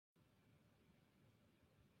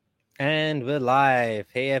And we're live.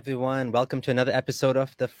 Hey, everyone. Welcome to another episode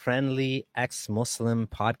of the Friendly Ex-Muslim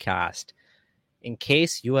podcast. In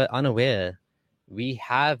case you are unaware, we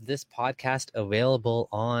have this podcast available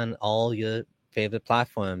on all your favorite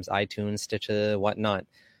platforms, iTunes, Stitcher, whatnot.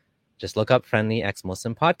 Just look up Friendly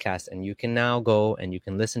Ex-Muslim podcast, and you can now go and you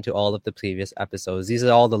can listen to all of the previous episodes. These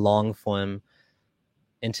are all the long-form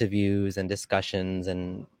interviews and discussions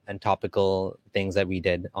and topical things that we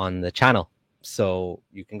did on the channel. So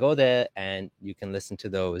you can go there and you can listen to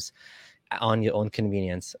those on your own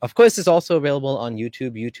convenience. Of course, it's also available on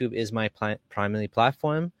YouTube. YouTube is my primary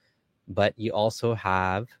platform, but you also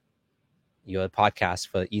have your podcast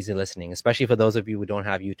for easy listening, especially for those of you who don't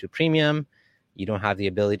have YouTube Premium. You don't have the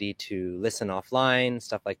ability to listen offline,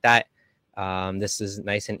 stuff like that. This is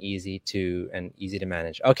nice and easy to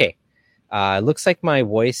manage. Okay. Looks like my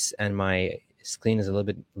voice and my screen is a little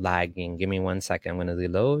bit lagging. Give me 1 second. I'm going to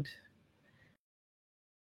reload.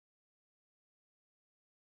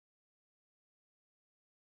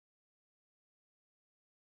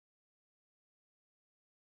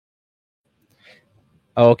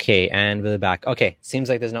 Okay, and we're back. Okay, seems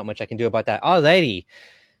like there's not much I can do about that. Alrighty.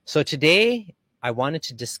 So today I wanted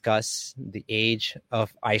to discuss the age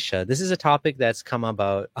of Aisha. This is a topic that's come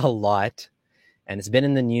about a lot, and it's been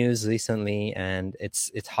in the news recently, and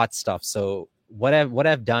it's hot stuff. So what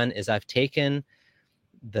I've done is I've taken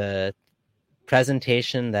the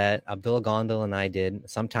presentation that Abdul Gondal and I did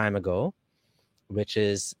some time ago, which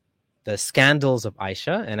is the scandals of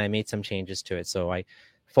Aisha, and I made some changes to it. So I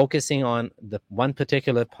focusing on the one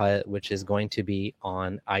particular part, which is going to be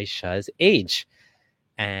on Aisha's age.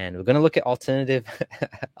 And we're going to look at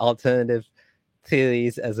alternative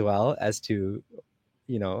theories as well as to,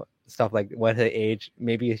 stuff like what her age.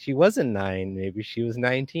 Maybe she wasn't 9, maybe she was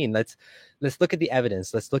 19. Let's look at the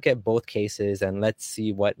evidence. Let's look at both cases and let's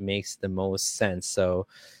see what makes the most sense. So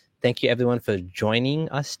thank you everyone for joining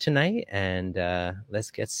us tonight, and let's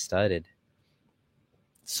get started.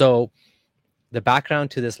 So the background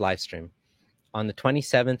to this live stream: on the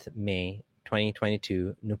 27th May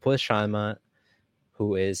 2022, Nupur Sharma,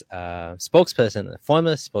 who is a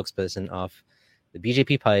former spokesperson of the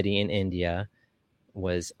BJP party in India,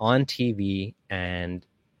 was on TV and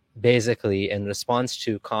basically, in response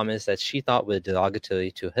to comments that she thought were derogatory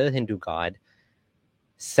to her Hindu god,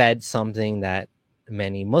 said something that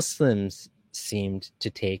many Muslims seemed to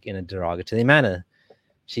take in a derogatory manner.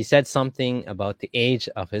 She said something about the age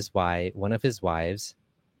of one of his wives,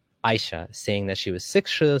 Aisha, saying that she was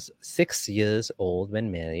 6 years old when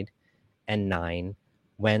married and 9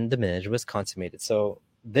 when the marriage was consummated. So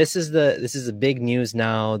this is the big news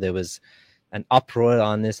now. There was an uproar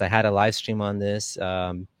on this. I had a live stream on this.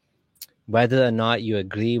 Whether or not you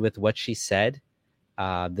agree with what she said,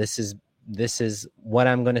 this is what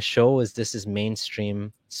I'm going to show. This is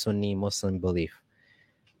mainstream Sunni Muslim belief.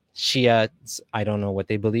 Shia, I don't know what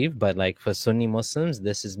they believe, but like for Sunni Muslims,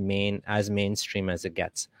 this is as mainstream as it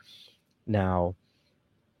gets. Now,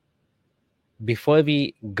 before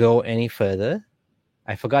we go any further,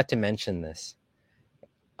 I forgot to mention this.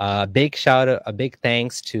 A big shout out, a big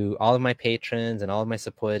thanks to all of my patrons and all of my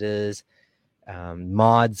supporters,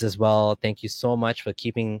 mods as well. Thank you so much for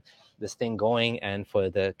keeping this thing going and for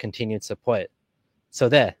the continued support. So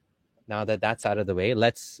now that that's out of the way,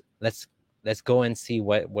 let's go and see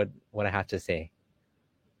what I have to say.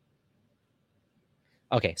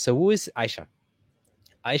 Okay, so who is Aisha?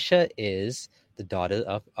 Aisha is the daughter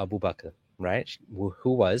of Abu Bakr, right?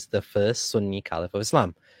 Who was the first Sunni Caliph of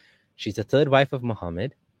Islam. She's the third wife of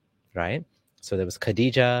Muhammad, right? So there was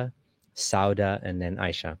Khadija, Sauda, and then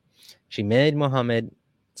Aisha. She married Muhammad,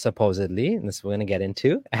 supposedly, and this we're going to get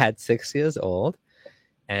into, at 6 years old.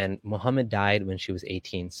 And Muhammad died when she was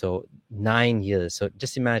 18. So 9 years. So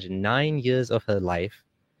just imagine 9 years of her life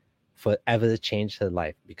forever changed her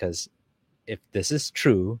life. Because if this is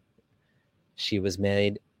true, she was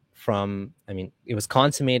married it was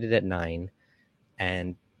consummated at 9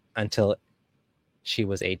 and until she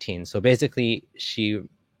was 18. So basically,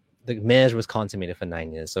 the marriage was consummated for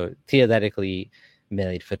 9 years. So theoretically,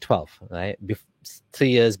 married for 12, right? 3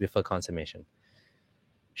 years before consummation.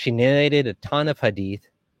 She narrated a ton of hadith,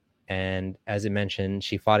 and as I mentioned,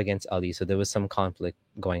 she fought against Ali. So there was some conflict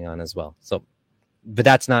going on as well. So, but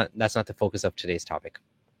that's not the focus of today's topic.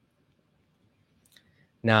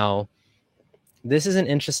 Now, this is an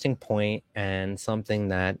interesting point and something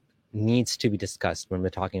that needs to be discussed when we're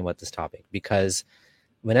talking about this topic, because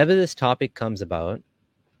whenever this topic comes about,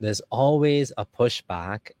 there's always a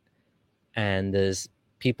pushback, and there's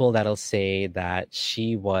people that'll say that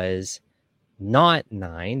she was not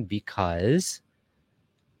 9 because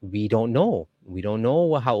we don't know We don't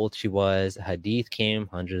know how old she was. Hadith came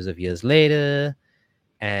hundreds of years later.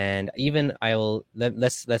 And even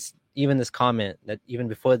let's even this comment that even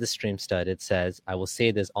before the stream started says, I will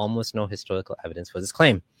say there's almost no historical evidence for this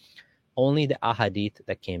claim. Only the ahadith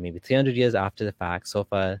that came maybe 300 years after the fact. So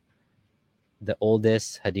far, the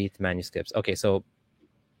oldest hadith manuscripts. Okay, so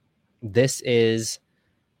this is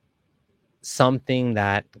something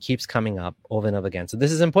that keeps coming up over and over again. So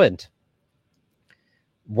this is important.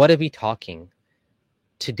 What are we talking?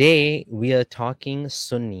 Today, we are talking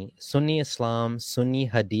Sunni Islam, Sunni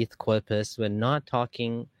Hadith corpus. We're not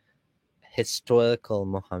talking historical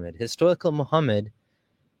Muhammad. Historical Muhammad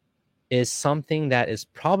is something that is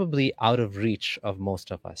probably out of reach of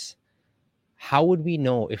most of us. How would we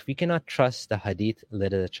know if we cannot trust the Hadith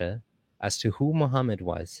literature as to who Muhammad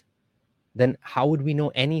was? Then how would we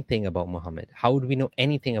know anything about Muhammad? How would we know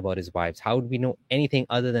anything about his wives? How would we know anything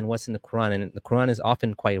other than what's in the Quran? And the Quran is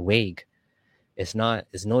often quite vague. It's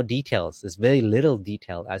no details. There's very little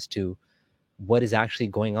detail as to what is actually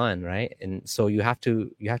going on, right? And so you have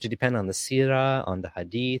to depend on the seerah, on the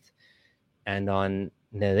hadith, and on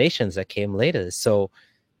narrations that came later. So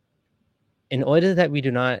in order that we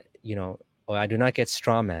do not, or I do not get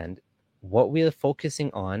strawmanned, what we are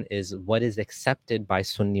focusing on is what is accepted by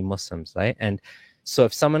Sunni Muslims, right? And so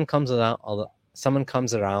if someone comes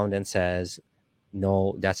around and says,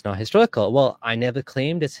 no, that's not historical. Well, I never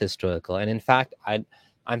claimed it's historical. And in fact,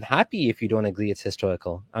 I'm happy if you don't agree it's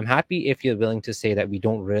historical. I'm happy if you're willing to say that we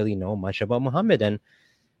don't really know much about Muhammad and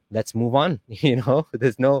let's move on.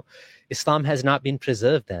 Islam has not been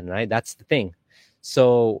preserved then, right? That's the thing.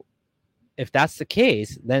 So if that's the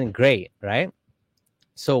case, then great, right?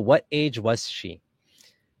 So what age was she?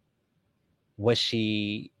 Was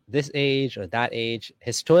she this age or that age?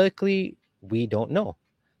 Historically, we don't know.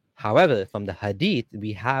 However, from the hadith,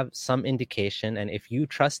 we have some indication, and if you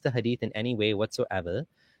trust the hadith in any way whatsoever,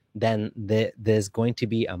 then there's going to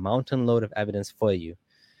be a mountain load of evidence for you.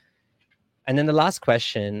 And then the last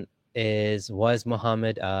question is, was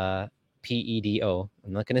Muhammad a pedo?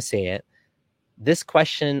 I'm not going to say it. This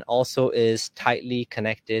question also is tightly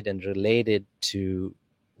connected and related to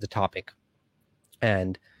the topic.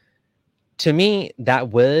 And to me, that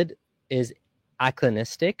word is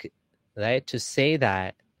anachronistic, right? To say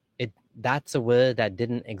that that's a word that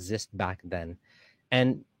didn't exist back then.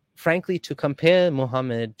 And frankly, to compare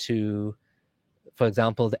Muhammad to, for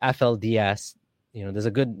example, the FLDS, there's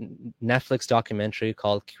a good Netflix documentary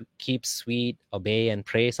called Keep Sweet, Obey and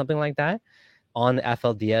Pray, something like that, on the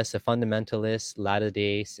FLDS, the fundamentalist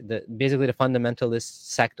Latter-day, basically the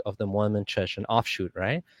fundamentalist sect of the Mormon church, an offshoot,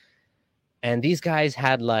 right? And these guys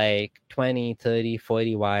had like 20, 30,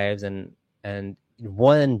 40 wives, and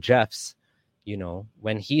Warren Jeffs,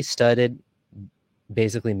 when he started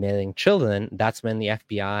basically marrying children, that's when the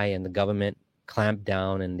FBI and the government clamped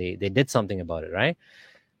down and they did something about it, right?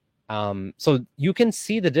 So you can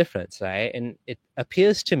see the difference, right? And it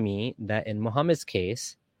appears to me that in Muhammad's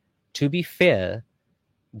case, to be fair,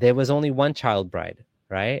 there was only one child bride,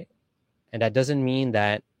 right? And that doesn't mean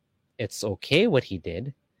that it's okay what he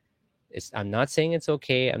did. I'm not saying it's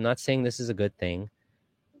okay. I'm not saying this is a good thing.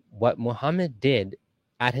 What Muhammad did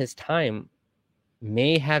at his time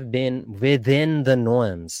may have been within the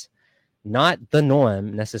norms, not the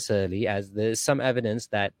norm necessarily, as there's some evidence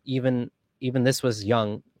that even this was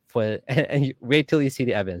young for, and wait till you see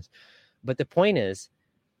the evidence. But the point is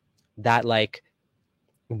that like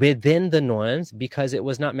within the norms, because it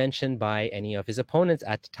was not mentioned by any of his opponents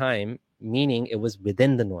at the time, meaning it was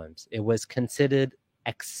within the norms. It was considered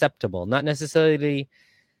acceptable, not necessarily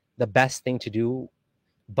the best thing to do,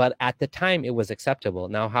 but at the time it was acceptable.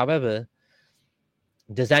 Now, however,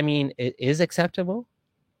 does that mean it is acceptable?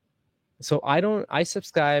 So I don't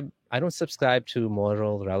subscribe to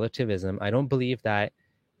moral relativism. I don't believe that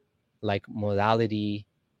like morality,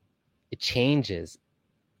 it changes.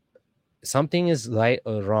 Something is right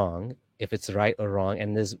or wrong if it's right or wrong,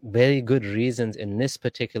 and there's very good reasons in this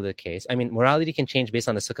particular case. I mean, morality can change based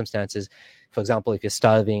on the circumstances. For example, if you're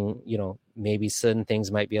starving, maybe certain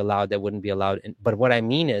things might be allowed that wouldn't be allowed. But what I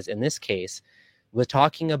mean is, in this case, we're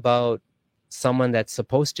talking about someone that's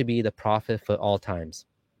supposed to be the prophet for all times.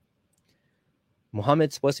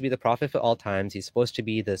 Muhammad's supposed to be the prophet for all times. He's supposed to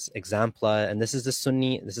be this exemplar, and this is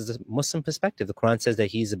the Muslim perspective. The Quran says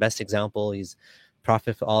that he's the best example. He's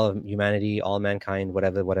prophet for all of humanity, all mankind,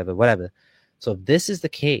 whatever. So if this is the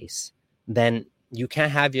case, then you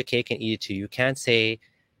can't have your cake and eat it too. You can't say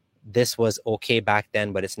this was okay back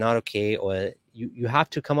then, but it's not okay, or you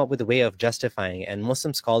have to come up with a way of justifying it. And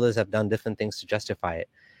Muslim scholars have done different things to justify it.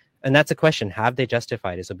 And that's a question. Have they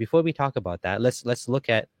justified it? So before we talk about that, let's look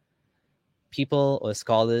at people or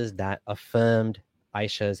scholars that affirmed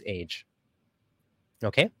Aisha's age.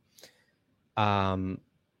 Okay.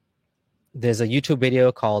 There's a YouTube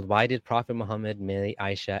video called "Why Did Prophet Muhammad Marry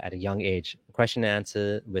Aisha at a Young Age?" Question and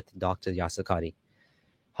answer with Dr. Yasir Qadhi.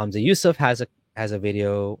 Hamza Yusuf has a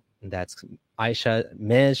video that's Aisha,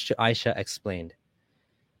 Marriage to Aisha Explained.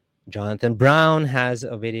 Jonathan Brown has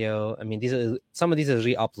a video. I mean, some of these are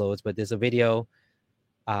re-uploads, but there's a video.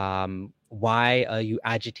 Why are you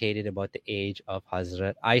agitated about the age of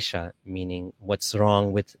Hazrat Aisha? Meaning, what's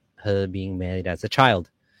wrong with her being married as a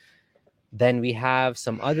child? Then we have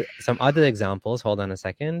some other examples. Hold on a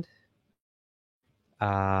second.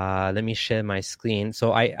 Let me share my screen.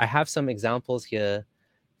 So I have some examples here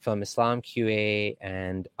from Islam QA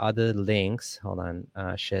and other links. Hold on.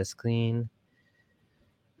 Share screen.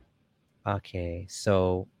 Okay,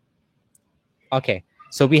 so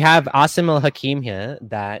we have Asim al-Hakim here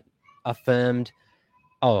that affirmed.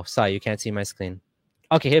 Oh, sorry, you can't see my screen.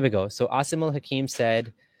 Okay, here we go. So Asim al-Hakim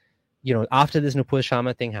said, after this Nupur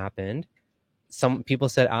Shama thing happened, some people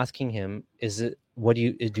said, asking him, do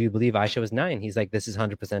you believe Aisha was 9? He's like, this is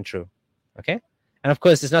 100% true. Okay. And of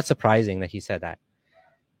course, it's not surprising that he said that.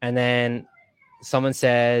 And then someone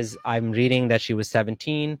says, I'm reading that she was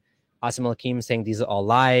 17. Asim al-Hakim is saying these are all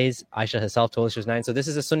lies. Aisha herself told us she was 9. So this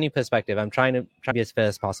is a Sunni perspective. I'm trying to be as fair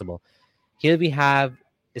as possible. Here we have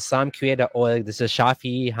IslamQA.org. This is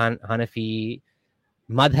Shafi, Hanafi,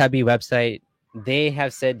 Madhabi website. They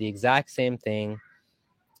have said the exact same thing,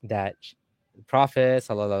 that the Prophet,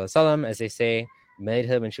 sallallahu alaihi wasallam, as they say, married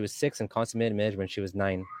her when she was 6 and consummated marriage when she was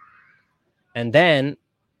 9. And then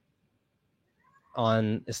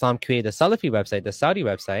on IslamQA, the Salafi website, the Saudi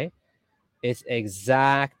website, it's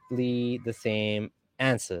exactly the same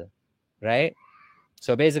answer, right?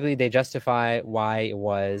 So basically, they justify why it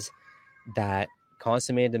was that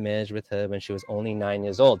consummated the marriage with her when she was only 9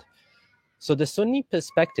 years old. So the Sunni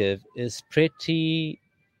perspective is pretty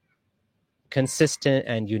consistent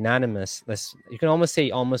and unanimous. You can almost say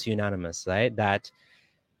almost unanimous, right? That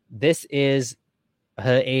this is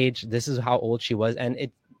her age, this is how old she was, and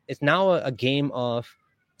it's now a game of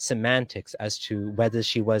semantics as to whether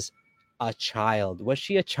she was a child. Was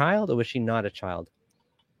she a child or was she not a child?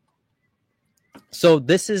 So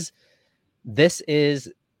this is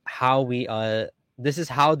how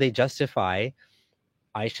they justify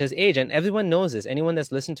Aisha's age, and everyone knows this. Anyone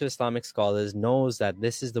that's listened to Islamic scholars knows that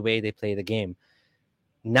this is the way they play the game.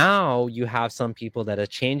 Now you have some people that are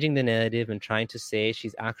changing the narrative and trying to say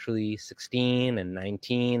she's actually 16 and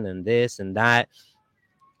 19 and this and that.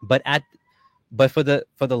 But for the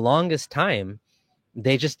longest time,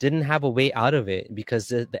 they just didn't have a way out of it, because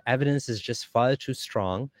the evidence is just far too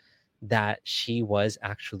strong that she was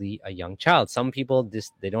actually a young child. Some people,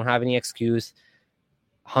 they don't have any excuse.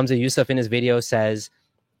 Hamza Yusuf in his video says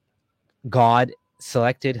God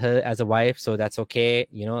selected her as a wife, so that's okay,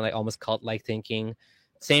 like almost cult-like thinking.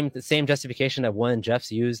 Same justification that Warren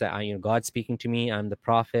Jeffs used, that God's speaking to me, I'm the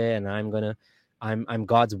prophet, and I'm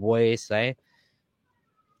God's voice, right?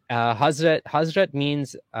 Hazrat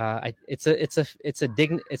means it's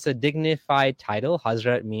a dignified title.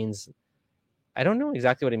 Hazrat means, I don't know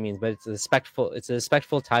exactly what it means, but it's a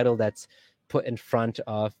respectful title that's put in front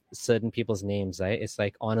of certain people's names, right? It's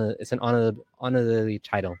like it's an honorary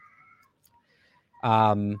title.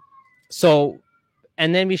 So,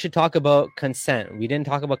 and then we should talk about consent. We didn't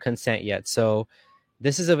talk about consent yet. So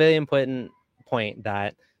this is a very important point,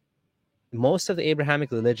 that most of the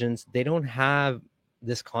Abrahamic religions, they don't have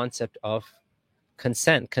this concept of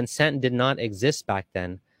consent. Consent did not exist back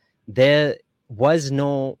then. There was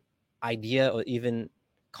no idea or even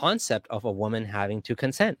concept of a woman having to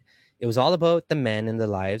consent. It was all about the men in their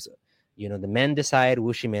lives. The men decide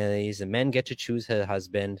who she marries, the men get to choose her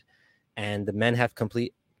husband, and the men have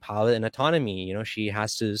complete power and autonomy. She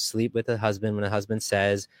has to sleep with her husband when her husband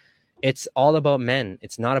says. It's all about men.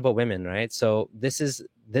 It's not about women, right? So this is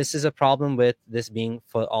a problem with this being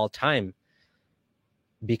for all time,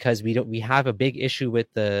 because we have a big issue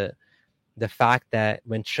with the fact that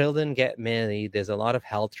when children get married, there's a lot of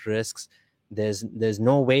health risks. There's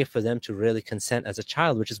no way for them to really consent as a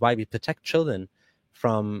child, which is why we protect children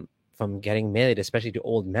from getting married, especially to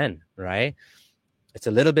old men, right? It's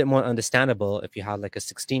a little bit more understandable if you have like a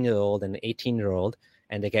 16-year-old and an 18-year-old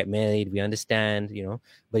and they get married, we understand,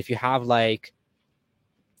 but if you have like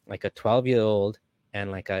a 12-year-old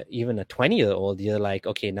and like even a 20-year-old, you're like,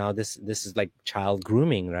 okay, now this is like child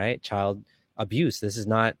grooming, right? Child abuse. This is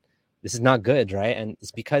not good, right? And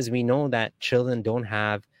it's because we know that children don't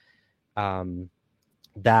have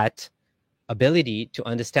that ability to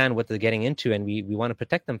understand what they're getting into, and we want to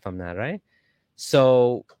protect them from that, right?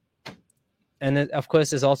 So And of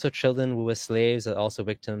course, there's also children who were slaves are also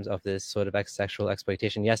victims of this sort of sexual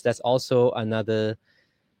exploitation. Yes, that's also another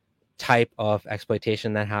type of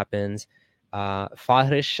exploitation that happens.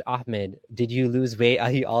 Farish Ahmed, did you lose weight?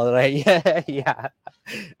 Are you all right? Yeah, yeah.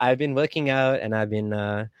 I've been working out and I've been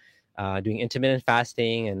doing intermittent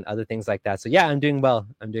fasting and other things like that. So yeah, I'm doing well.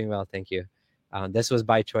 I'm doing well. Thank you. This was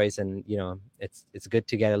by choice, and you know, it's good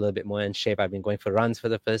to get a little bit more in shape. I've been going for runs for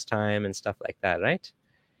the first time and stuff like that, right?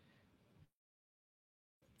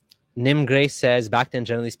 Nim Grace says, back then,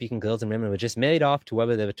 generally speaking, girls and women were just married off to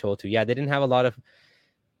whoever they were told to. Yeah, they didn't have a lot of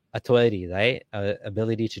authority, right?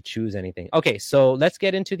 Ability to choose anything. Okay, so let's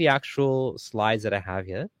get into the actual slides that I have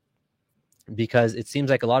here, because it seems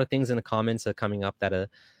like a lot of things in the comments are coming up that are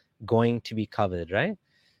going to be covered, right?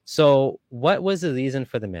 So what was the reason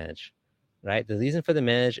for the marriage, right? The reason for the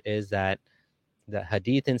marriage is that the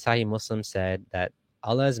hadith in Sahih Muslim said that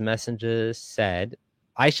Allah's messenger said,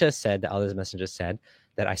 Aisha said that Allah's messenger said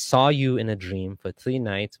that I saw you in a dream for 3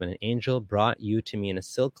 nights when an angel brought you to me in a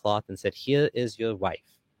silk cloth and said, here is your wife.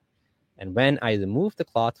 And when I removed the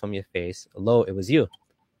cloth from your face, lo, it was you.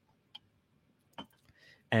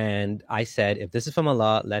 And I said, if this is from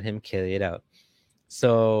Allah, let him carry it out.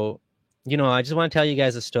 So, you know, I just want to tell you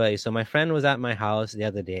guys a story. So my friend was at my house the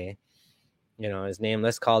other day. You know, his name,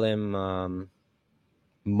 let's call him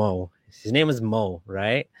Mo. His name is Mo,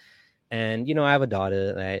 right? And, you know, I have a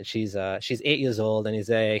daughter, right? She's 8 years old. And he's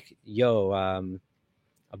like, yo,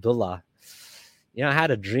 Abdullah, you know, I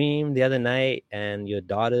had a dream the other night and your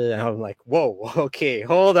daughter, and I'm like, whoa, okay,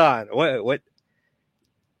 hold on. What?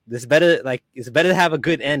 This better, like, it's better to have a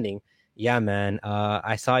good ending. Yeah, man.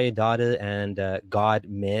 I saw your daughter and God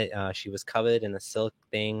made, she was covered in a silk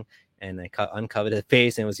thing and I uncovered her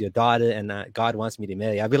face and it was your daughter and God wants me to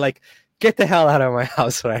marry. I'd be like, get the hell out of my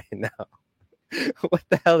house right now. What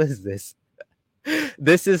the hell is this?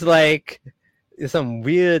 This is like some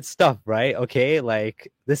weird stuff, right? Okay,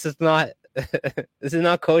 like this is not this is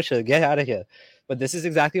not kosher. Get out of here. But this is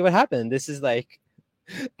exactly what happened. This is like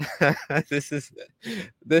this is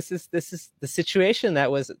the situation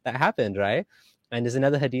that happened, right? And there's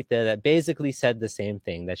another hadith there that basically said the same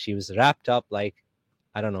thing, that she was wrapped up like,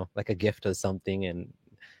 I don't know, like a gift or something. And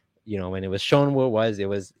you know, when it was shown what it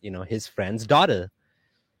was, you know, his friend's daughter.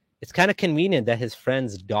 It's kind of convenient that his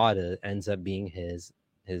friend's daughter ends up being his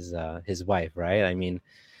wife, right? I mean,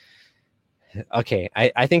 okay,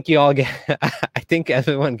 I think you all get I think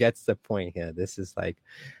everyone gets the point here. This is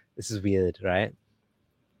weird, right?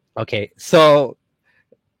 Okay, so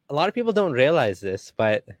a lot of people don't realize this,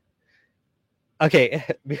 but okay,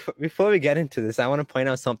 before we get into this, I want to point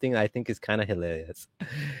out something that I think is kind of hilarious.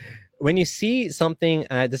 When you see something,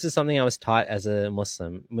 this is something I was taught as a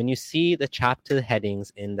Muslim. When you see the chapter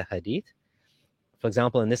headings in the hadith, for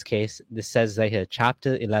example, in this case, this says right here,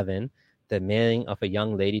 chapter 11, the marrying of a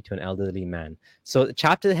young lady to an elderly man. So the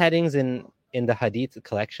chapter headings in the hadith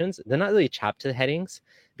collections, they're not really chapter headings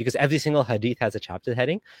because every single hadith has a chapter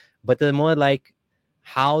heading, but they're more like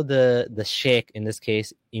how the sheikh, in this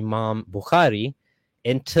case, Imam Bukhari,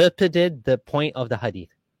 interpreted the point of the hadith.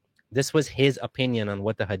 This was his opinion on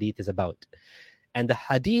what the hadith is about. And the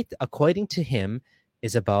hadith, according to him,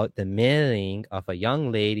 is about the marrying of a young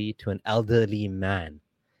lady to an elderly man.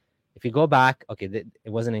 If you go back, okay, it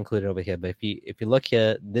wasn't included over here, but if you look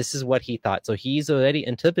here, this is what he thought. So he's already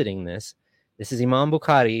interpreting this. This is Imam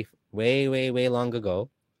Bukhari, way, way, way long ago,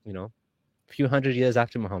 you know, a few hundred years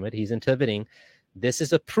after Muhammad. He's interpreting this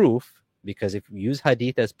is a proof, because if you use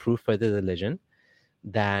hadith as proof for the religion,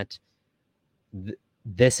 that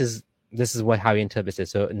this is how he interprets it.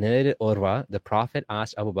 So narrated Urwa, the Prophet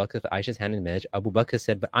asked Abu Bakr for Aisha's hand in marriage. Abu Bakr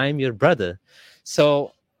said, but I am your brother.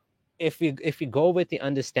 So if we go with the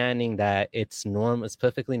understanding that it's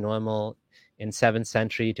perfectly normal in 7th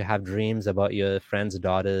century to have dreams about your friend's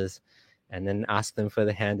daughters and then ask them for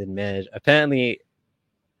the hand in marriage, apparently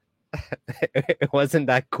it wasn't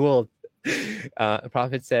that cool. The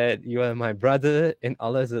Prophet said, you are my brother in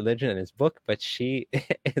Allah's religion and his book, but she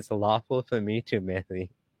is lawful for me to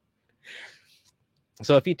marry.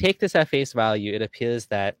 So if you take this at face value, it appears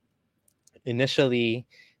that initially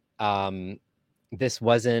this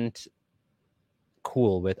wasn't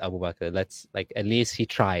cool with Abu Bakr. At least he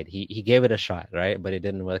tried. He gave it a shot, right? But it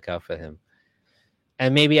didn't work out for him.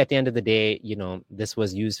 And maybe at the end of the day, you know, this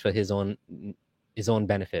was used for his own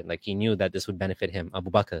benefit. Like he knew that this would benefit him, Abu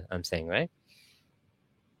Bakr, I'm saying, right?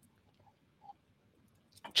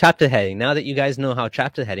 Chapter heading. Now that you guys know how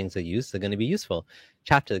chapter headings are used, they're going to be useful.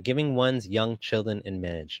 Chapter, giving one's young children in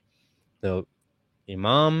marriage. So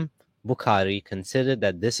Imam Bukhari considered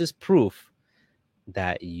that this is proof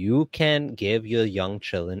that you can give your young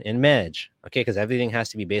children in marriage. Okay, because everything has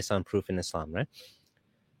to be based on proof in Islam, right?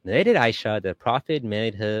 Narrated Aisha, the Prophet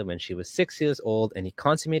married her when she was 6 years old, and he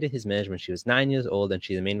consummated his marriage when she was 9 years old, and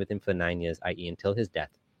she remained with him for 9 years, i.e. until his death.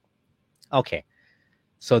 Okay,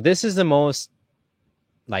 so this is the most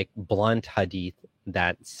like blunt hadith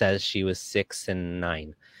that says she was 6 and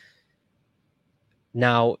 9.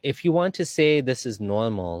 Now, if you want to say this is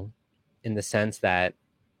normal in the sense that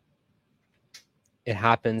it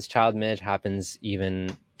happens, child marriage happens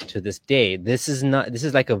even to this day, this is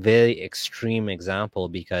like a very extreme example,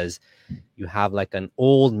 because you have like an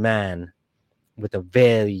old man with a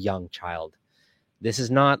very young child. This is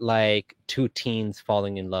not like two teens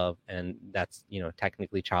falling in love and that's,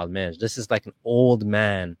 technically child marriage. This is like an old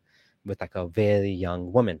man with like a very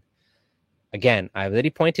young woman. Again, I already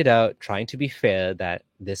pointed out, trying to be fair, that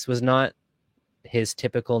this was not his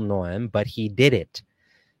typical norm, but he did it,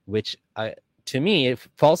 which to me, it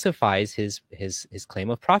falsifies his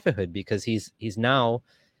claim of prophethood, because he's now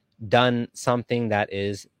done something that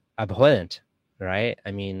is abhorrent, right?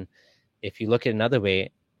 I mean, if you look at another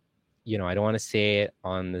way, I don't want to say it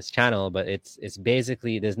on this channel, but it's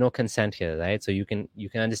basically, there's no consent here, right? So you can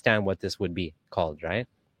understand what this would be called, right?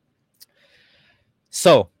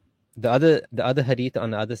 So the other hadith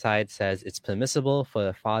on the other side says it's permissible for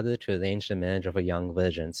a father to arrange the marriage of a young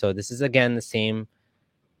virgin. So this is again the same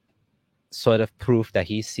sort of proof that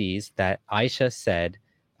he sees, that Aisha said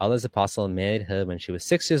Allah's apostle married her when she was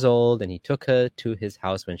 6 years old, and he took her to his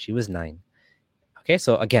house when she was 9. Okay,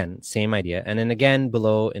 so again, same idea. And then again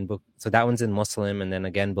below in book, so that one's in Muslim, and then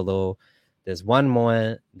again below, there's one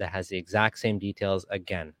more that has the exact same details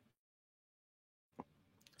again.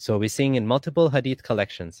 So we're seeing in multiple hadith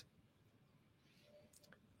collections.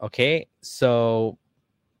 Okay, so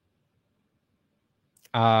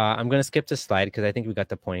I'm going to skip this slide because I think we got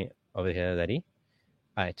the point over here already.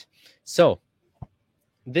 All right, so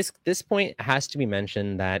this point has to be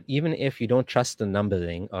mentioned, that even if you don't trust the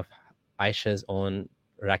numbering of Aisha's own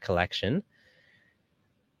recollection,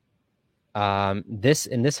 in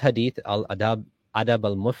this hadith, Adab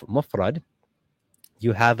al-Mufrad,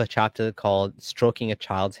 you have a chapter called Stroking a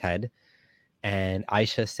Child's Head, and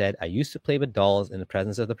Aisha said, I used to play with dolls in the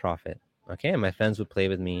presence of the Prophet. Okay, and my friends would play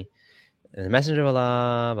with me. And the Messenger of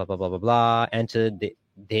Allah, blah, blah, blah, blah, blah, entered.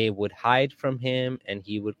 They would hide from him, and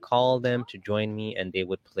he would call them to join me, and they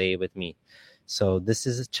would play with me. So this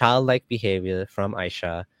is a childlike behavior from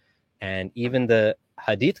Aisha. And even the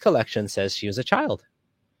hadith collection says she was a child.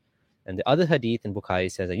 And the other hadith in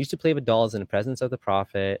Bukhari says, I used to play with dolls in the presence of the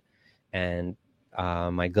Prophet, and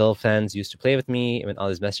my girlfriends used to play with me. When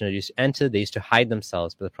Allah's Messenger used to enter, they used to hide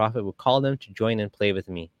themselves, but the Prophet would call them to join and play with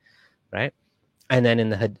me, right? And then in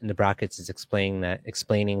the brackets, it's explaining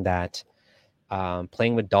that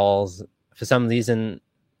playing with dolls, for some reason,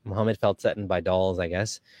 Muhammad felt threatened by dolls, I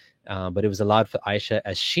guess, but it was allowed for Aisha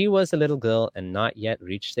as she was a little girl and not yet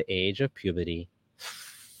reached the age of puberty.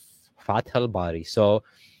 Fath al-Bari. So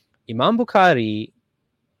Imam Bukhari,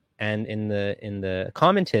 and in the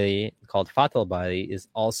commentary called Fath al-Bari, is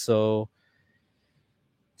also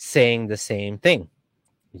saying the same thing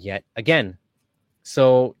yet again.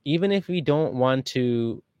 So even if we don't want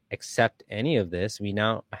to accept any of this, we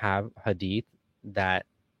now have hadith that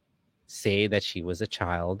say that she was a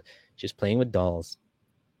child, she's playing with dolls.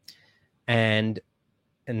 And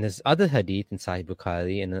in this other hadith in Sahih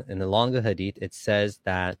Bukhari, in a longer hadith, it says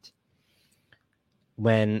that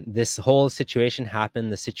when this whole situation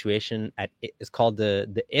happened, the situation is called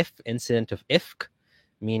the incident of ifk,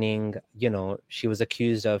 meaning, she was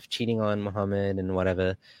accused of cheating on Muhammad and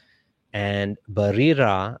whatever. And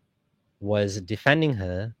Barira was defending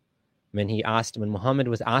her when Muhammad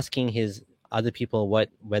was asking his other people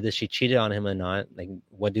whether she cheated on him or not, like,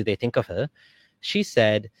 what do they think of her? She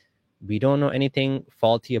said, we don't know anything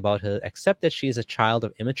faulty about her except that she is a child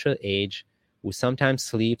of immature age who sometimes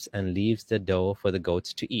sleeps and leaves the dough for the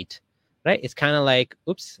goats to eat. Right? It's kind of like,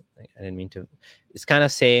 oops, I didn't mean to. It's kind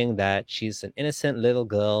of saying that she's an innocent little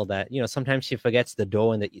girl that, sometimes she forgets the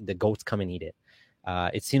dough and the goats come and eat it.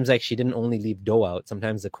 It seems like she didn't only leave dough out.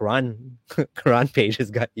 Sometimes the Quran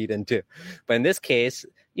pages got eaten too. But in this case,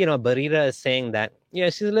 Barira is saying that,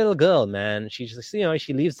 she's a little girl, man. She's just,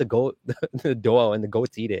 she leaves the dough out and the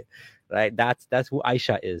goats eat it, right? That's who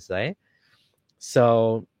Aisha is, right?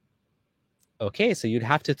 So, okay, so you'd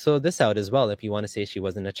have to throw this out as well if you want to say she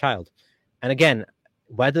wasn't a child. And again,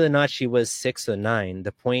 whether or not she was 6 or 9,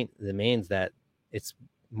 the point remains that it's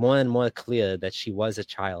more and more clear that she was a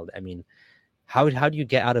child. I mean, how do you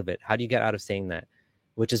get out of it? How do you get out of saying that?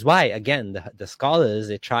 Which is why, again, the scholars,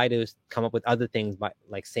 they try to come up with other things, by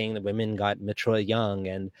like saying that women got mature young,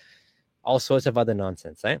 and all sorts of other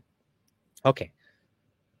nonsense, right? Okay.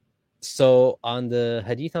 So on the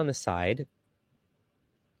hadith on the side,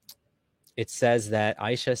 it says that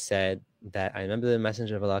Aisha said that I remember the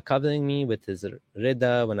Messenger of Allah covering me with his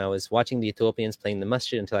rida when I was watching the Ethiopians playing the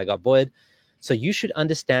masjid until I got bored. So you should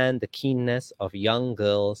understand the keenness of young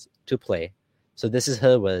girls to play. So this is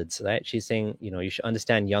her words, right? She's saying, you should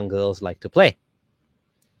understand young girls like to play.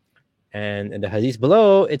 And in the hadith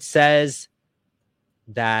below, it says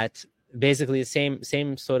that basically the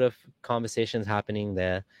same sort of conversations happening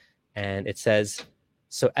there. And it says,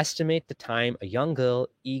 so estimate the time a young girl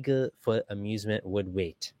eager for amusement would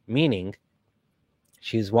wait. Meaning,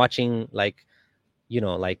 she's watching like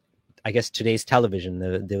I guess today's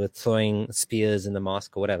television. They were throwing spears in the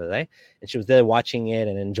mosque or whatever, right? And she was there watching it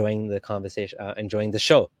and enjoying the conversation, enjoying the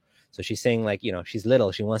show. So she's saying like, she's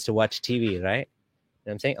little, she wants to watch TV, right? You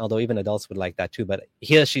know what I'm saying? Although even adults would like that too. But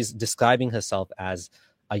here she's describing herself as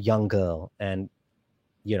a young girl and,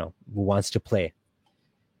 who wants to play.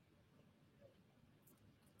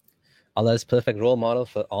 Allah's perfect role model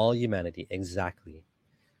for all humanity. Exactly.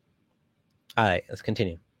 All right, let's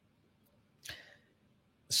continue.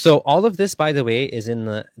 So all of this, by the way, is in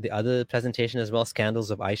the other presentation as well,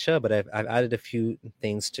 Scandals of Aisha, but I've added a few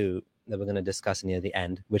things that we're going to discuss near the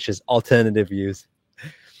end, which is alternative views.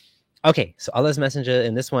 Okay, so Allah's Messenger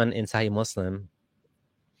in this one, in Sahih Muslim,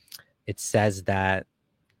 it says that,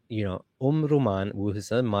 Ruman, who is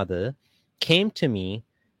her mother, came to me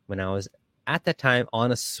when I was at that time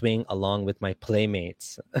on a swing along with my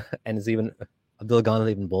playmates. And it's even, Abdul Ghanal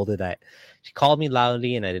even bolded that. She called me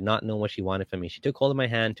loudly and I did not know what she wanted from me. She took hold of my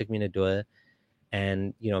hand, took me in a door,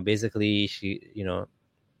 and, basically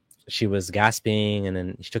she was gasping, and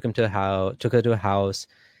then she took her to a house,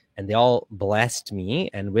 and they all blessed me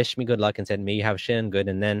and wished me good luck and said, may you have share and good.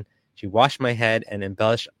 And then she washed my head and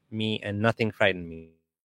embellished me, and nothing frightened me.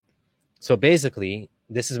 So basically,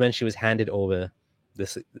 this is when she was handed over,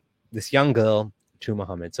 this young girl, to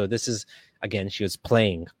Muhammad. So this is, again, she was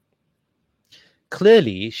playing.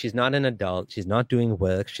 Clearly, she's not an adult. She's not doing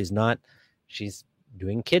work. She's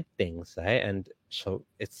doing kid things, right? And so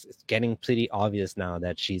it's getting pretty obvious now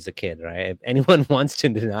that she's a kid, right? If anyone wants to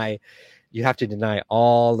deny, you have to deny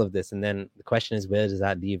all of this. And then the question is, where does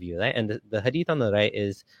that leave you, right? And the hadith on the right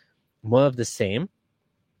is more of the same.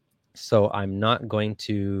 So I'm not going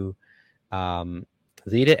to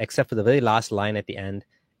read it except for the very last line at the end.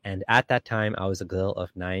 And at that time, I was a girl of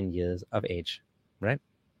 9 years of age, right?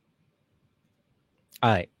 All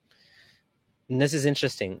right. And this is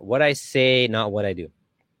interesting. What I say, not what I do.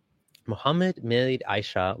 Muhammad married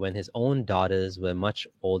Aisha when his own daughters were much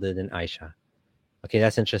older than Aisha. Okay,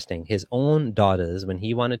 that's interesting. His own daughters, when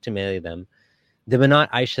he wanted to marry them, they were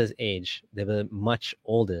not Aisha's age. They were much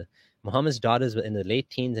older. Muhammad's daughters were in the late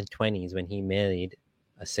teens and 20s when he married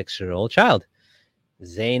a 6-year-old child.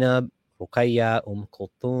 Zainab, Ruqayya,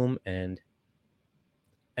 Kulthum, and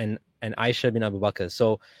Aisha bin Abu Bakr.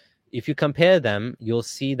 So if you compare them, you'll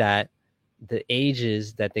see that the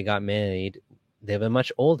ages that they got married, they were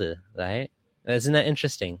much older, right? Isn't that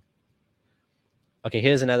interesting? Okay,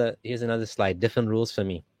 here's another slide. Different rules for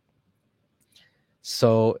me.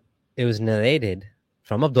 So it was narrated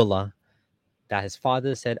from Abdullah that his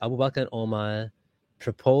father said Abu Bakr and Omar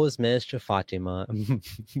proposed marriage to Fatima,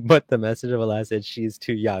 but the Messenger of Allah said she's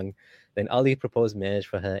too young. Then Ali proposed marriage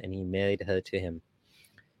for her and he married her to him.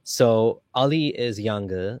 So Ali is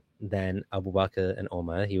younger than Abu Bakr and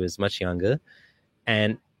Omar. He was much younger.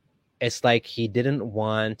 And it's like he didn't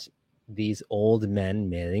want these old men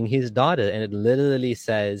marrying his daughter. And it literally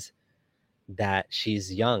says that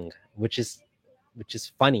she's young, which is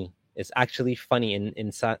funny. It's actually funny in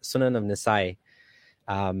Sunan of Nasai.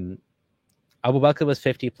 Abu Bakr was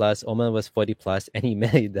 50 plus, Omar was 40 plus, and he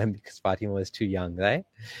married them because Fatima was too young, right?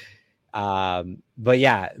 But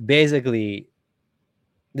yeah, basically,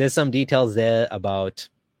 there's some details there about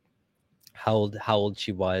how old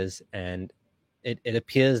she was, and it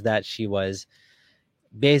appears that she was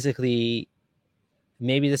basically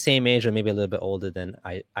maybe the same age or maybe a little bit older than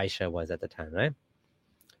Aisha was at the time, right?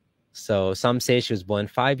 So some say she was born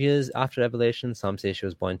 5 years after revelation. Some say she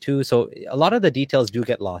was born 2. So a lot of the details do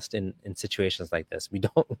get lost in situations like this. We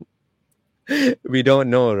don't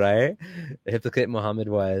know, right? The hypocrite Muhammad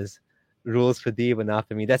was rules for thee but not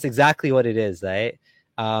for me. That's exactly what it is, right?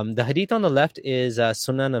 The hadith on the left is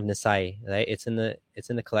Sunan of Nisai, right? It's in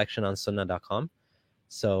the collection on sunnah.com.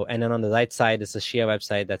 So, and then on the right side is a Shia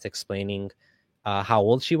website that's explaining how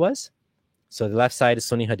old she was. So the left side is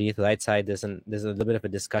Sunni Hadith. The right side, there's a little bit of a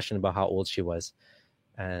discussion about how old she was.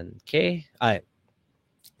 And okay, all right.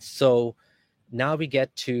 So now we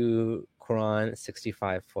get to Quran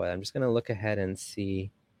 65:4. I'm just going to look ahead and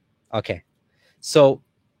see. Okay. So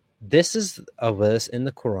this is a verse in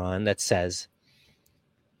the Quran that says,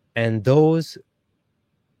 and those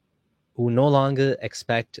who no longer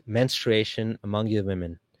expect menstruation among you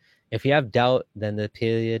women. If you have doubt, then the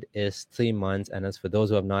period is 3 months, and as for those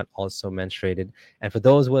who have not also menstruated, and for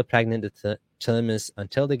those who are pregnant, the term is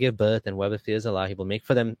until they give birth, and whoever fears Allah, He will make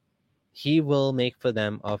for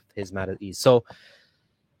them of His matter ease. So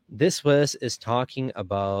this verse is talking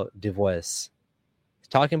about divorce. It's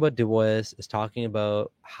talking about divorce. It's talking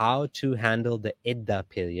about how to handle the iddah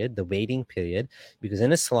period, the waiting period, because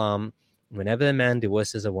in Islam, whenever a man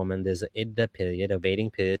divorces a woman, there's an iddah period, a waiting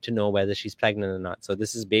period to know whether she's pregnant or not. So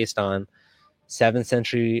this is based on 7th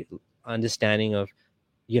century understanding of,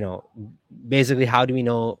 basically how do we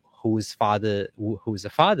know who's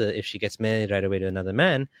the father if she gets married right away to another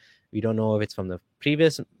man? We don't know if it's from the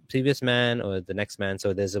previous man or the next man.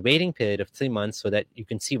 So there's a waiting period of 3 months so that you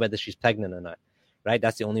can see whether she's pregnant or not, right?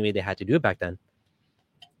 That's the only way they had to do it back then.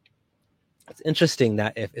 It's interesting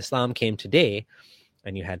that if Islam came today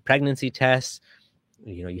and you had pregnancy tests,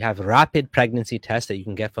 you have rapid pregnancy tests that you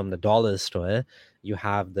can get from the dollar store. You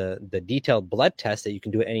have the detailed blood test that you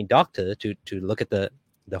can do at any doctor to look at the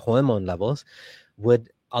hormone levels. Would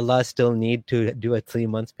Allah still need to do a 3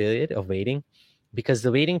 month period of waiting? Because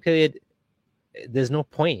the waiting period, there's no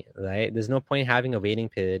point, right? There's no point having a waiting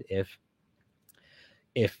period if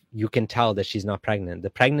you can tell that she's not pregnant. The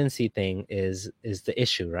pregnancy thing is the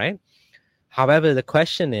issue, right? However, the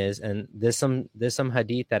question is, and there's some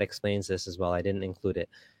hadith that explains this as well. I didn't include it.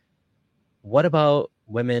 What about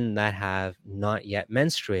women that have not yet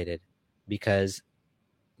menstruated? Because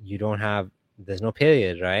there's no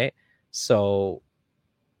period, right? So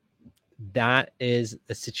that is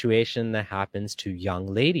a situation that happens to young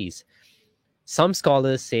ladies. Some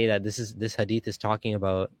scholars say that this hadith is talking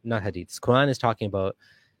about, not hadith, Quran is talking about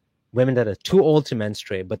women that are too old to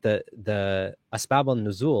menstruate, but the Asbab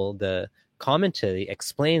al-Nuzul, the commentary,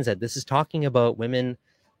 explains that this is talking about women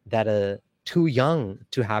that are too young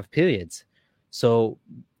to have periods. So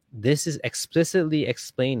this is explicitly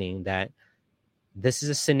explaining that this is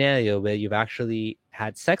a scenario where you've actually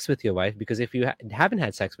had sex with your wife, because if you haven't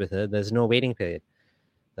had sex with her, there's no waiting period,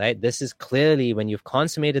 right? This is clearly when you've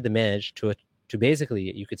consummated the marriage to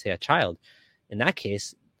basically, you could say, a child. In that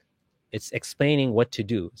case, it's explaining what to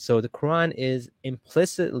do. So the Quran is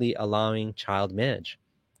implicitly allowing child marriage.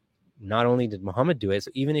 Not only did Muhammad do it,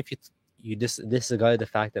 so even if you disregard the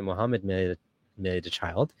fact that Muhammad married a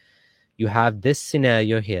child, you have this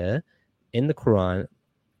scenario here in the Quran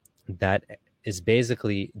that is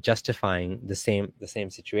basically justifying the same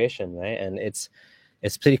situation, right? And it's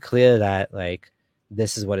pretty clear that, like,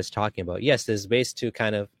 this is what it's talking about. Yes, there's ways to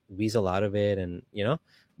kind of weasel out of it, and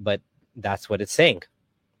but that's what it's saying.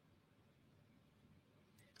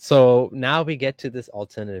 So now we get to this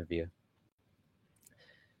alternative view.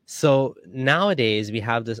 So nowadays we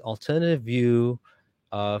have this alternative view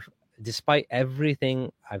of, despite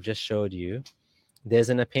everything I've just showed you, there's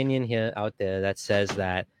an opinion here out there that says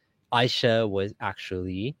that Aisha was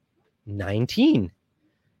actually 19.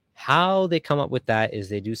 How they come up with that is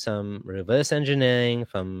they do some reverse engineering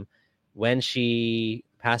from when she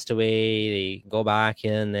passed away. They go back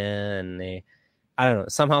here and there, and they, I don't know,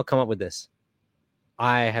 somehow come up with this.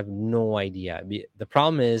 I have no idea. The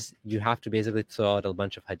problem is you have to basically throw out a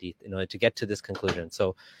bunch of hadith in order to get to this conclusion.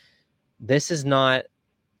 So this is not,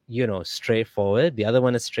 straightforward. The other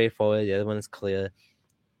one is straightforward. The other one is clear.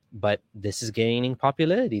 But this is gaining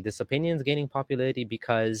popularity. This opinion is gaining popularity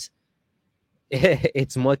because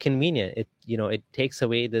it's more convenient. It takes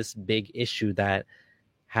away this big issue that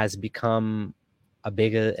has become a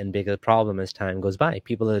bigger and bigger problem as time goes by.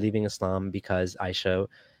 People are leaving Islam because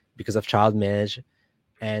of child marriage.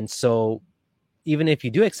 And so even if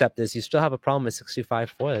you do accept this, you still have a problem with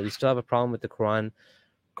 65-4. You still have a problem with the Quran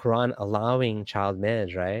allowing child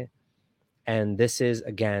marriage, right? And this is,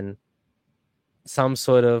 again, some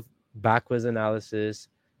sort of backwards analysis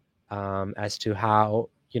as to how,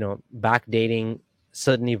 backdating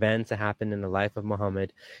certain events that happened in the life of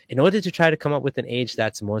Muhammad in order to try to come up with an age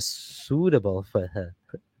that's more suitable for her,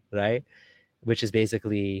 right? Which is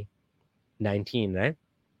basically 19, right?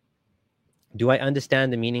 Do I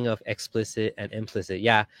understand the meaning of explicit and implicit?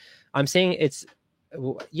 Yeah, I'm saying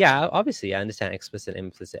obviously I understand explicit and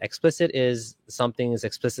implicit. Explicit is something is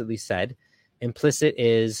explicitly said. Implicit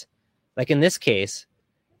is, like in this case,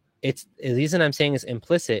 the reason I'm saying it's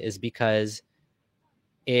implicit is because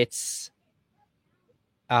it's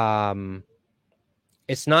not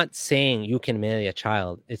saying you can marry a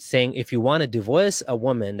child. It's saying if you want to divorce a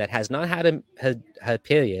woman that has not had her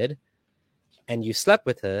period and you slept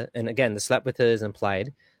with her, and again, the slept with her is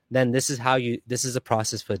implied, then this is a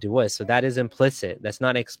process for divorce. So that is implicit. That's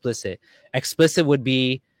not explicit. Explicit would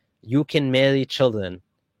be you can marry children,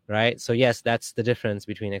 right? So yes, that's the difference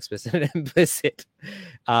between explicit and implicit.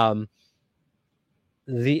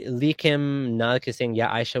 Lee Kim Nalk is saying,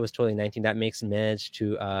 yeah, Aisha was totally 19. That makes marriage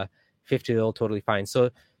to a 50-year-old totally fine. So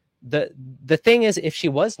the thing is, if she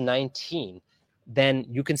was 19, then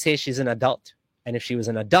you can say she's an adult. And if she was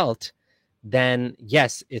an adult, then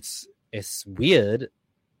yes, it's weird.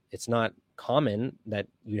 It's not common that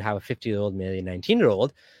you have a 50-year-old marry a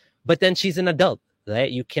 19-year-old, but then she's an adult,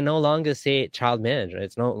 right? You can no longer say child marriage, right?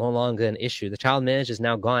 It's no longer an issue. The child marriage is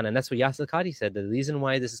now gone. And that's what Yasir Qadhi said. The reason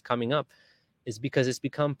why this is coming up is because it's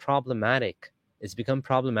become problematic. It's become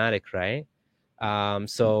problematic, right?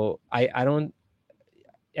 So I don't.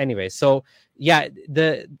 Anyway, so yeah,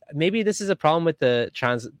 maybe this is a problem with the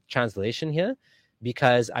translation here,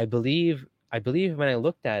 because I believe when I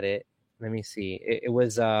looked at it, let me see, it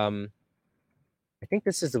was I think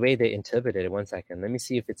this is the way they interpreted it. 1 second, let me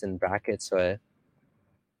see if it's in brackets, or it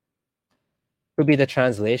could be the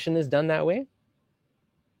translation is done that way.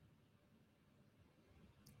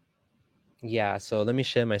 Yeah, so let me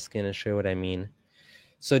share my screen and show you what I mean.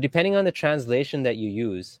 So depending on the translation that you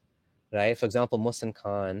use, right? For example, Muslim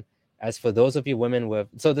Khan, as for those of you women with,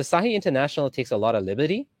 so the Sahih International takes a lot of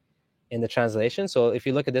liberty in the translation. So if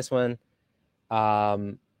you look at this one,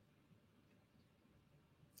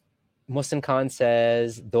 Muslim Khan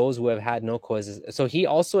says those who have had no causes. So he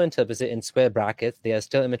also interprets it in square brackets. They are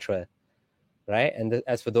still immature, right? And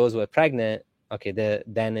as for those who are pregnant, okay,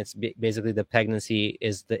 then it's basically the pregnancy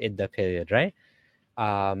is the iddah period, right?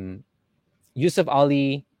 Yusuf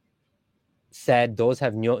Ali said those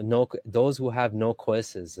who have no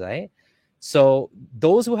courses, right? So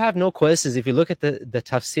those who have no courses, if you look at the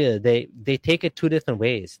tafsir, they take it two different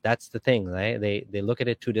ways. That's the thing, right? They look at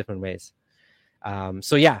it two different ways.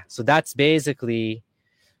 So yeah, so that's basically.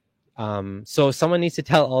 So someone needs to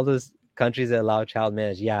tell all those countries that allow child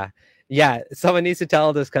marriage. Yeah, someone needs to tell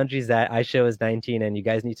all those countries that Aisha was 19 and you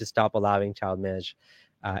guys need to stop allowing child marriage.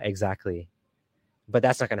 Exactly, but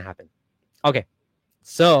that's not going to happen. Okay,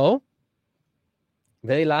 so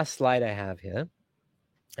very last slide I have here,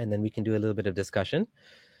 and then we can do a little bit of discussion.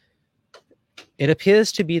 It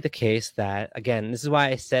appears to be the case that, again, this is why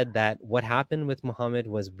I said that what happened with Muhammad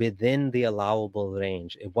was within the allowable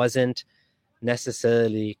range. It wasn't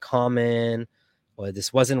necessarily common, or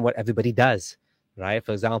this wasn't what everybody does, right?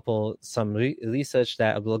 For example, some research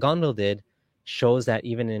that Abdul Ghandil did shows that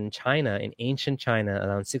even in China, in ancient China,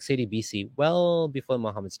 around 680 BC, well before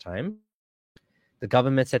Muhammad's time, the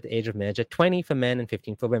government set the age of marriage at 20 for men and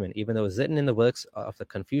 15 for women, even though it was written in the works of the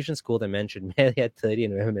Confucian school that men should marry at 30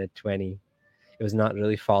 and women at 20. It was not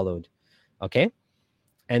really followed, okay?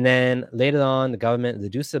 And then later on, the government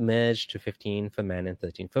reduced the marriage to 15 for men and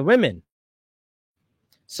 13 for women.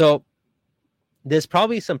 So there's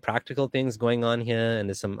probably some practical things going on here, and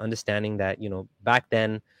there's some understanding that, back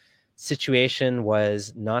then, situation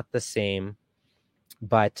was not the same,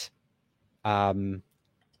 but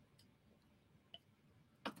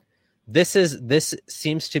this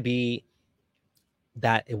seems to be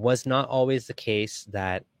that it was not always the case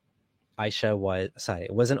that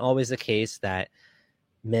it wasn't always the case that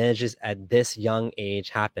marriages at this young age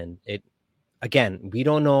happened. Again, we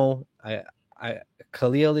don't know.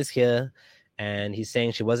 Khalil is here, and he's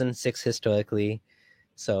saying she wasn't 6 historically.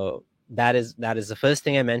 So that is the first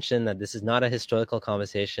thing I mentioned, that this is not a historical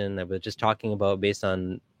conversation, that we're just talking about based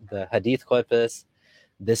on the hadith corpus.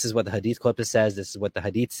 This is what the hadith corpus says. This is what the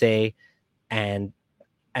hadith say. And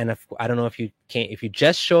if, I don't know if you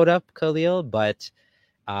just showed up, Khalil, but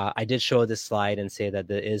I did show this slide and say that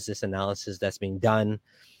there is this analysis that's being done,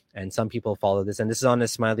 and some people follow this. And this is on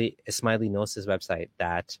Ismaili Nos's website,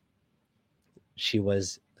 that she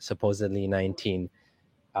was supposedly 19.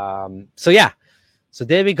 So yeah, so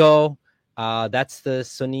there we go. That's the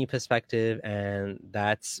Sunni perspective, and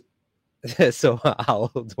that's so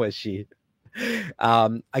how old was she?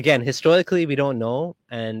 Again, historically, we don't know,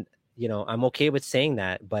 and I'm okay with saying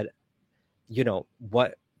that, but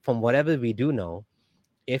from whatever we do know,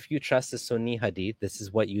 if you trust the Sunni hadith, this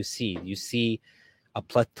is what you see. You see a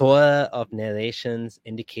plethora of narrations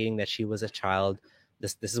indicating that she was a child.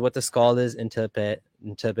 This is what the scholars interpreted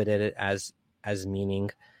it as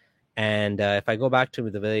meaning. And if I go back to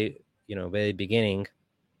the very beginning,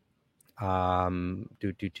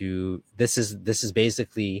 this is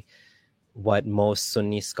basically what most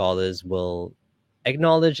Sunni scholars will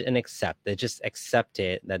acknowledge and accept. They just accept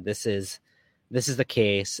it, that this is the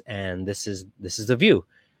case, and this is the view.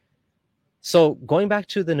 So going back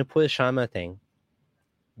to the Nupur Sharma thing,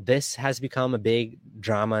 this has become a big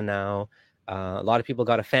drama now. A lot of people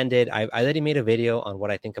got offended. I already made a video on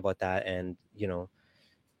what I think about that, and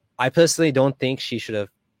I personally don't think she should have.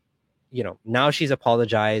 Now she's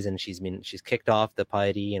apologized and she's kicked off the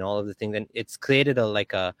party and all of the things, and it's created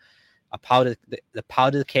a powder. The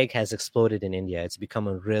powder keg has exploded in India. It's become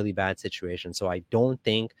a really bad situation. So I don't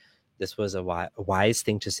think this was a wise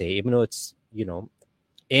thing to say, even though it's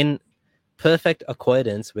in perfect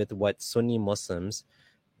accordance with what Sunni Muslims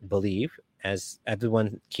believe, as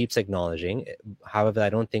everyone keeps acknowledging. However, I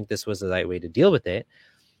don't think this was the right way to deal with it,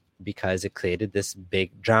 because it created this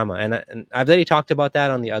big drama. And I've already talked about that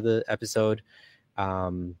on the other episode.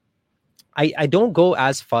 I don't go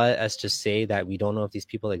as far as to say that we don't know if these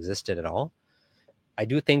people existed at all. I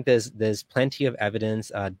do think there's plenty of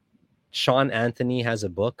evidence. Sean Anthony has a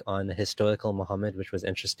book on historical Muhammad, which was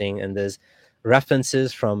interesting. And there's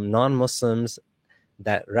references from non-Muslims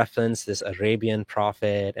that reference this Arabian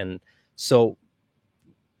prophet. And so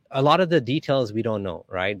a lot of the details we don't know,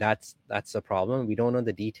 right? That's the problem. We don't know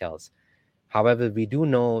the details. However, we do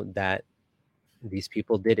know that these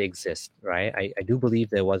people did exist, right? I do believe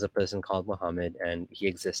there was a person called Muhammad and he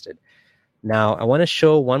existed. Now, I want to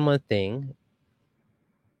show one more thing.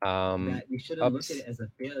 That we shouldn't look at it as a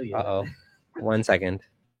failure. Uh-oh. 1 second.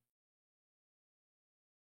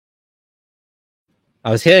 I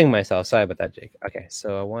was hearing myself. Sorry about that, Jake. Okay,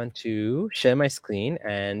 so I want to share my screen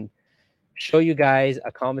and show you guys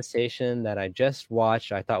a conversation that I just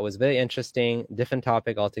watched. I thought was very interesting, different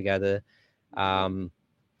topic altogether.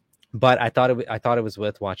 But I thought it was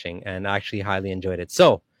worth watching, and I actually highly enjoyed it.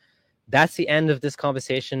 So that's the end of this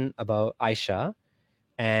conversation about Aisha.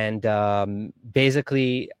 And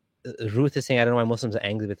basically, Ruth is saying, I don't know why Muslims are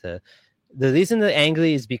angry with her. The reason they're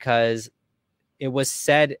angry is because it was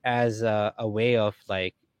said as a way of,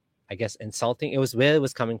 like, I guess, insulting. It was where it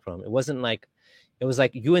was coming from. It wasn't like, it was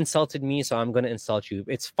like, you insulted me, so I'm going to insult you.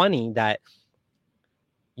 It's funny that,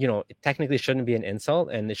 it technically shouldn't be an insult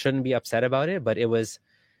and it shouldn't be upset about it, but it was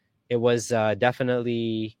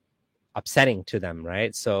definitely upsetting to them,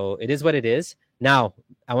 right? So it is what it is. Now,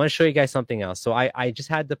 I want to show you guys something else. So I just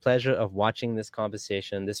had the pleasure of watching this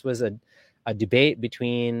conversation. This was a debate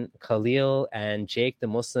between Khalil and Jake, the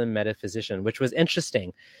Muslim metaphysician, which was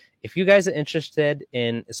interesting. If you guys are interested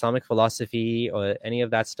in Islamic philosophy or any of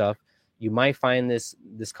that stuff, you might find this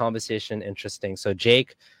conversation interesting. So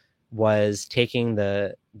Jake was taking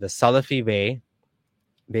the Salafi way,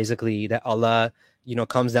 basically that Allah,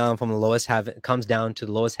 comes down from the lowest heaven, comes down to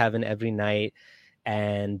the lowest heaven every night.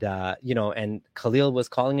 And, and Khalil was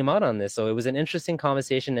calling him out on this. So it was an interesting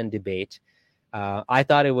conversation and debate. I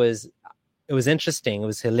thought it was interesting. It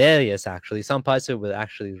was hilarious, actually. Some parts of it were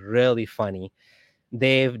actually really funny.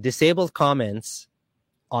 They've disabled comments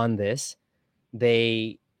on this.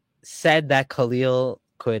 They said that Khalil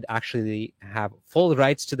could actually have full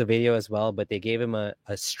rights to the video as well, but they gave him a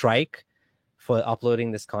strike for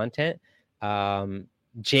uploading this content.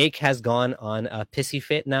 Jake has gone on a pissy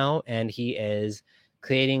fit now, and he is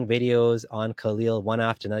creating videos on Khalil one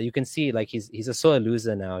after another. You can see, like, he's a sore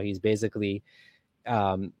loser now. He's basically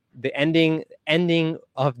the ending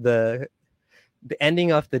of the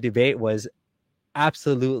debate was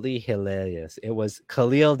absolutely hilarious. It was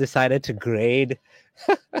Khalil decided to grade,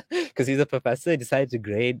 because he's a professor, he decided to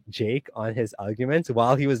grade Jake on his arguments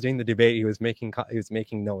while he was doing the debate. He was making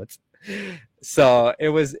notes. So it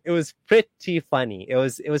was pretty funny. It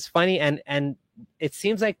was funny, and it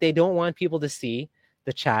seems like they don't want people to see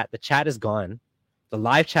the chat. The chat is gone. The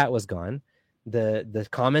live chat was gone. The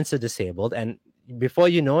comments are disabled, and before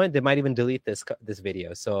you know it, they might even delete this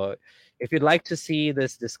video. So if you'd like to see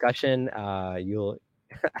this discussion, you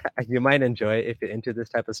might enjoy it if you're into this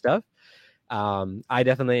type of stuff. I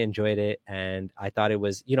definitely enjoyed it, and I thought it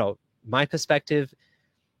was, my perspective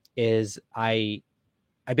is I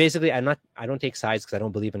basically, I don't take sides because I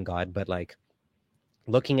don't believe in God, but, like,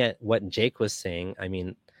 looking at what Jake was saying, I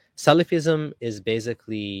mean, Salafism is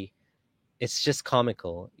basically, it's just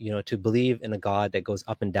comical, to believe in a God that goes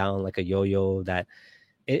up and down like a yo-yo, that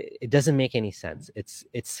it doesn't make any sense.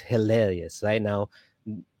 It's hilarious, right? Now,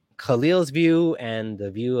 Khalil's view and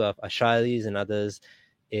the view of Ash'aris and others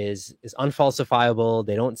is unfalsifiable.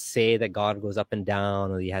 They don't say that God goes up and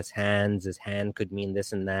down or he has hands. His hand could mean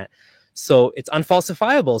this and that. So it's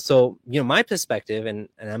unfalsifiable. So, my perspective, and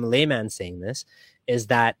I'm a layman saying this, is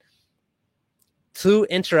that through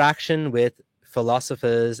interaction with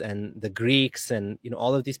philosophers and the Greeks and,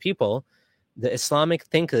 all of these people, the Islamic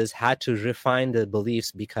thinkers had to refine their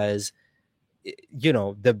beliefs because,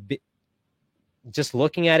 just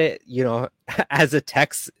looking at it, as a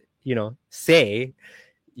text, say,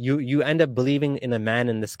 you end up believing in a man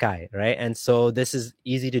in the sky, right? And so this is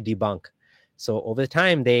easy to debunk. So over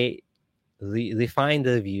time, they refined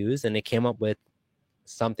the views, and they came up with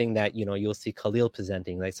something that, you know, you'll see Khalil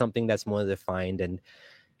presenting, like something that's more refined and,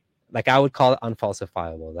 like, I would call it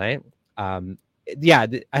unfalsifiable, right? Yeah,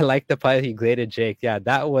 I like the part he graded Jake. Yeah,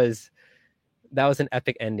 that was an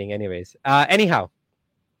epic ending. Anyways, anyhow,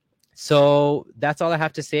 so that's all I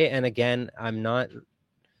have to say. And again, I'm not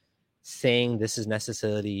saying this is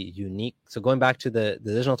necessarily unique. So going back to the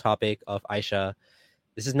original topic of Aisha,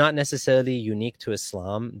 this is not necessarily unique to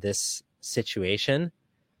Islam, this situation.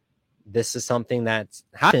 This is something that's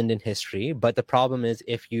happened in history, but the problem is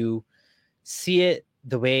if you see it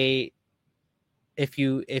the way, if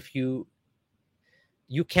you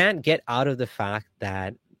can't get out of the fact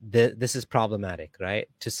that this is problematic, right?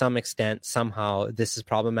 To some extent, somehow this is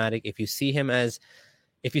problematic. If you see him as,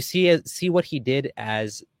 if you see what he did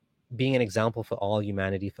as being an example for all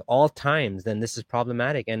humanity for all times, then this is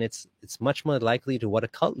problematic, and it's much more likely to what a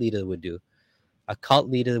cult leader would do. A cult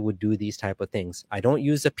leader would do these type of things. I don't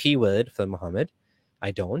use the P word for Muhammad.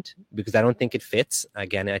 I don't, because I don't think it fits.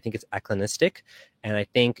 Again, I think it's anachronistic, and I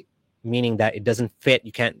think, meaning that it doesn't fit,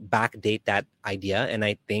 you can't backdate that idea. And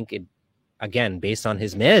I think it, again, based on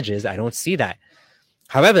his marriages, I don't see that.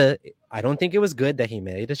 However, I don't think it was good that he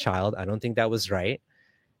married a child. I don't think that was right.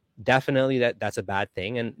 Definitely that's a bad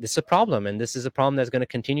thing, and this is a problem, and this is a problem that's going to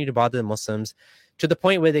continue to bother the Muslims to the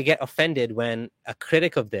point where they get offended when a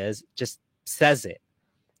critic of theirs just says it,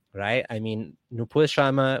 right? I mean, Nupur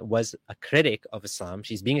Sharma was a critic of Islam.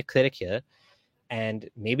 She's being a critic here, and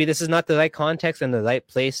maybe this is not the right context and the right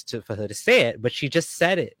place for her to say it, but she just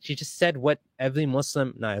said it. She just said what every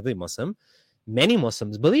Muslim, not every Muslim, many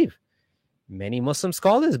Muslims believe. Many Muslim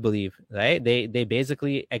scholars believe, right? They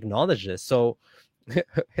basically acknowledge this. So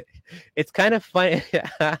it's kind of funny.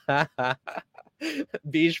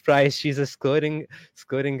 Beach Price, she's excluding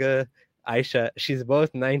Aisha. She's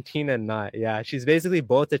both 19 and not. Yeah, she's basically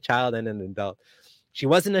both a child and an adult. She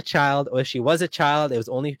wasn't a child, or she was a child. It was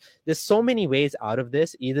only, there's so many ways out of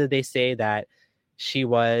this. Either they say that she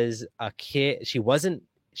was a kid, she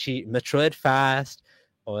matured fast,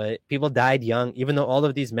 or people died young, even though all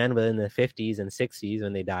of these men were in their 50s and 60s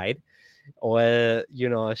when they died. Or, you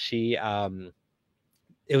know,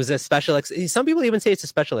 it was a special, some people even say it's a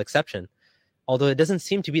special exception, although it doesn't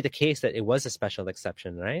seem to be the case that it was a special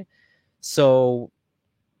exception, right? So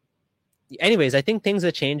anyways, I think things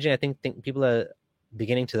are changing. I think people are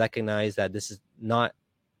beginning to recognize that this is not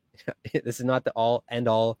the all end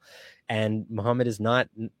all, and Muhammad is not,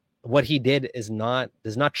 what he did does not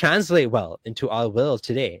translate well into our world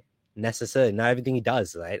today necessarily. Not everything he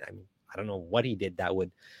does, right? I mean, I don't know what he did that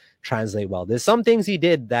would translate well. There's some things he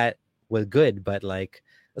did that were good, but like,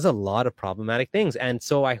 there's a lot of problematic things. And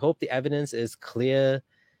so I hope the evidence is clear.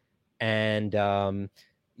 And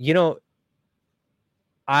you know,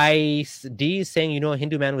 D is saying, you know, a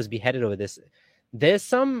Hindu man was beheaded over this. There's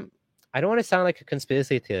some, I don't want to sound like a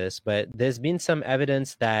conspiracy theorist, but there's been some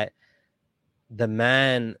evidence that the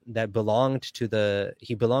man that belonged to the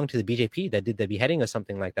BJP that did the beheading or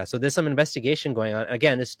something like that. So there's some investigation going on.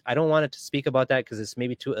 Again, I don't want to speak about that because it's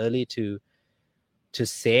maybe too early to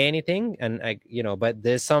say anything. And you know, but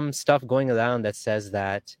there's some stuff going around that says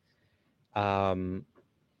that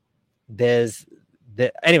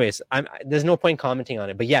anyways, there's no point commenting on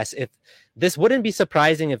it. But yes, if this wouldn't be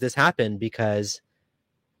surprising if this happened, because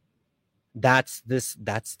that's this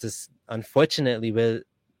unfortunately where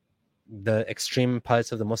the extreme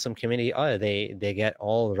parts of the Muslim community are. They get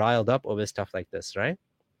all riled up over stuff like this, right?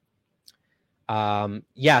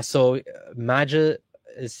 Yeah, so Majid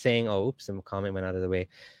is saying, oh, oops, some comment went out of the way.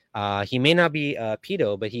 He may not be a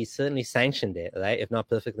pedo, but he certainly sanctioned it, right? If not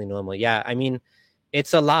perfectly normal. Yeah, I mean,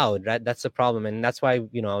 it's allowed, right? That's the problem. And that's why,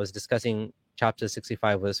 you know, I was discussing chapter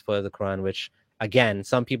 65 verse 4 of the Quran, which, again,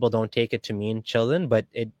 some people don't take it to mean children, but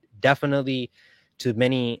it definitely, to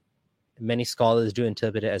many scholars, do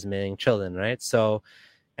interpret it as meaning children, right? So,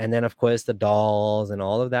 and then, of course, the dolls and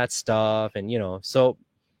all of that stuff. And, you know, so,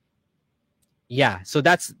 yeah, so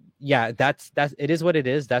that's it is what it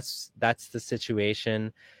is. That's the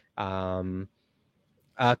situation. Coco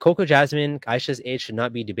Jasmine, Aisha's age should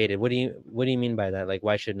not be debated. What do you mean by that? Like,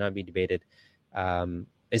 why should it not be debated?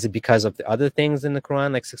 Is it because of the other things in the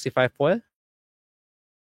Quran, like 65:4?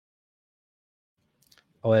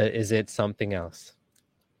 Or is it something else?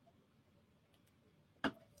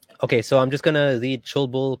 Okay, so I'm just gonna read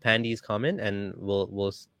Chulbul Pandy's comment, and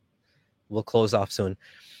we'll close off soon.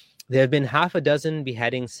 There have been half a dozen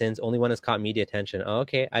beheadings since, only one has caught media attention. Oh,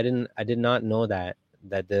 okay, I did not know that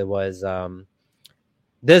there was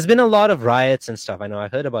there's been a lot of riots and stuff. I know, I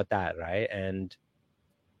heard about that, right? And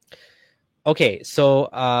okay, so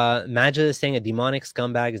Majid is saying a demonic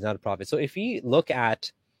scumbag is not a prophet. So if we look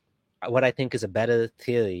at what I think is a better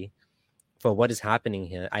theory for what is happening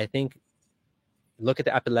here. I think, look at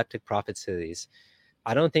the epileptic prophet series.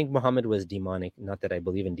 I don't think Muhammad was demonic. Not that I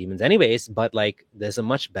believe in demons anyways, but like there's a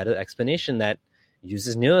much better explanation that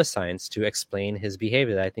uses neuroscience to explain his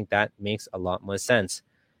behavior. I think that makes a lot more sense.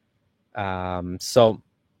 So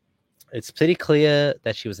it's pretty clear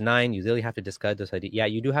that she was 9. You really have to discard those hadith. Yeah,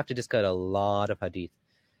 you do have to discard a lot of hadith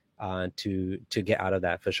to get out of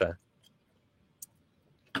that for sure.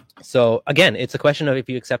 So again, it's a question of if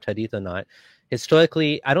you accept hadith or not.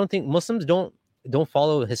 Historically, I don't think Muslims don't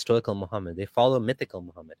follow historical Muhammad. They follow mythical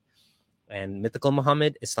Muhammad. And mythical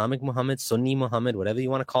Muhammad, Islamic Muhammad, Sunni Muhammad, whatever you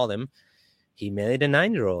want to call him, he married a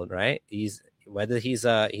 9-year-old, right? He's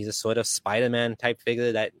a sort of Spider-Man type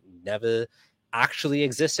figure that never actually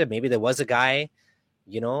existed. Maybe there was a guy,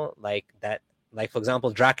 like that, like for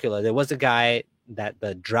example, Dracula. There was a guy that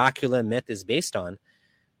the Dracula myth is based on.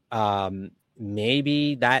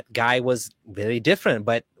 Maybe that guy was very different,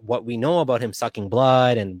 but what we know about him sucking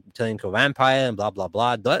blood and turning into a vampire and blah, blah,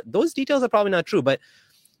 blah, those details are probably not true. But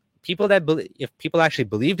if people actually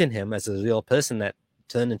believed in him as a real person that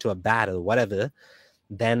turned into a bat or whatever,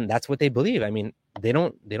 then that's what they believe. I mean, they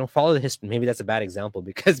don't follow the history. Maybe that's a bad example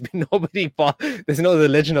because there's no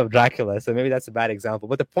religion of Dracula. So maybe that's a bad example.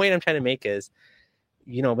 But the point I'm trying to make is,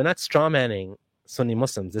 we're not strawmanning Sunni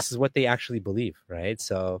Muslims. This is what they actually believe, right?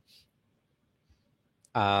 So,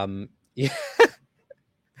 yeah.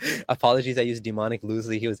 Apologies, I used demonic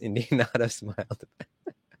loosely. He was Indian, not have smiled.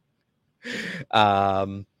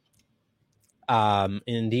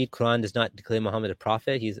 Indeed, Quran does not declare Muhammad a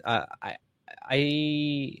prophet. He's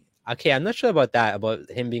okay, I'm not sure about that, about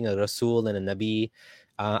him being a Rasul and a Nabi.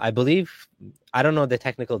 I believe, I don't know the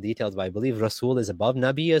technical details, but I believe Rasul is above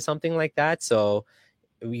Nabi or something like that. So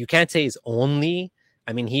you can't say he's only,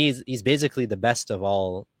 I mean, he's basically the best of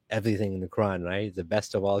all, everything in the Quran, right? He's the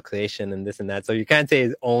best of all creation and this and that. So you can't say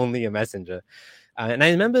he's only a messenger. And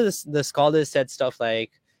I remember the scholars said stuff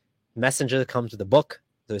like, messenger comes with a book.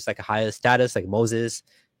 So it's like a higher status, like Moses,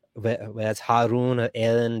 whereas Harun or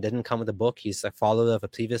Aaron didn't come with a book. He's a follower of a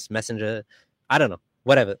previous messenger. I don't know,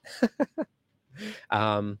 whatever.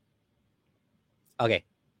 Okay.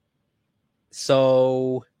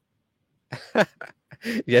 So,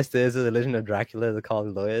 yes, there is a religion of Dracula. They're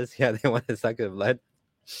called lawyers. Yeah, they want to suck your blood.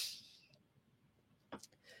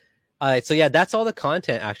 All right, so yeah, that's all the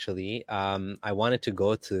content actually I wanted to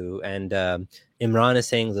go through. And Imran is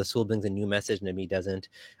saying Rasul brings a new message, Nabi doesn't.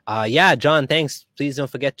 Yeah, John, thanks. Please don't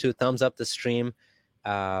forget to thumbs up the stream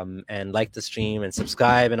and like the stream and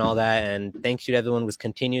subscribe and all that. And thank you to everyone who's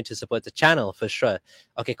continued to support the channel for sure.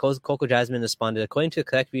 Okay, Coco Jasmine responded, according to the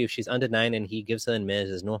correct view, if she's under 9 and he gives her in marriage,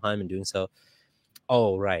 there's no harm in doing so.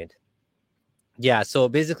 Oh, right. Yeah, so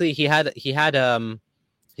basically he had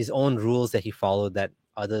his own rules that he followed that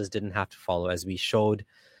others didn't have to follow. As we showed,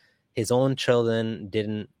 his own children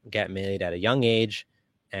didn't get married at a young age,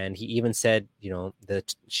 and he even said,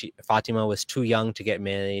 that Fatima was too young to get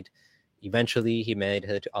married. Eventually, he married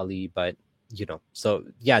her to Ali, but so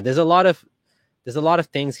yeah, there's a lot of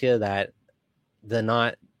things here that they're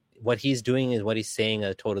not. What he's doing is what he's saying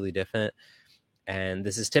are totally different, and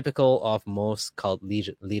this is typical of most cult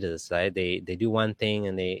leaders, right? They do one thing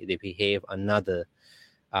and they behave another.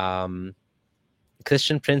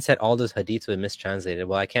 Christian Prince said all those hadiths were mistranslated.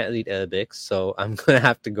 Well, I can't read Arabic, so I'm going to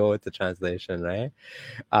have to go with the translation, right?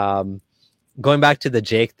 Going back to the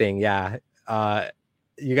Jake thing, yeah.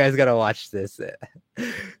 You guys got to watch this.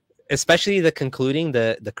 Especially the concluding,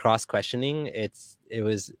 the cross-questioning. It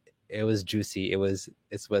was juicy.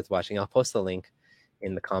 It's worth watching. I'll post the link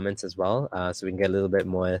in the comments as well, so we can get a little bit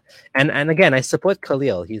more. And again, I support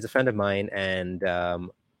Khalil. He's a friend of mine, and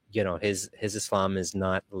his Islam is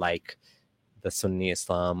not like the Sunni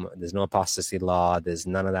Islam. There's no apostasy law. There's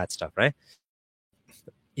none of that stuff, right?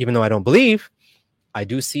 Even though I don't believe, I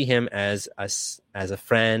do see him as a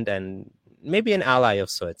friend and maybe an ally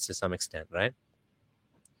of sorts to some extent, right?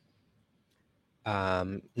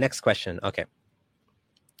 Next question. Okay.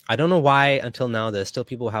 I don't know why until now there's still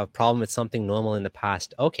people who have a problem with something normal in the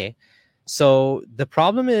past. Okay. So the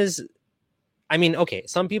problem is, I mean, okay,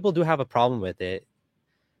 some people do have a problem with it.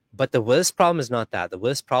 But the worst problem is not that. The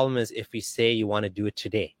worst problem is if we say you want to do it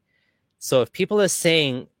today. So if people are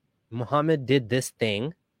saying Muhammad did this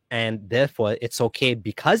thing and therefore it's okay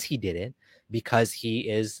because he did it, because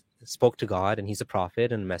he spoke to God and he's a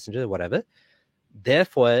prophet and a messenger, whatever,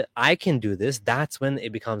 therefore I can do this, that's when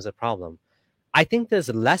it becomes a problem. I think there's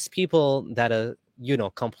less people that are,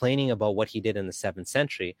 complaining about what he did in the 7th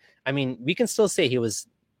century. I mean, we can still say it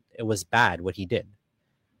was bad what he did.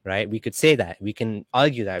 Right? We could say that. We can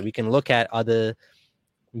argue that. We can look at other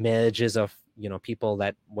marriages of people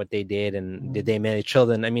that what they did, and did they marry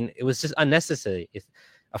children? I mean, it was just unnecessary.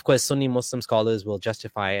 Of course, Sunni Muslim scholars will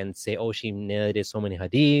justify and say, oh, she narrated so many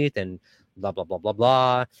hadith and blah blah blah blah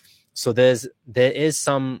blah. So there is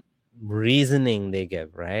some reasoning they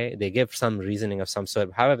give, right? They give some reasoning of some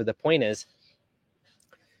sort. However, the point is,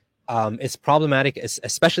 it's problematic. It's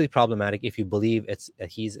especially problematic if you believe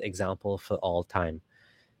he's example for all time.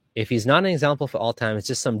 If he's not an example for all time, it's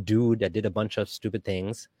just some dude that did a bunch of stupid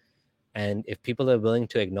things. And if people are willing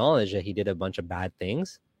to acknowledge that he did a bunch of bad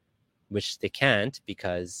things, which they can't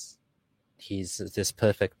because he's this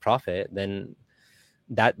perfect prophet, then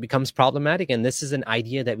that becomes problematic. And this is an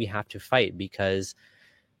idea that we have to fight, because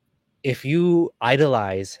if you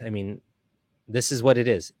idolize, I mean, this is what it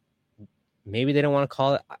is. Maybe they don't want to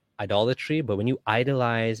call it idolatry, but when you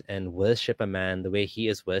idolize and worship a man the way he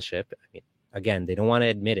is worshipped, I mean, again, they don't want to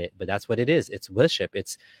admit it, but that's what it is. It's worship.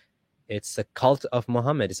 It's a cult of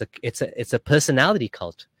Muhammad. It's a personality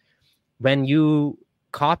cult. When you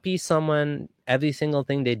copy someone, every single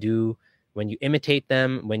thing they do, when you imitate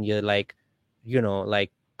them, when you're like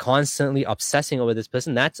constantly obsessing over this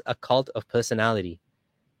person, that's a cult of personality.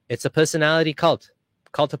 It's a personality cult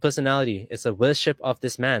of personality. It's a worship of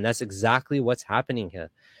this man. That's exactly what's happening here.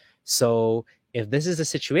 So if this is the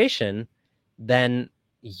situation, then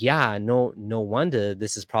yeah, no wonder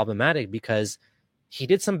this is problematic, because he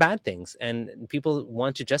did some bad things and people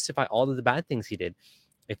want to justify all of the bad things he did.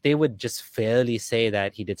 If they would just fairly say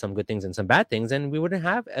that he did some good things and some bad things, then we wouldn't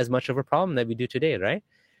have as much of a problem that we do today, right?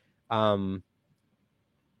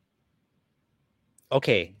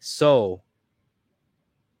 Okay, so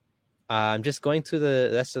I'm just going through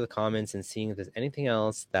the rest of the comments and seeing if there's anything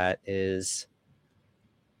else that is...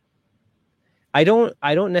 I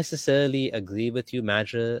don't necessarily agree with you,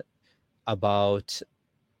 Majra, about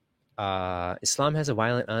Islam has a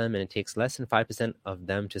violent arm and it takes less than 5% of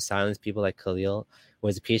them to silence people like Khalil, who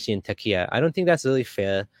has a PhD in taqiyya. I don't think that's really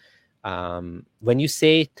fair. When you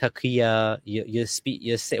say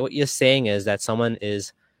taqiyya, what you're saying is that someone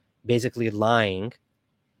is basically lying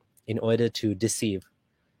in order to deceive.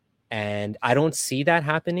 And I don't see that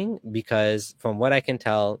happening, because from what I can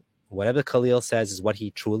tell, whatever Khalil says is what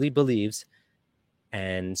he truly believes.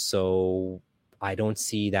 And so I don't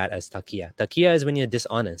see that as taqiyya. Taqiyya is when you're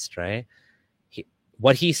dishonest, right?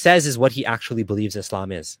 What he says is what he actually believes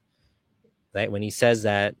Islam is, right? When he says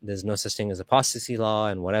that there's no such thing as apostasy law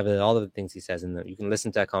and whatever, all of the things he says, and you can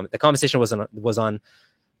listen to that comment. The conversation was on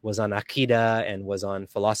Aqidah and was on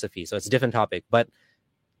philosophy, so it's a different topic. But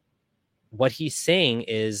what he's saying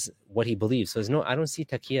is what he believes. So I don't see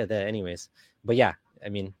taqiyya there, anyways. But yeah, I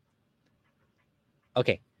mean,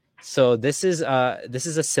 okay. So this is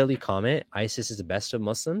a silly comment. ISIS is the best of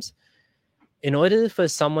Muslims. In order for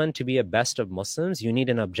someone to be a best of Muslims, you need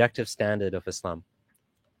an objective standard of Islam.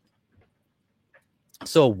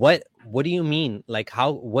 So what do you mean? Like,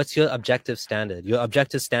 what's your objective standard? Your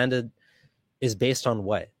objective standard is based on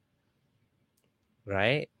what?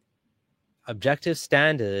 Right? Objective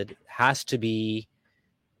standard has to be,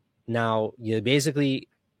 now you're basically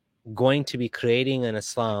going to be creating an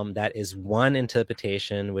Islam that is one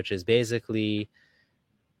interpretation, which is basically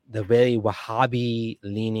the very Wahhabi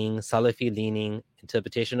leaning, Salafi leaning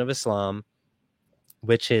interpretation of Islam,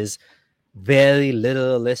 which is very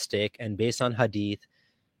literalistic and based on hadith.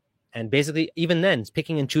 And basically, even then, it's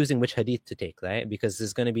picking and choosing which hadith to take, right? Because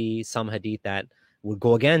there's going to be some hadith that would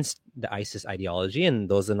go against the ISIS ideology, and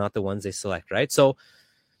those are not the ones they select, right? So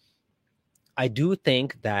I do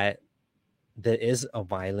think that there is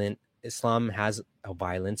Islam has a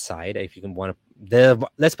violent side. If you can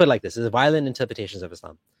let's put it like this: there's violent interpretations of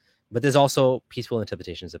Islam, but there's also peaceful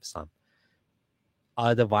interpretations of Islam.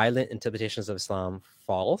 Are the violent interpretations of Islam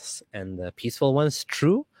false and the peaceful ones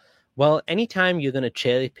true? Well, anytime you're going to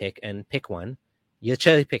cherry pick and pick one, you're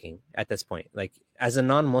cherry picking at this point. Like, as a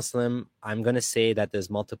non-Muslim, I'm going to say that there's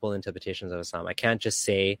multiple interpretations of Islam. I can't just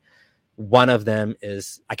say one of them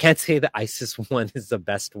is, I can't say that ISIS one is the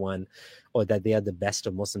best one or that they are the best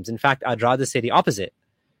of Muslims. In fact, I'd rather say the opposite,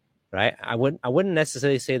 right? I wouldn't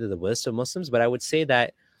necessarily say they're the worst of Muslims, but I would say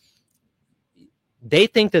that they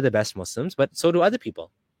think they're the best Muslims, but so do other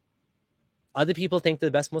people. Other people think they're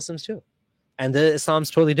the best Muslims too. And the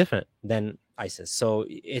Islam's totally different than ISIS. So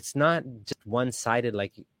it's not just one-sided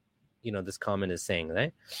like, this comment is saying,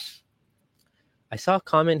 right? I saw a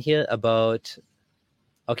comment here about,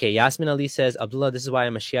 okay, Yasmin Ali says, Abdullah, this is why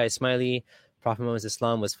I'm a Shia Ismaili. Prophet Muhammad's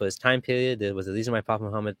Islam was for his time period. There was a reason why Prophet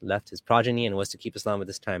Muhammad left his progeny and was to keep Islam at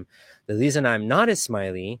this time. The reason I'm not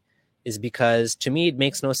Ismaili is because, to me, it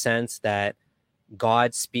makes no sense that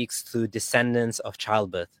God speaks through descendants of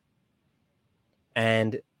childbirth.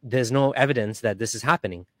 And there's no evidence that this is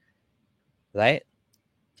happening. right?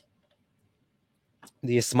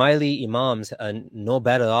 The Ismaili imams are no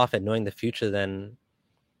better off at knowing the future than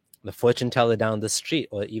the fortune teller down the street,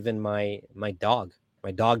 or even my dog.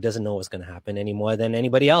 My dog doesn't know what's going to happen any more than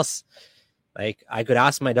anybody else. Like, I could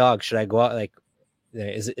ask my dog, should I go out? Like,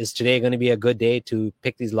 is today going to be a good day to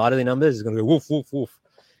pick these lottery numbers? It's going to go woof woof woof,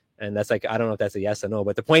 and that's like, I don't know if that's a yes or no.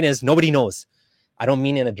 But the point is, nobody knows. I don't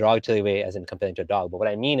mean in a derogatory way, as in comparing to a dog. But what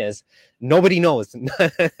I mean is, nobody knows.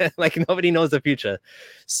 Like, nobody knows the future.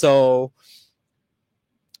 So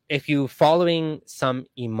if you're following some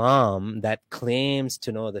imam that claims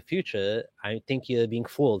to know the future, I think you're being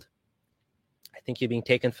fooled. I think you're being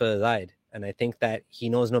taken for a ride. And I think that he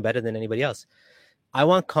knows no better than anybody else. I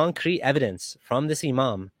want concrete evidence from this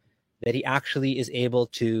imam that he actually is able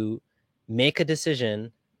to make a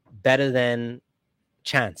decision better than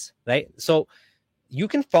chance, right? So you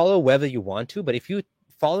can follow whether you want to, but if you're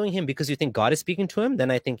following him because you think God is speaking to him,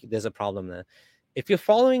 then I think there's a problem there. If you're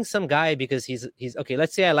following some guy because he's okay,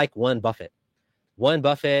 let's say I like Warren Buffett. Warren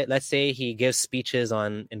Buffett, let's say he gives speeches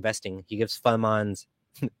on investing. He gives farmans.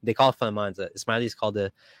 They call farmans. Ismailis call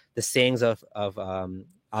the sayings of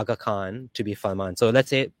Aga Khan to be farman. So let's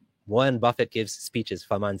say Warren Buffett gives speeches,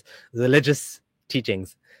 farmans, religious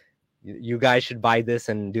teachings. You guys should buy this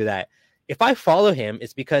and do that. If I follow him,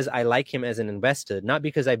 it's because I like him as an investor, not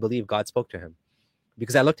because I believe God spoke to him.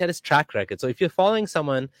 Because I looked at his track record. So if you're following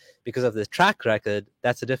someone because of the track record,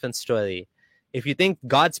 that's a different story. If you think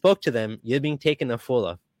God spoke to them, you're being taken a fool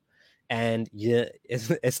of. And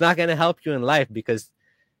it's not going to help you in life because,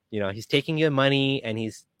 he's taking your money and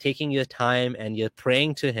he's taking your time and you're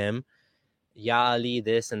praying to him, Ya Ali,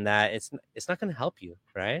 this and that. It's not going to help you,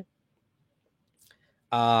 right?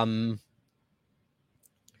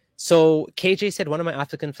 So KJ said, one of my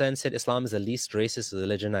African friends said Islam is the least racist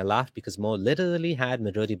religion. I laughed because Mo literally had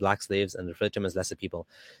majority black slaves and referred to them as lesser people.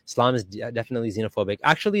 Islam is definitely xenophobic.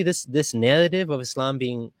 Actually, this narrative of Islam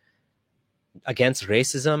being against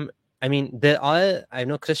racism, I mean, I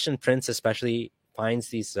know Christian Prince especially finds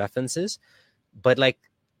these references, but like,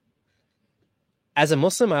 as a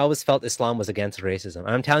Muslim, I always felt Islam was against racism.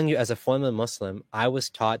 I'm telling you, as a former Muslim, I was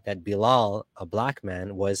taught that Bilal, a black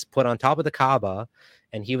man, was put on top of the Kaaba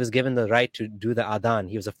and he was given the right to do the adhan.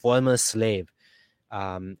 He was a former slave.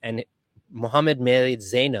 And Muhammad married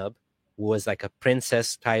Zainab, who was like a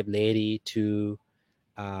princess type lady, to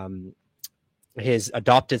his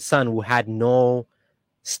adopted son, who had no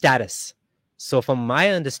status. So from my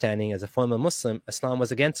understanding as a former Muslim, Islam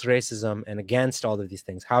was against racism and against all of these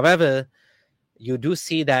things. However, you do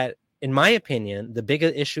see that, in my opinion, the bigger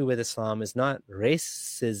issue with Islam is not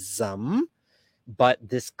racism, but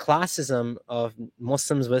this classism of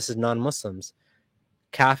Muslims versus non-Muslims,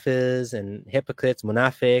 kafirs and hypocrites,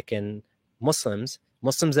 munafiq and Muslims.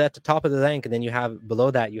 Muslims are at the top of the rank, and then you have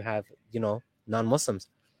below that you have non-Muslims.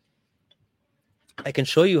 I can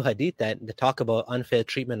show you hadith that talk about unfair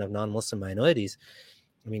treatment of non-Muslim minorities.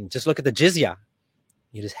 I mean, just look at the jizya.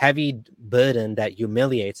 This heavy burden that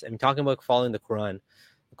humiliates. I'm talking about following the Quran.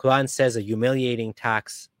 The Quran says a humiliating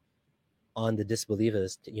tax on the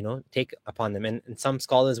disbelievers, take upon them. And some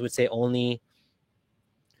scholars would say only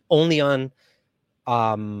on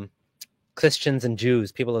Christians and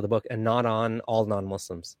Jews, people of the book, and not on all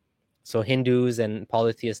non-Muslims. So Hindus and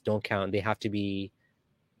polytheists don't count. They have to be,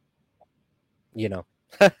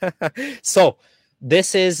 So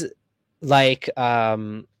this is like,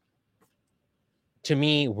 to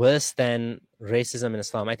me, worse than racism in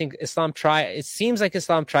Islam. I think it seems like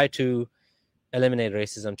Islam tried to eliminate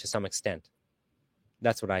racism to some extent.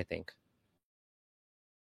 That's what I think.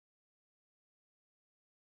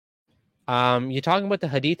 You're talking about the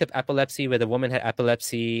hadith of epilepsy, where the woman had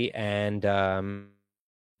epilepsy, and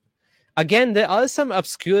again, there are some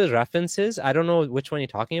obscure references. I don't know which one you're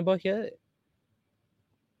talking about here.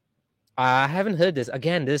 I haven't heard this.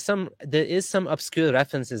 Again, there is some obscure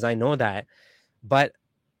references. I know that, but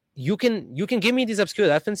you can give me these obscure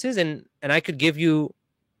references, and I could give you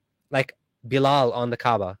like Bilal on the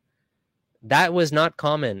Kaaba. That was not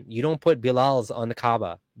common. You don't put Bilals on the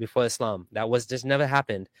Kaaba before Islam. That was just never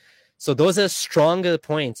happened. So those are stronger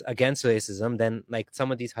points against racism than like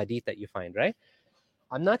some of these hadith that you find, right?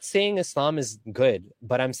 I'm not saying Islam is good,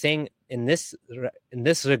 but I'm saying in this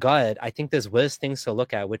regard, I think there's worse things to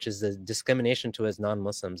look at, which is the discrimination towards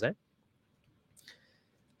non-Muslims, right?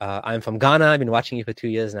 I'm from Ghana. I've been watching you for 2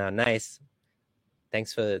 years now. Nice.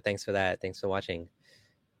 Thanks for that. Thanks for watching.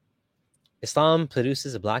 Islam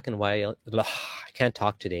produces a black and white, I can't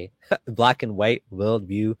talk today, black and white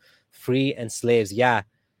worldview, free and slaves. Yeah,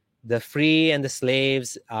 the free and the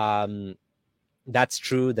slaves, that's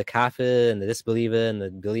true. The kafir and the disbeliever and the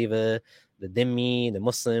believer, the dhimmi, the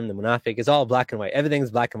Muslim, the munafiq. It's all black and white.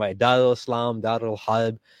 Everything's black and white. Darul Islam, Darul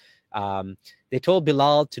Harb. They told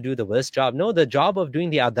Bilal to do the worst job. No, the job of doing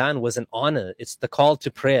the adhan was an honor. It's the call to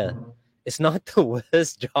prayer. It's not the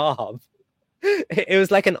worst job. It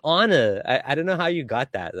was like an honor. I don't know how you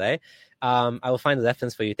got that, right? I will find the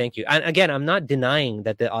reference for you. Thank you. And again, I'm not denying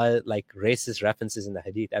that there are like racist references in the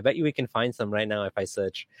hadith. I bet you we can find some right now if I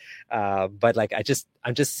search. But like,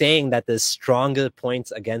 I'm just saying that there's stronger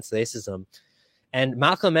points against racism. And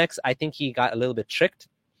Malcolm X, I think he got a little bit tricked,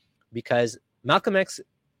 because Malcolm X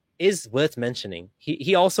is worth mentioning.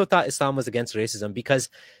 He also thought Islam was against racism because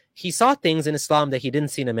he saw things in Islam that he didn't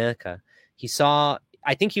see in America.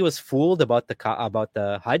 I think he was fooled about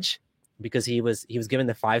the Hajj, because he was given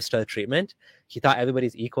the 5-star treatment. He thought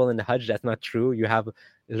everybody's equal in the Hajj. That's not true. You have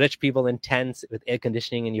rich people in tents with air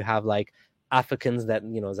conditioning, and you have like Africans that,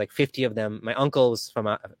 you know, it's like 50 of them. My uncle was from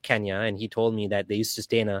Kenya, and he told me that they used to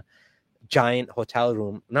stay in a giant hotel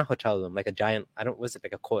room, not hotel room, like a giant,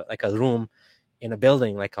 like a room in a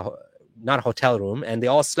building, like not a hotel room, and they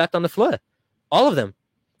all slept on the floor, all of them.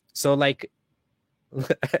 So like,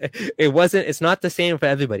 it's not the same for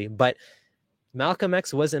everybody. But Malcolm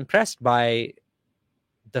X was impressed by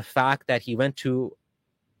the fact that he went to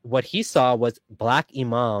what he saw was black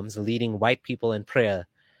imams leading white people in prayer.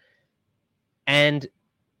 And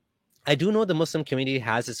I do know the Muslim community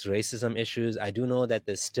has its racism issues. I do know that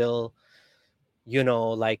there's still,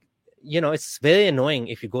 it's very annoying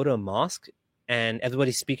if you go to a mosque and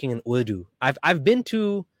everybody's speaking in Urdu. I've been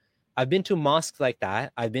to mosques like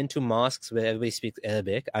that. I've been to mosques where everybody speaks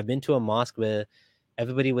Arabic. I've been to a mosque where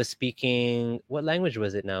everybody was speaking, what language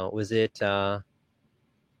was it now? Was it, I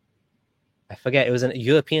forget. It was a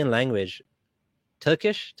European language.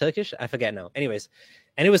 Turkish? I forget now. Anyways,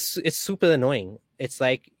 and it's super annoying. It's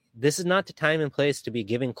like, this is not the time and place to be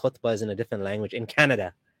giving khutbahs in a different language in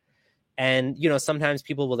Canada. And, sometimes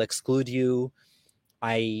people will exclude you.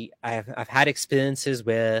 I've had experiences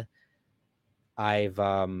where I've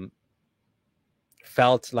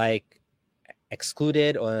felt like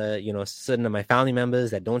excluded, or certain of my family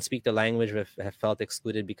members that don't speak the language have felt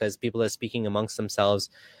excluded because people are speaking amongst themselves,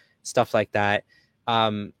 stuff like that.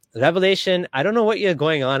 Revelation, I don't know what you're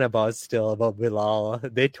going on about still about Bilal.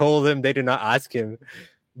 They told him, they did not ask him,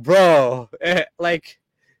 bro. Like,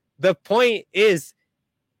 the point is,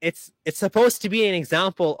 it's supposed to be an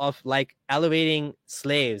example of like elevating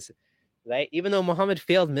slaves, right? Even though Muhammad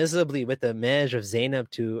failed miserably with the marriage of Zainab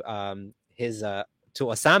to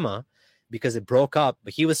Osama, because it broke up,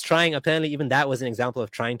 but he was trying, apparently even that was an example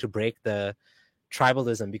of trying to break the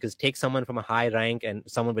tribalism, because take someone from a high rank and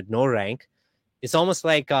someone with no rank, it's almost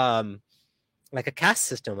like a caste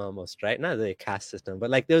system almost, right? Not really a caste system, but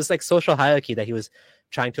like there was like social hierarchy that he was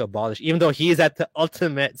trying to abolish, even though he is at the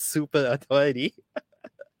ultimate super authority.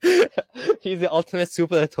 He's the ultimate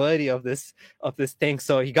super authority of this thing.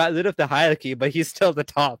 So he got rid of the hierarchy, but he's still the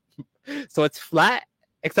top. So it's flat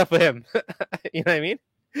except for him. You know what I mean?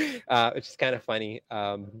 Which is kind of funny.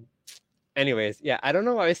 Anyways, yeah, I don't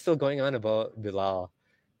know why it's still going on about Bilal.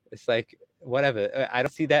 It's like, whatever. I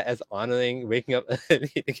don't see that as honoring waking up early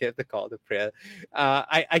to give the call to prayer.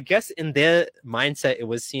 I guess in their mindset, it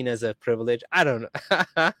was seen as a privilege. I don't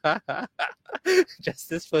know.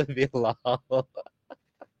 Justice for Bilal.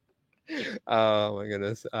 Oh my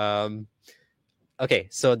goodness. Okay,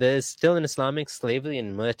 so there's still an Islamic slavery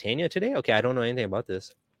in Mauritania today? Okay, I don't know anything about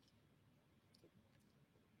this.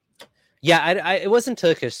 Yeah, it wasn't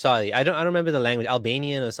Turkish, sorry. I don't remember the language,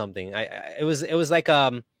 Albanian or something. It was like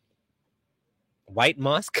white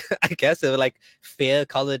mosque, I guess. They were like fair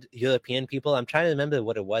colored European people. I'm trying to remember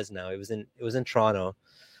what it was now. It was in Toronto.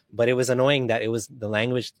 But it was annoying that it was the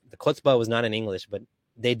language, the khutbah was not in English, but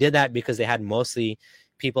they did that because they had mostly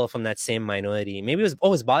people from that same minority. Maybe it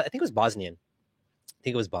was I think it was Bosnian.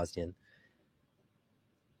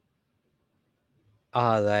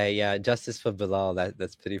 Oh, right, yeah, justice for Bilal.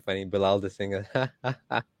 That's pretty funny. Bilal the singer.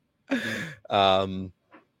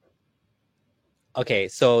 Okay,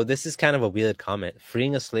 so this is kind of a weird comment.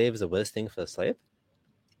 Freeing a slave is the worst thing for a slave?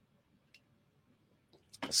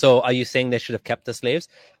 So are you saying they should have kept the slaves?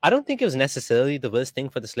 I don't think it was necessarily the worst thing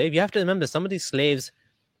for the slave. You have to remember, some of these slaves,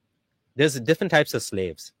 there's different types of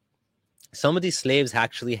slaves. Some of these slaves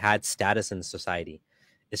actually had status in society.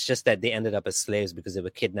 It's just that they ended up as slaves because they were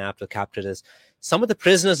kidnapped or captured as. Some of the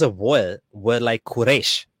prisoners of war were like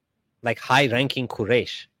Quraysh, like high-ranking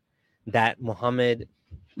Quraysh, that Muhammad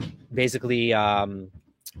basically,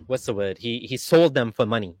 what's the word? He sold them for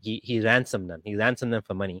money. He ransomed them. He ransomed them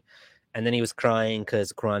for money. And then he was crying because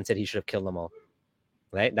the Quran said he should have killed them all.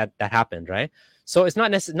 Right? That happened, right? So it's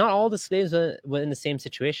not all the slaves were in the same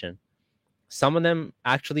situation. some of them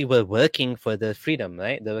actually were working for the freedom,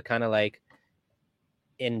 right? They were kind of like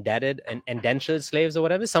indebted and indentured slaves or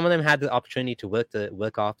whatever. Some of them had the opportunity to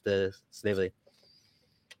work off the slavery.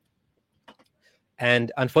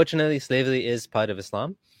 And unfortunately, slavery is part of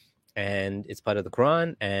Islam, and it's part of the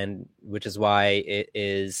Quran, and which is why it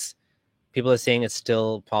is. People are saying it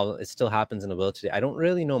still happens in the world today. I don't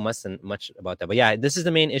really know much about that, but yeah, this is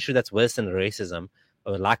the main issue that's worse than racism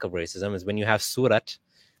or lack of racism, is when you have surat,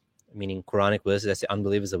 meaning Quranic verses that say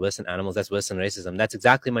unbelievers are worse than animals. That's worse than racism. That's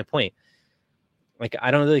exactly my point. Like,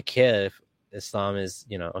 I don't really care if Islam is,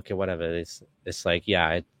 okay, whatever. It's like,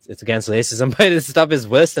 yeah, it's against racism, but this stuff is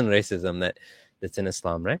worse than racism that's in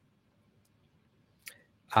Islam, right?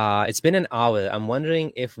 It's been an hour. I'm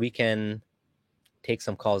wondering if we can take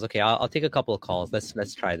some calls. Okay, I'll take a couple of calls.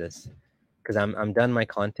 Let's try this, because I'm done my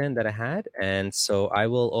content that I had, and so I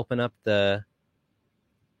will open up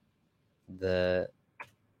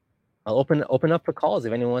I'll open up for calls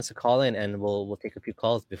if anyone wants to call in, and we'll take a few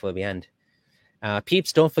calls before we end.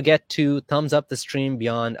 Peeps, don't forget to thumbs up the stream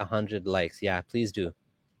beyond 100 likes. Yeah, please do.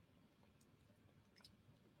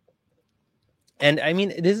 And I mean,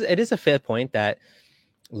 it is a fair point that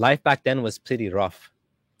life back then was pretty rough,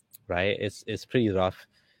 right? It's pretty rough.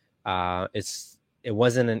 It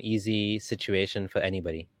wasn't an easy situation for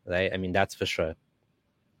anybody, right? I mean, that's for sure.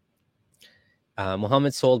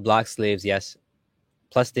 Muhammad sold black slaves, yes.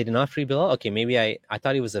 Plus, they did not free Bilal. Okay, maybe I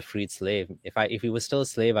thought he was a freed slave. If he was still a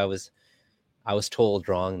slave, I was told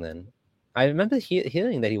wrong then. I remember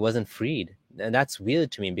hearing that he wasn't freed, and that's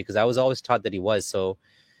weird to me because I was always taught that he was. So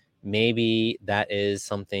maybe that is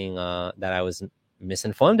something that I was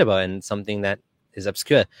misinformed about, and something that is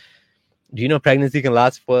obscure. Do you know pregnancy can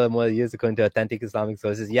last for more years according to authentic Islamic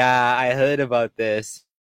sources? Yeah, I heard about this.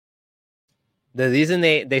 The reason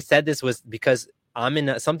they said this was because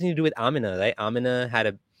Amina, something to do with Amina, right? Amina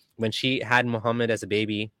when she had Muhammad as a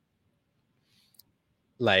baby,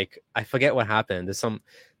 like, I forget what happened.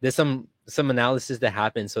 There's some analysis that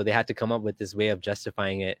happened, so they had to come up with this way of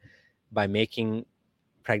justifying it by making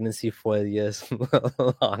pregnancy 4 years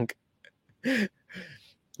long.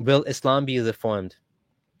 Will Islam be reformed?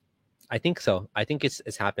 I think so. I think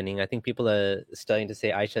it's happening. I think people are starting to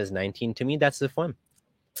say Aisha is 19. To me, that's reform.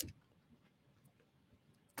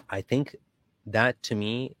 I think that, to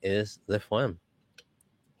me, is reform.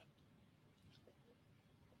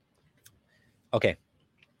 Okay.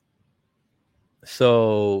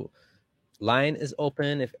 So, line is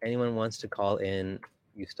open. If anyone wants to call in,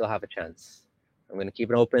 you still have a chance. I'm going to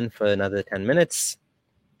keep it open for another 10 minutes.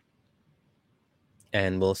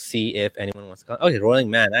 And we'll see if anyone wants to call. Okay, Rolling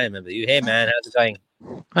Man, I remember you. Hey, man, how's it going?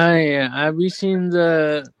 Hi, have you seen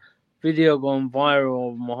the video going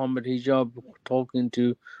viral of Muhammad Hijab talking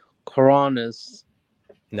to Quranists?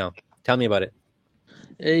 No. Tell me about it.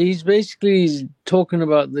 He's basically talking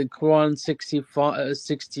about the Quran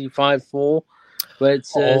 65:4, where it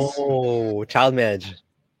says... Oh, child marriage.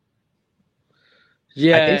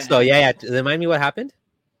 Yeah. I think so. Yeah. Remind me what happened?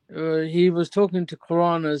 He was talking to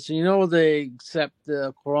Quranists. They accept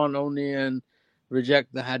the Quran only and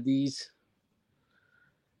reject the Hadith.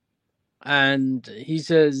 And he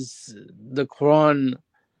says the Quran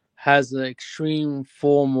has an extreme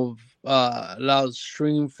form of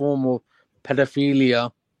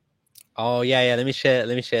pedophilia. Oh yeah. Let me share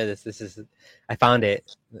this. I found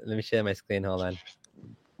it. Let me share my screen. Hold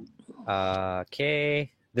on.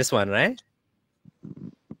 Okay, this one, right?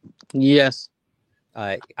 Yes.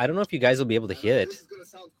 I don't know if you guys will be able to hear it. This is gonna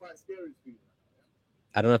sound quite scary for you.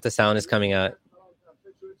 I don't know if the sound is coming out.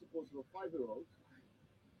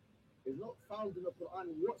 Is not found in the Quran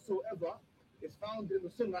whatsoever. It's found in the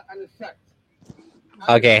Sunnah and it's fact.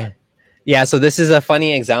 Okay. Yeah, so this is a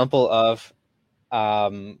funny example of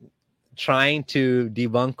trying to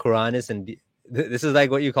debunk Quranists, and this is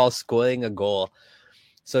like what you call scoring a goal.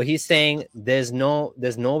 So he's saying there's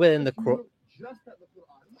nowhere in the Quran.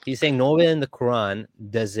 He's saying nowhere in the Quran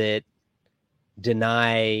does it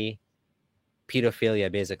deny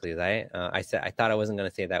pedophilia, basically, right? I thought I wasn't going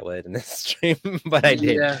to say that word in this stream, but I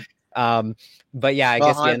did. Yeah. But yeah, I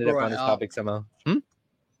guess we ended up on this topic somehow.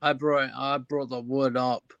 I brought the word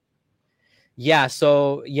up. Yeah,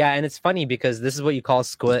 so yeah, and it's funny because this is what you call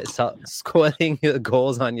scoring your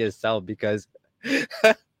goals on yourself, because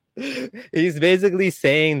he's basically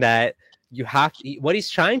saying that you have to, what he's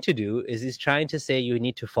trying to do is he's trying to say you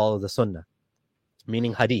need to follow the Sunnah,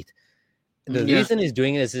 meaning Hadith. The reason he's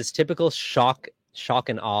doing it is his typical shock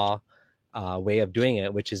and awe way of doing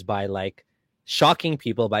it, which is by like shocking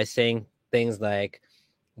people by saying things like,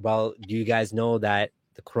 well, do you guys know that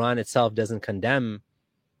the Quran itself doesn't condemn,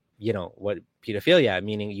 what pedophilia,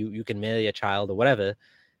 meaning you can marry a child or whatever,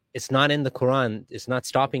 it's not in the Quran. It's not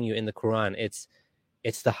stopping you in the Quran. It's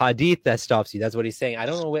the hadith that stops you. That's what he's saying. I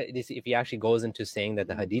don't know if he actually goes into saying that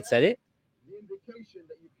the hadith said it.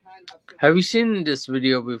 Have you seen this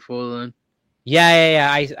video before then?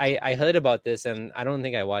 Yeah. I heard about this, and I don't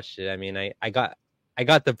think I watched it. I mean, I got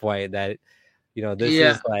the point that, you know, this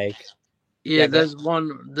is like. Yeah, there's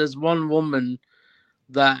one woman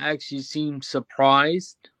that actually seems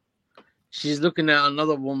surprised. She's looking at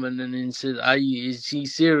another woman and then said, is she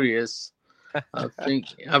serious? I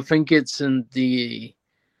think it's in the,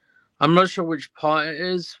 I'm not sure which part it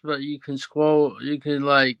is, but you can scroll, you can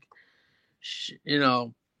like, you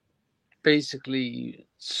know, basically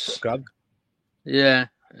scrub. Yeah,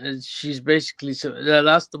 and she's basically,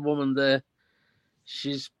 that's the woman there.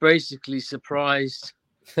 She's basically surprised.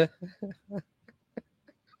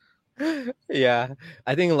 Yeah,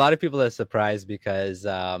 I think a lot of people are surprised because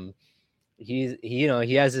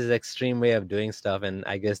he has his extreme way of doing stuff, and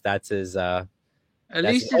I guess that's his at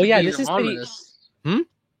least he's being honest. Pretty...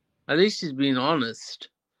 At least he's being honest.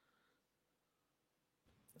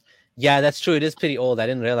 Yeah, that's true. It is pretty old. I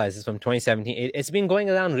didn't realize it's from 2017. It's been going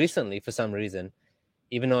around recently for some reason,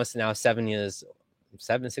 even though it's now 7 years,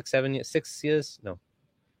 6 years, no,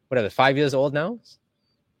 whatever, 5 years old now.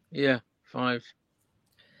 Yeah, 5.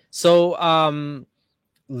 So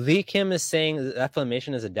Lee Kim is saying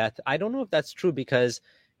reformation is a death. I don't know if that's true, because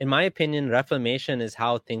in my opinion, reformation is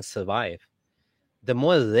how things survive. The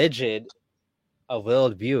more rigid a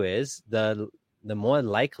worldview is, the more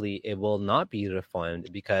likely it will not be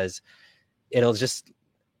reformed, because it'll just,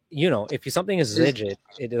 if something is rigid,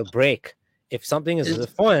 it'll break. If something is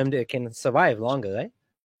reformed, it can survive longer, right?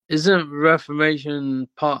 Isn't reformation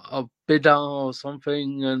part of bid'ah or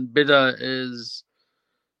something, and bid'ah is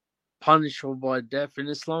punishable by death in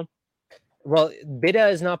Islam? Well,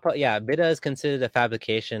 bid'ah is not, bid'ah is considered a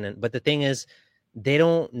fabrication, but the thing is, they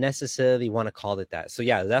don't necessarily want to call it that. So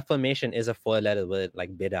yeah, reformation is a 4-letter word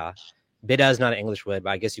like bid'ah. Bid'ah is not an English word, but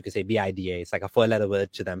I guess you could say BIDA. It's like a 4-letter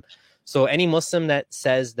word to them. So any Muslim that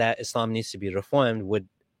says that Islam needs to be reformed would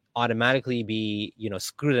automatically be,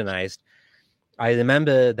 scrutinized. I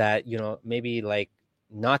remember that, maybe like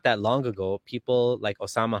not that long ago, people like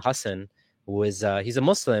Osama Hassan, who was, he's a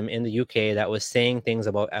Muslim in the UK, that was saying things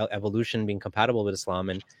about evolution being compatible with Islam,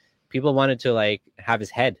 and people wanted to like have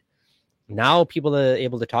his head. Now people are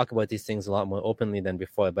able to talk about these things a lot more openly than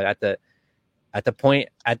before, but at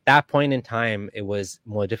that point in time, it was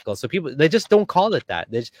more difficult. So people, they just don't call it that.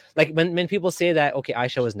 They just, like when people say that, okay,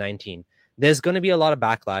 Aisha was 19, there's going to be a lot of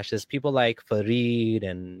backlash. There's people like Fareed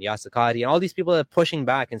and Yasir Qadhi, and all these people are pushing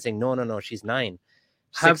back and saying, no, she's 9,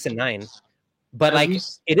 6 and 9. But like,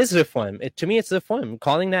 it is reform. To me, it's reform.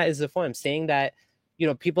 Calling that is reform. Saying that,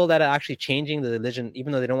 people that are actually changing the religion,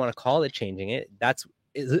 even though they don't want to call it changing it, that's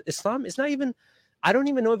Islam. It's not even, I don't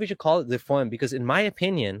even know if we should call it reform, because in my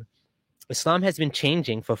opinion, Islam has been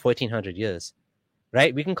changing for 1400 years,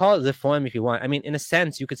 right? We can call it reform if you want. I mean, in a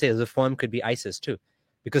sense, you could say reform could be ISIS too,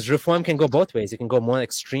 because reform can go both ways. It can go more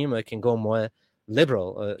extreme, or it can go more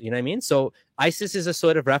liberal, you know what I mean? So ISIS is a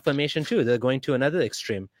sort of reformation too. They're going to another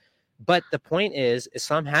extreme. But the point is,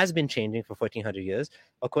 Islam has been changing for 1400 years.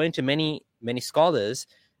 According to many, many scholars,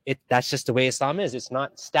 that's just the way Islam is. It's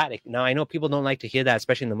not static. Now, I know people don't like to hear that,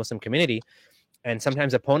 especially in the Muslim community. And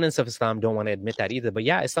sometimes opponents of Islam don't want to admit that either. But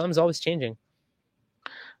yeah, Islam is always changing.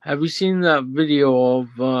 Have you seen that video of,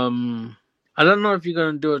 I don't know if you're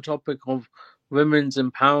going to do a topic of women's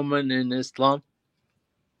empowerment in Islam?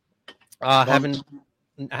 Having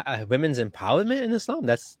women's empowerment in Islam?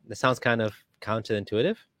 That sounds kind of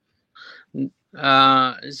counterintuitive.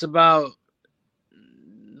 It's about,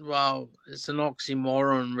 well, it's an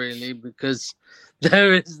oxymoron really, because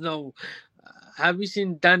there is no... Have you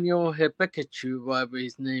seen Daniel Hepekachu, whatever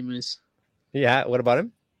his name is? Yeah, what about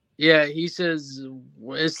him? Yeah, he says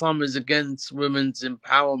Islam is against women's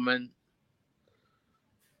empowerment.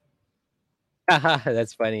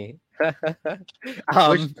 That's funny.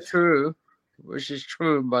 Which is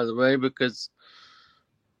true, by the way, because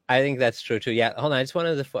I think that's true too. Yeah, hold on. I just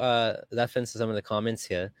wanted to reference some of the comments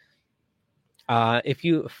here.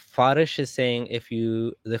 Farish is saying, if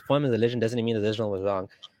you reform the religion doesn't mean the original was wrong.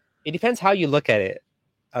 It depends how you look at it.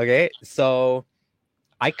 Okay, so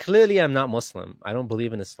I clearly am not Muslim. I don't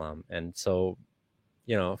believe in Islam, and so,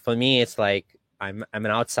 for me, it's like I'm an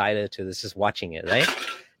outsider to this, just watching it, right?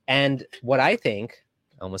 And what I think,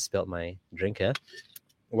 I almost spilled my drink here.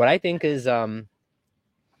 What I think is the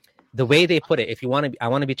way they put it. If you want to, I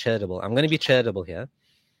want to be charitable. I'm going to be charitable here.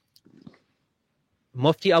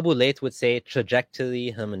 Mufti Abu Layth would say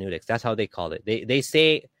trajectory hermeneutics. That's how they call it. They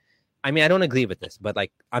say, I mean, I don't agree with this, but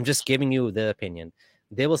like, I'm just giving you the opinion.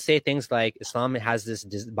 they will say things like Islam has this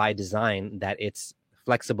by design that it's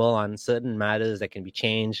flexible on certain matters that can be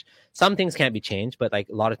changed. Some things can't be changed, but like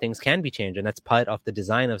a lot of things can be changed, and that's part of the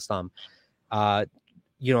design of Islam.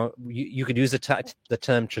 You could use the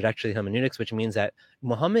term trajectory hermeneutics, which means that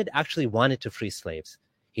Muhammad actually wanted to free slaves.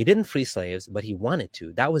 He didn't free slaves, but he wanted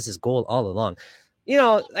to. That was his goal all along.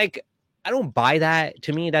 Like, I don't buy that.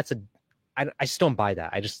 To me, I just don't buy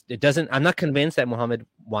that. I'm not convinced that Muhammad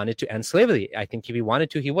wanted to end slavery. I think if he wanted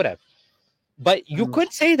to, he would have. But you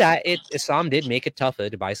could say that Islam did make it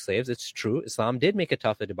tougher to buy slaves. It's true. Islam did make it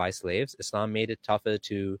tougher to buy slaves. Islam made it tougher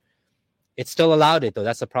to... It still allowed it, though.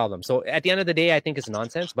 That's the problem. So at the end of the day, I think it's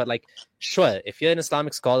nonsense. But like, sure, if you're an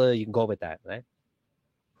Islamic scholar, you can go with that, right?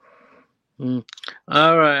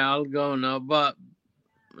 All right, I'll go now. But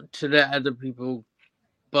to the other people,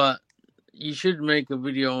 but you should make a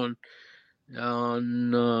video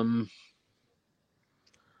on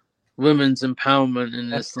women's empowerment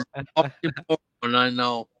in Islam. And I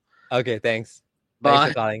know. Okay, thanks. Bye. Thanks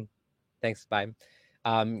for calling. Thanks. Bye.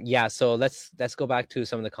 Yeah, so let's go back to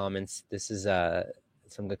some of the comments. This is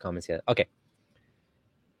some good comments here. Okay.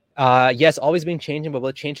 Yes, always been changing, but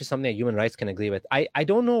will change to something that human rights can agree with. I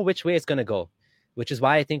don't know which way it's going to go, which is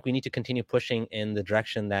why I think we need to continue pushing in the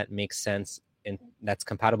direction that makes sense and that's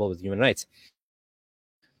compatible with human rights.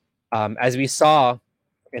 As we saw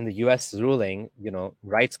in the US ruling,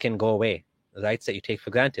 rights can go away. Rights that you take for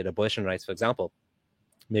granted, abortion rights, for example.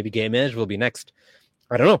 Maybe gay marriage will be next.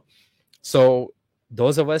 I don't know. So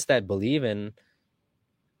those of us that believe in,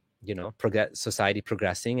 society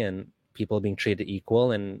progressing and people being treated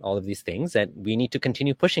equal and all of these things, that we need to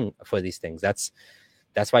continue pushing for these things. That's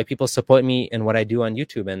why people support me in what I do on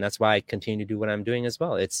YouTube, and that's why I continue to do what I'm doing as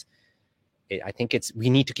well. I think we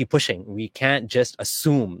need to keep pushing. We can't just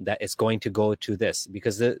assume that it's going to go to this,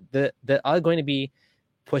 because there are going to be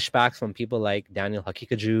pushbacks from people like Daniel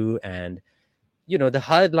Hakikaju and, the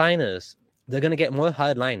hardliners. They're going to get more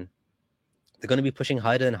hardline. They're going to be pushing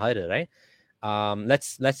harder and harder, right?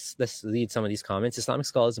 Let's read some of these comments. Islamic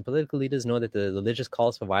scholars and political leaders know that the religious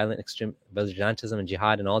calls for violent extreme vigilantism and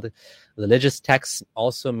jihad and all the religious texts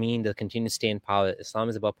also mean to continue to stay in power. Islam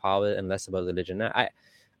is about power and less about religion. Now,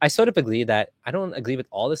 I sort of agree that I don't agree with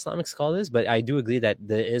all Islamic scholars, but I do agree that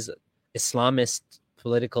there is Islamist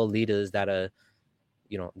political leaders that are,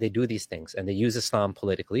 they do these things and they use Islam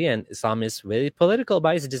politically, and Islam is very political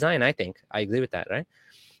by its design, I think. I agree with that, right?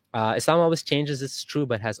 Islam always changes, it's true,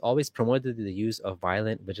 but has always promoted the use of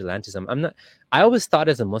violent vigilantism. I always thought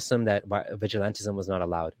as a Muslim that vigilantism was not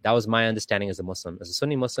allowed. That was my understanding as a Muslim. As a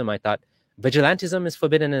Sunni Muslim, I thought vigilantism is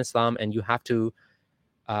forbidden in Islam, and you have to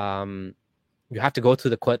go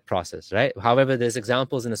through the court process, right? However, there's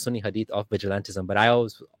examples in the Sunni hadith of vigilantism, but I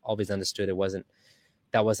always understood that wasn't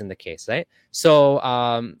the case, right?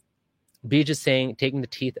 So B just saying taking the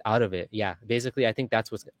teeth out of it. Yeah, basically, I think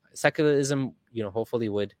that's what secularism, hopefully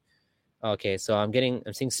would. Okay, so I'm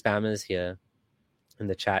seeing spammers here in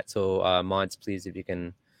the chat. So mods, please, if you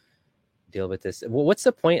can deal with this. What's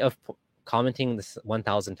the point of commenting this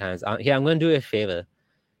 1,000 times? Here, I'm going to do you a favor.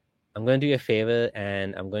 I'm going to do you a favor,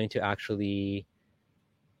 and I'm going to actually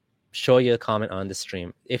show you a comment on the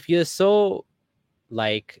stream. If you're so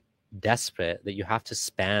desperate that you have to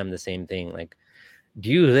spam the same thing,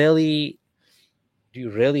 do you really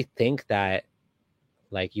think that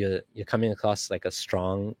you're coming across like a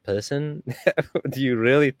strong person? Do you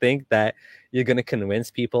really think that you're going to convince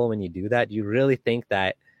people when you do that? Do you really think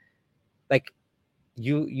that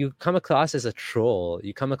you come across as a troll?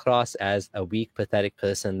 You come across as a weak, pathetic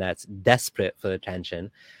person that's desperate for attention.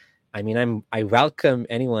 I mean, I welcome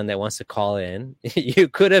anyone that wants to call in. You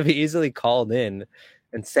could have easily called in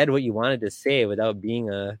and said what you wanted to say without being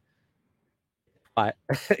a...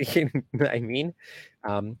 you know what I mean?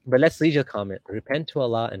 But let's read your comment. Repent to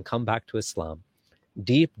Allah and come back to Islam.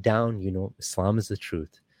 Deep down, Islam is the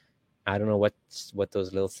truth. I don't know what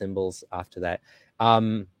those little symbols after that.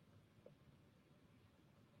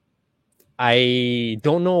 I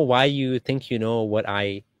don't know why you think you know what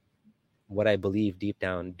I believe deep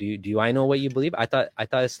down. Do I know what you believe? I thought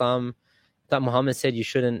Muhammad said you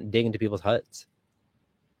shouldn't dig into people's hearts.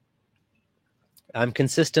 I'm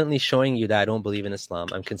consistently showing you that I don't believe in Islam.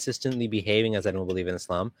 I'm consistently behaving as I don't believe in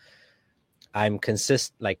Islam.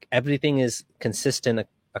 Everything is consistent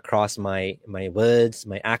across my words,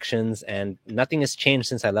 my actions, and nothing has changed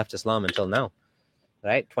since I left Islam until now.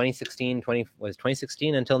 Right? 2016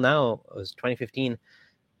 until now, it was 2015.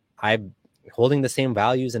 I'm holding the same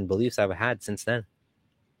values and beliefs I've had since then.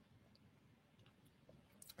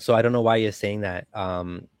 So I don't know why you're saying that.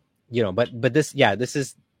 But this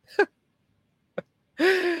is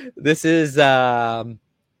this is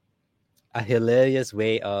a hilarious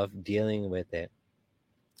way of dealing with it.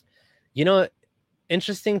 You know,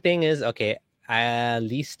 interesting thing is, okay,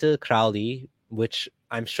 Aleister Crowley, which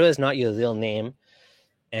I'm sure is not your real name,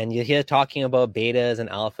 and you're here talking about betas and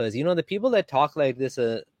alphas. You know, the people that talk like this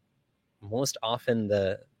are most often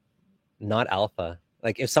the not alpha.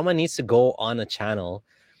 Like if someone needs to go on a channel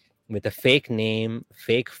with a fake name,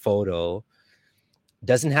 fake photo,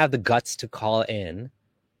 doesn't have the guts to call in,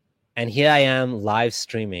 and here I am live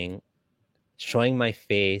streaming, showing my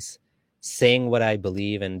face, saying what I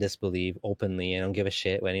believe and disbelieve openly. I don't give a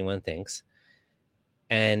shit what anyone thinks.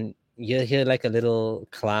 And you're here like a little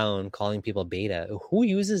clown calling people beta. Who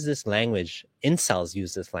uses this language? Incels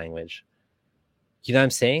use this language. You know what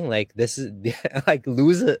I'm saying? Like this is like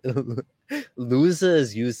losers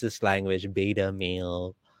use this language. Beta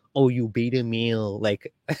male. Oh, you beta male.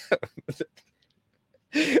 Like,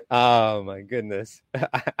 oh my goodness.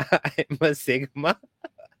 I'm a Sigma.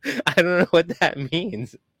 I don't know what that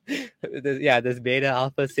means. There's beta,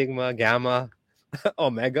 alpha, sigma, gamma,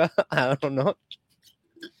 omega. I don't know.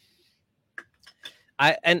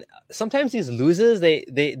 And sometimes these losers,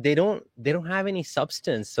 they don't have any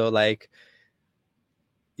substance. So like,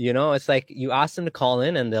 you know, it's like you ask them to call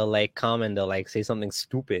in and they'll like come and they'll like say something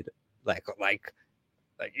stupid, like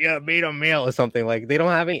yeah, beta male or something. Like they don't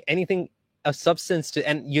have anything of substance to.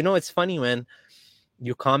 And you know, it's funny when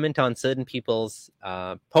you comment on certain people's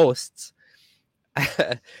posts.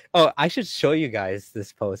 Oh, I should show you guys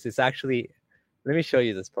this post. It's actually, let me show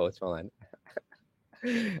you this post. Hold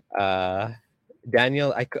on.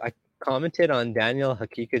 Daniel, I commented on Daniel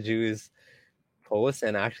Hakikaju's post,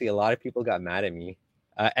 and actually a lot of people got mad at me.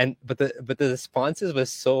 But the responses were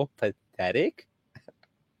so pathetic.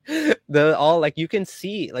 They're all like, you can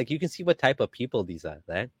see what type of people these are,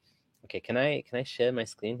 right? Okay, can I share my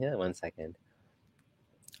screen here? 1 second.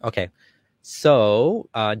 Okay, so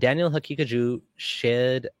Daniel Hakikaju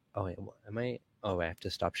shared. Oh wait, I have to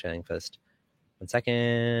stop sharing first. 1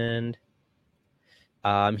 second.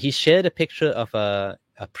 He shared a picture of a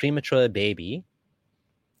premature baby,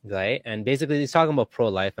 right? And basically he's talking about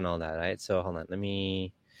pro-life and all that, right? So hold on, let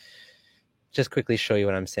me just quickly show you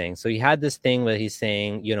what I'm saying. So he had this thing where he's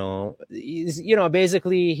saying,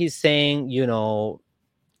 basically he's saying,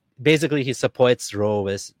 basically he supports Roe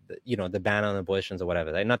with, the ban on abortions or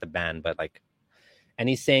whatever, right? Not the ban, but like, and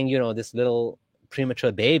he's saying, this little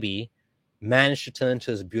premature baby managed to turn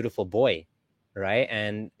into this beautiful boy, right?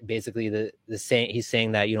 And basically he's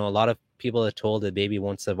saying that, a lot of people are told the baby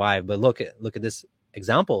won't survive, but look at this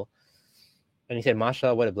example. And he said,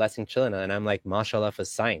 mashallah, what a blessing, chilling. And I'm like, mashallah for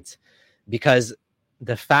science, because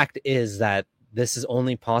the fact is that this is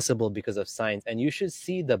only possible because of science. And you should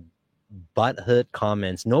see the butthurt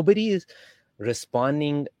comments. Nobody is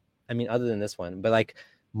responding. I mean, other than this one, but like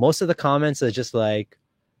most of the comments are just like,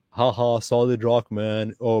 haha, solid rock,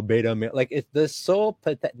 man. Oh, beta male. Like, they're so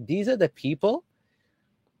pathetic. These are the people,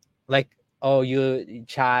 like, oh, you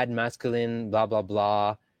Chad, masculine, blah, blah,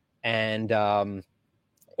 blah. And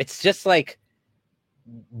it's just like,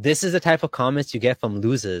 this is the type of comments you get from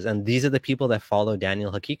losers. And these are the people that follow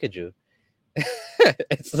Daniel Hakikaju.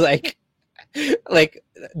 It's like,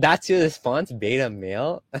 that's your response, beta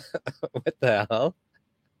male? What the hell?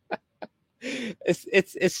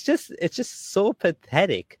 It's just so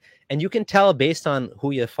pathetic. And you can tell based on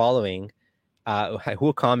who you're following,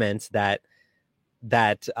 who comments that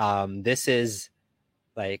this is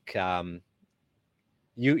like,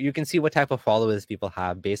 you can see what type of followers people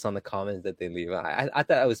have based on the comments that they leave. I thought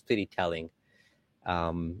that was pretty telling.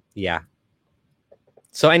 Yeah.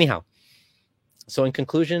 So anyhow, so in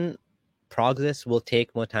conclusion, progress will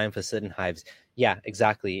take more time for certain hives. Yeah,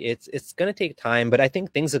 exactly. It's going to take time, but I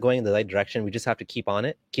think things are going in the right direction. We just have to keep at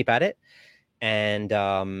it. And,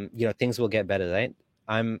 things will get better, right?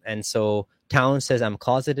 And so Town says, I'm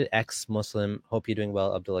closeted ex-Muslim. Hope you're doing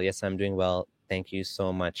well, Abdullah. Yes, I'm doing well. Thank you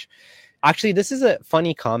so much. Actually, this is a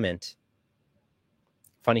funny comment.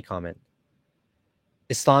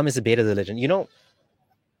 Islam is a beta religion.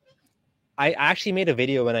 I actually made a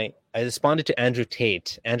video when I responded to Andrew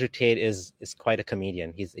Tate. Andrew Tate is quite a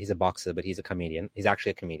comedian. He's a boxer, but he's a comedian. He's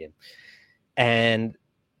actually a comedian. And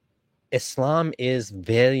Islam is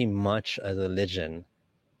very much a religion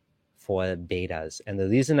for betas. And the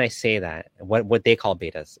reason I say that, what they call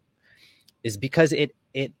betas, is because it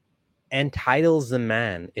entitles the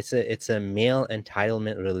man. It's a male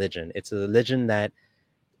entitlement religion. It's a religion that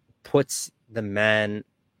puts the man,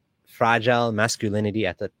 fragile masculinity,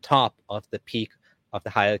 at the top of the peak of the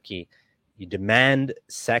hierarchy. You demand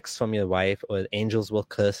sex from your wife or angels will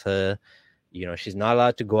curse her. She's not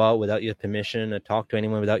allowed to go out without your permission or talk to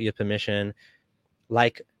anyone without your permission.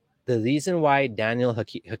 Like, the reason why Daniel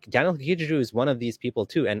Hakijiju is one of these people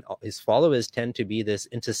too, and his followers tend to be this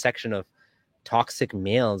intersection of toxic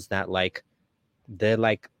males that like they're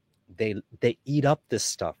like they eat up this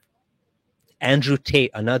stuff. Andrew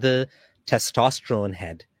Tate, another testosterone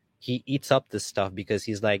head, he eats up this stuff because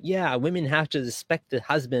he's like, yeah, women have to respect their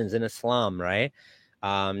husbands in Islam, right?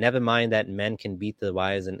 Never mind that men can beat their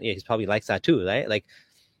wives, and yeah, he probably likes that too, right? Like,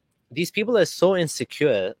 these people are so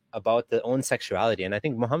insecure about their own sexuality, and I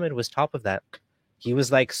think Muhammad was top of that. He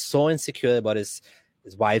was like so insecure about his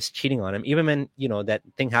wives cheating on him. Even when, you know, that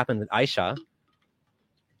thing happened with Aisha,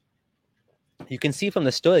 you can see from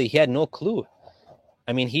the story he had no clue.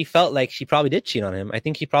 I mean, he felt like she probably did cheat on him. I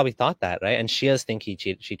think he probably thought that, right? And Shias think she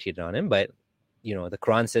cheated on him, but you know, the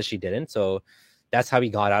Quran says she didn't. So that's how he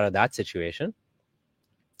got out of that situation.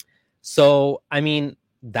 So I mean,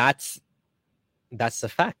 that's the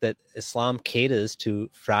fact that Islam caters to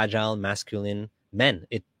fragile masculine men.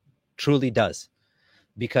 It truly does,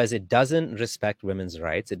 because it doesn't respect women's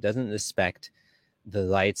rights. It doesn't respect the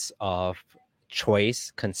rights of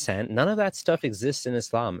choice, consent. None of that stuff exists in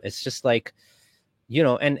Islam. It's just like, you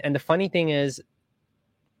know, and the funny thing is,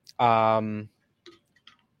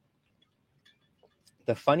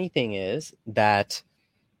 that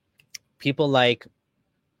people like,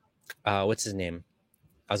 what's his name?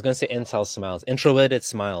 I was going to say Incel Smiles, Introverted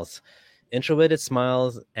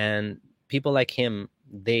Smiles, and people like him,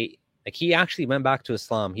 he actually went back to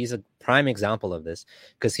Islam. He's a prime example of this,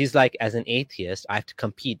 because he's like, as an atheist, I have to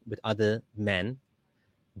compete with other men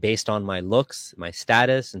based on my looks, my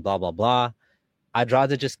status, and blah, blah, blah. I'd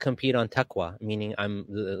rather just compete on taqwa, meaning I'm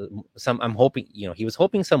hoping, you know, he was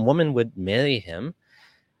hoping some woman would marry him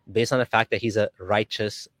based on the fact that he's a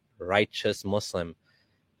righteous Muslim.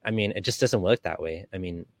 I mean, it just doesn't work that way. I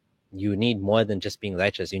mean, you need more than just being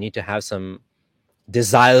righteous. You need to have some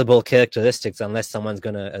desirable characteristics, unless someone's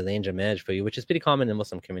going to arrange a marriage for you, which is pretty common in the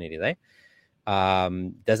Muslim community, right?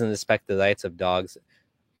 Doesn't respect the rights of dogs.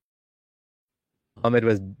 Muhammad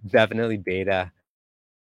was definitely beta.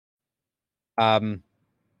 Yeah,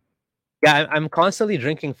 I'm constantly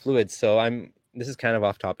drinking fluids, so this is kind of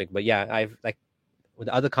off topic, but yeah, I've, like,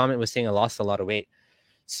 the other comment was saying I lost a lot of weight.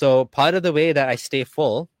 So part of the way that I stay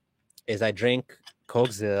full is I drink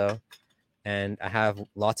Coke Zero and I have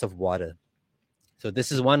lots of water. So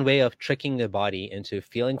this is one way of tricking the body into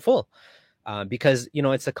feeling full, because, you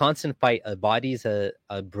know, it's a constant fight. Our bodies are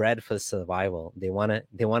bred for survival. They want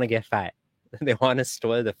to get fat. They want to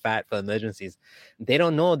store the fat for emergencies. They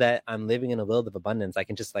don't know that I'm living in a world of abundance. I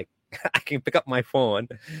can just like, I can pick up my phone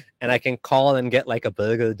and I can call and get like a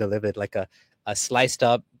burger delivered, like a sliced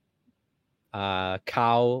up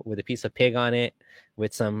cow with a piece of pig on it,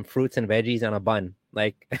 with some fruits and veggies on a bun.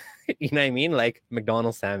 Like, you know what I mean? Like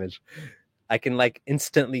McDonald's sandwich. I can like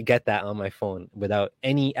instantly get that on my phone without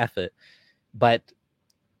any effort. But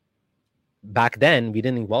back then we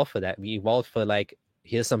didn't evolve for that. We evolved for like,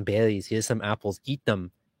 here's some berries, here's some apples, eat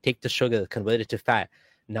them, take the sugar, convert it to fat.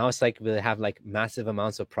 Now it's like we have like massive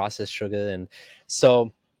amounts of processed sugar. And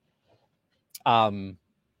so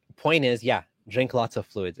point is, yeah, drink lots of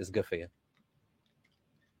fluids. It's good for you.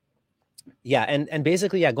 Yeah, and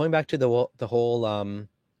basically, yeah, going back to the whole I'm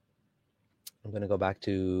going to go back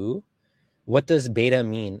to, what does beta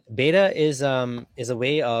mean? Beta is a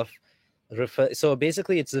way of so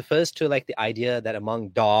basically it refers to like the idea that among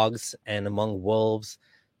dogs and among wolves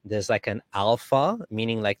there's like an alpha,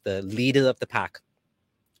 meaning like the leader of the pack.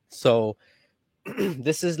 So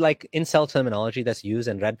this is like incel terminology that's used,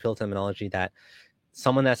 and red pill terminology, that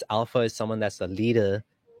someone that's alpha is someone that's a leader.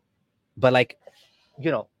 But like,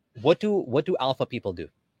 you know, what do alpha people do?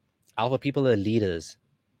 Alpha people are leaders.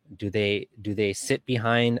 Do they sit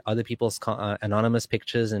behind other people's anonymous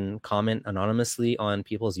pictures and comment anonymously on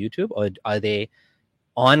people's YouTube, or are they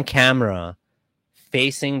on camera,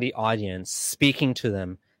 facing the audience, speaking to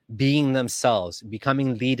them, being themselves,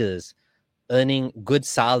 becoming leaders, earning good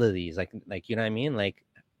salaries, like you know what I mean, like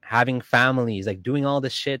having families, like doing all the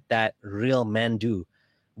shit that real men do?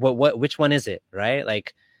 Which one is it, right?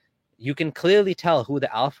 Like, you can clearly tell who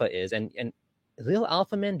the alpha is, and real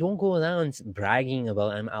alpha men don't go around bragging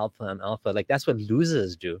about I'm alpha. Like, that's what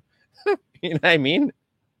losers do. You know what I mean?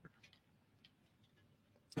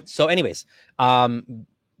 So anyways,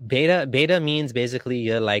 beta means basically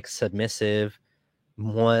you're like submissive,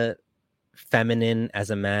 more feminine as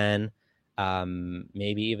a man,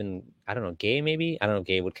 maybe even, I don't know, gay, maybe, I don't know,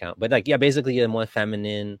 gay would count, but like, yeah, basically you're more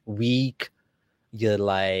feminine, weak. You're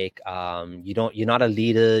like, you're not a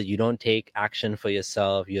leader. You don't take action for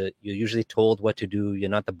yourself. You're usually told what to do. You're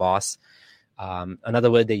not the boss.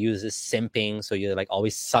 Another word they use is simping. So you're like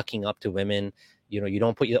always sucking up to women. You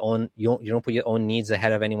don't put your own you don't put your own needs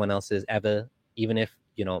ahead of anyone else's ever, even if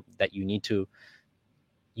that you need to.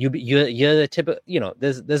 You're the typical.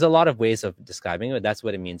 There's a lot of ways of describing it. That's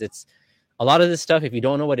what it means. It's a lot of this stuff. If you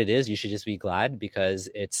don't know what it is, you should just be glad, because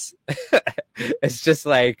it's it's just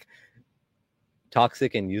like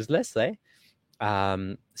toxic and useless, right?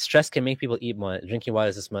 Stress can make people eat more. Drinking water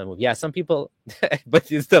is a smart move. Yeah, some people,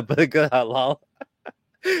 but it's the burger halal.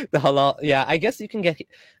 The halal, yeah. I guess you can get.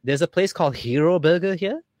 There's a place called Hero Burger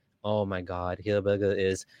here. Oh my God, Hero Burger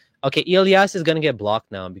is okay. Ilyas is gonna get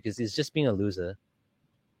blocked now because he's just being a loser.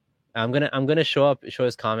 I'm gonna show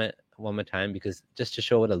his comment one more time, because just to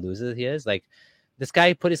show what a loser he is. Like, this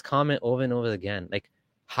guy put his comment over and over again. Like,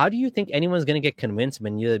 how do you think anyone's gonna get convinced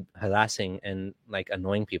when you're harassing and like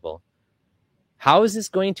annoying people? How is this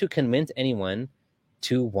going to convince anyone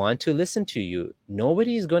to want to listen to you?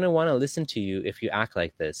 Nobody is going to want to listen to you if you act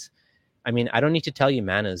like this. I mean, I don't need to tell you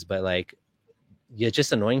manners, but like, you're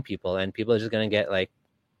just annoying people, and people are just going to get like,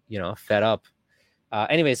 fed up.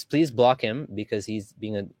 Anyways, please block him because he's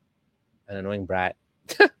being an annoying brat.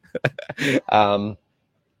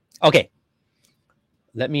 Okay.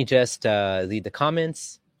 Let me just read the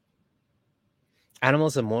comments.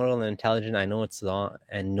 Animals are moral and intelligent. I know it's long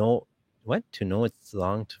and no. What? To know it's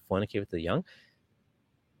wrong to fornicate with the young?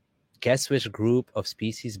 Guess which group of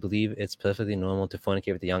species believe it's perfectly normal to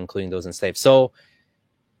fornicate with the young, including those enslaved? So,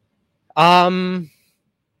 that's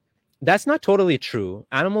not totally true.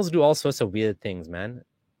 Animals do all sorts of weird things, man.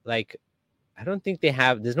 Like, I don't think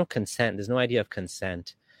there's no consent. There's no idea of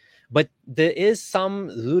consent. But there is some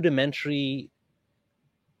rudimentary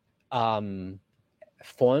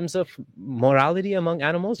forms of morality among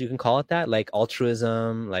animals. You can call it that, like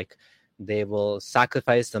altruism, like they will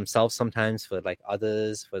sacrifice themselves sometimes for like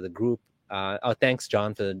others, for the group. Oh, thanks,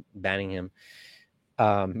 John, for banning him.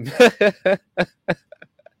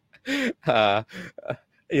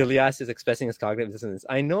 Ilyas is expressing his cognitive dissonance.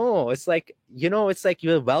 I know. It's like, it's like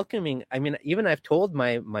you're welcoming. I mean, even I've told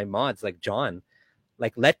my mods, like John,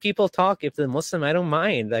 like, let people talk. If they're Muslim, I don't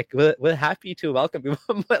mind. Like, we're happy to welcome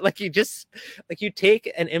people. But like, you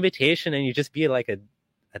take an invitation and you just be like a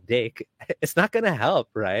dick. It's not gonna help,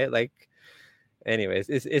 right? Like, anyways,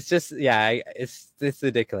 it's just, yeah, it's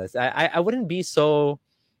ridiculous. I wouldn't be so.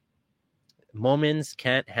 Moments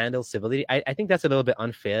can't handle civility. I think that's a little bit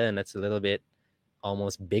unfair, and that's a little bit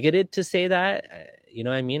almost bigoted to say that. You know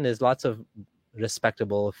what I mean? There's lots of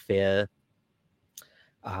respectable, fair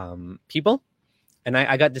people. And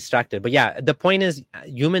I got distracted. But yeah, the point is,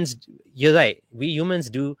 humans, you're right. We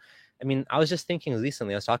humans do. I mean, I was just thinking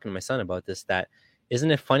recently, I was talking to my son about this, that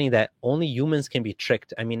isn't it funny that only humans can be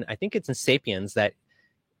tricked? I mean, I think it's in Sapiens that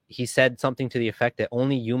he said something to the effect that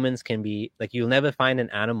only humans can be, like, you'll never find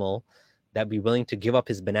an animal that be willing to give up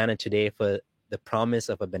his banana today for the promise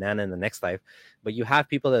of a banana in the next life. But you have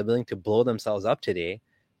people that are willing to blow themselves up today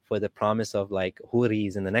for the promise of like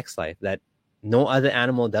huris in the next life. That no other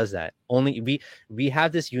animal does that. Only we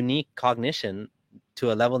have this unique cognition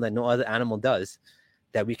to a level that no other animal does,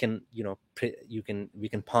 that we can, we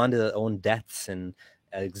can ponder our own deaths and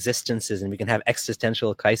existences, and we can have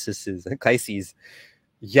existential crises.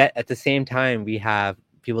 Yet at the same time, we have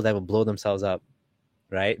people that will blow themselves up,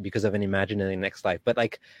 right, because of an imaginary next life. But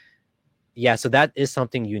like, yeah, so that is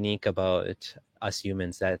something unique about us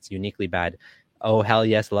humans that's uniquely bad. Oh, hell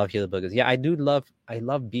yes, love Hero Burgers. Yeah, I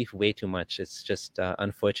love beef way too much. It's just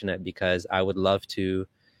unfortunate, because I would love to.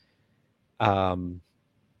 I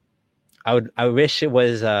wish it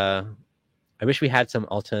was. I wish we had some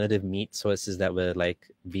alternative meat sources that were like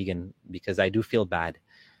vegan, because I do feel bad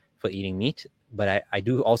for eating meat, but I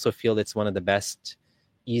do also feel it's one of the best,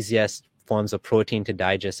 easiest forms of protein to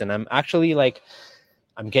digest. And I'm actually like,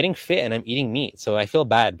 I'm getting fit and I'm eating meat, so I feel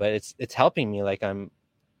bad, but it's helping me. Like,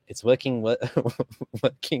 it's working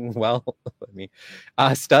working well for me.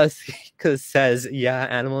 Stas says, yeah,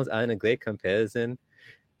 animals aren't a great comparison.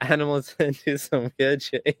 Animals do some weird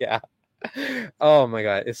shit. Yeah. Oh my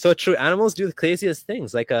God, it's so true. Animals do the craziest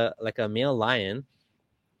things. Like a male lion,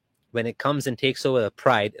 when it comes and takes over a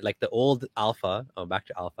pride, like the old alpha. Oh, back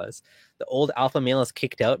to alphas. The old alpha male is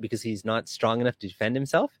kicked out because he's not strong enough to defend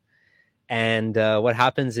himself. And what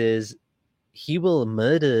happens is he will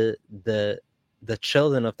murder the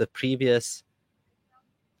children of the previous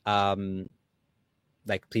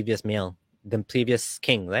previous male, the previous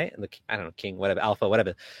king, right? I don't know, king, whatever, alpha,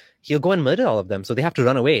 whatever. He'll go and murder all of them, so they have to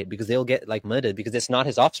run away because they'll get like murdered because it's not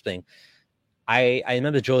his offspring. I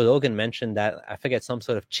remember Joe Rogan mentioned that, I forget, some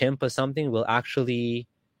sort of chimp or something will actually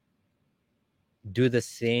do the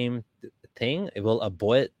same thing. It will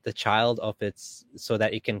abort the child of its so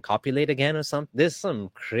that it can copulate again or something. There's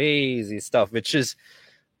some crazy stuff, which is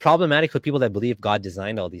problematic for people that believe God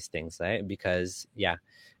designed all these things, right? Because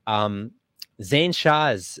Zain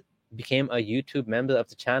Shahs became a YouTube member of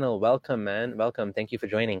the channel. Welcome, man. Welcome. Thank you for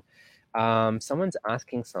joining. Someone's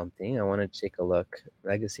asking something. I want to take a look.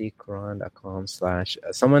 Legacyquran.com/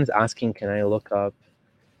 someone's asking, can I look up?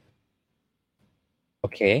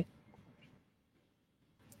 Okay.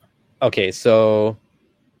 Okay, so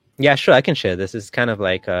yeah, sure, I can share this. It's kind of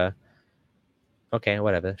like okay,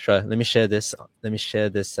 whatever. Sure. Let me share this. Let me share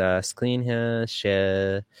this screen here.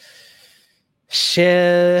 Share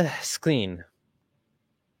screen.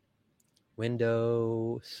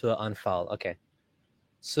 Window Surah Anfal. Okay.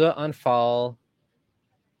 Surah Anfal.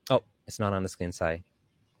 Oh, it's not on the screen, sorry.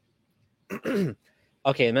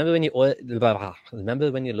 Okay, remember when you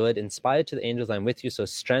Lord inspired to the angels, I'm with you, so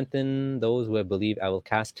strengthen those who have believed. I will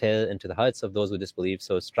cast terror into the hearts of those who disbelieve,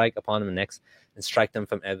 so strike upon them necks and strike them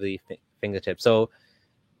from every fingertip. So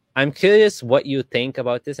I'm curious what you think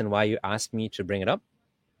about this and why you asked me to bring it up.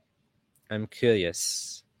 I'm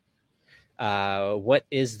curious. What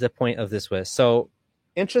is the point of this verse? So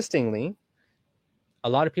interestingly, a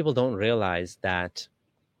lot of people don't realize that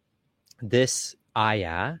this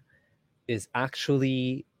ayah is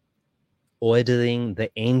actually ordering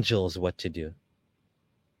the angels what to do.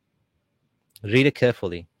 Read it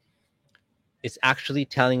carefully. It's actually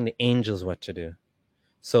telling the angels what to do.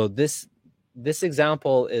 So this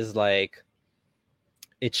example is like,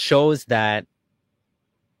 it shows that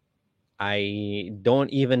I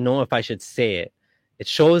don't even know if I should say it. It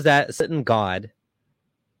shows that a certain God,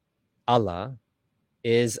 Allah,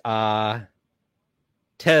 is a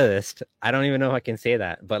terrorist. I don't even know if I can say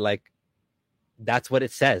that, but like, that's what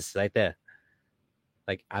it says right there.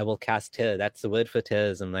 Like, I will cast terror. That's the word for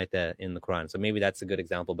terrorism right there in the Quran. So maybe that's a good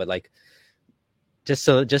example. But like, just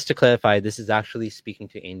to clarify, this is actually speaking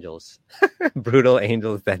to angels. Brutal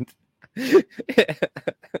angels then.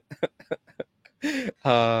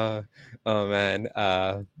 Oh man.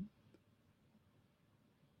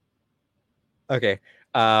 Okay.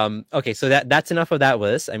 Okay, so that's enough of that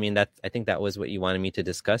verse. I mean, I think that was what you wanted me to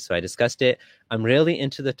discuss. So I discussed it. I'm really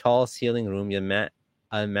into the tall ceiling room. Your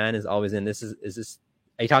man is always in. Is this,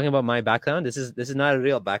 are you talking about my background? This is not a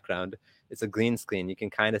real background. It's a green screen. You can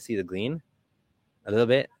kind of see the green a little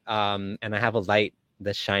bit. And I have a light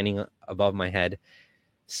that's shining above my head.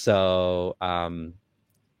 So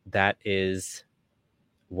that is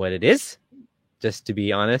what it is. Just to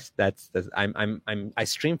be honest, I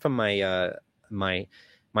stream from my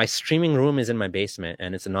my streaming room is in my basement,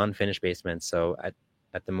 and it's a non-finished basement. So at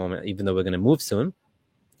the moment, even though we're going to move soon,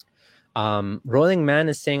 Rolling Man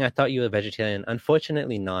is saying, I thought you were a vegetarian.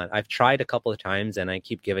 Unfortunately not. I've tried a couple of times and I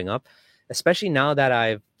keep giving up, especially now that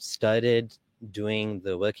I've started doing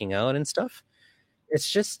the working out and stuff. It's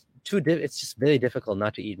just it's just very difficult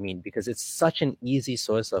not to eat meat because it's such an easy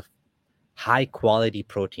source of high quality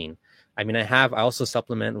protein. I mean, I also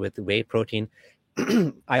supplement with whey protein.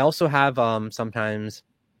 I also have sometimes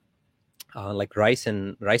like rice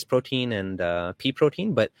protein and pea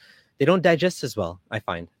protein, but they don't digest as well, I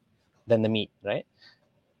find, than the meat, right?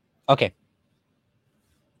 Okay.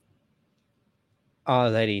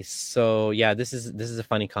 Alrighty, so yeah, this is a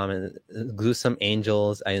funny comment. Gruesome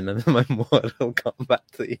angels. I remember my Mortal Kombat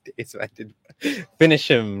 3 days. I did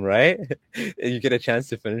finish him, right? You get a chance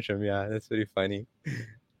to finish him. Yeah, that's pretty funny.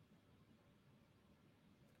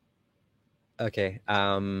 Okay.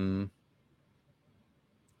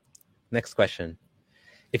 Next question.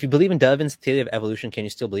 If you believe in Darwin's theory of evolution, can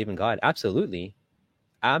you still believe in God? Absolutely.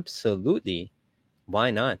 Absolutely.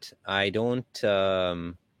 Why not? I don't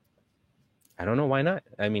know why not.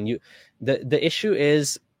 I mean, the issue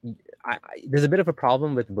is there's a bit of a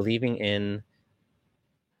problem with believing in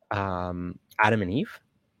Adam and Eve,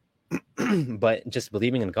 but just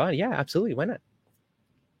believing in God, yeah, absolutely, why not?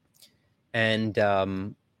 And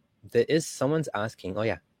there is someone's asking, oh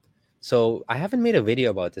yeah, so I haven't made a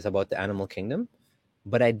video about this, about the animal kingdom,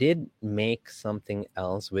 but I did make something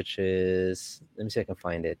else, which is, let me see if I can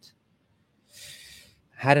find it.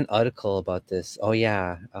 I had an article about this. Oh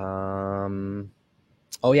yeah.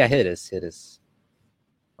 Oh yeah, here it is.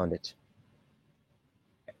 Found it.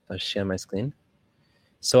 I'll share my screen.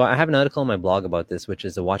 So I have an article on my blog about this, which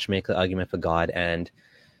is the Watchmaker Argument for God, and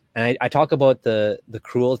I talk about the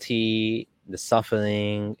cruelty, the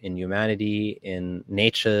suffering in humanity, in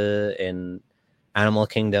nature, in animal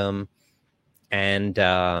kingdom, and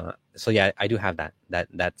so yeah, I do have that.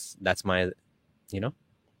 That's my, you know.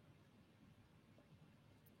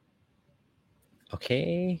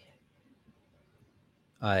 Okay.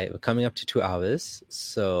 All right, we're coming up to 2 hours,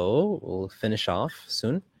 so we'll finish off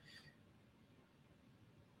soon.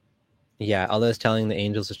 Yeah, Allah is telling the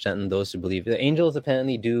angels to strengthen those who believe. The angels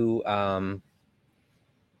apparently do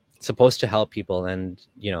supposed to help people and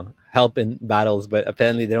help in battles, but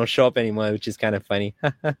apparently they don't show up anymore, which is kind of funny.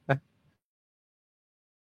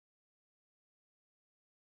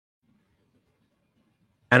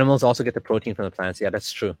 Animals also get the protein from the plants. Yeah,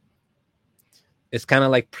 that's true. It's kind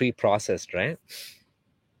of like pre-processed, right?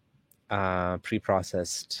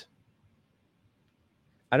 Pre-processed.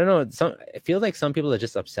 I don't know. I feel like some people are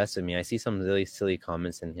just obsessed with me. I see some really silly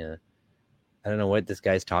comments in here. I don't know what this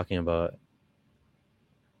guy's talking about.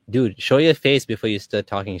 Dude, show your face before you start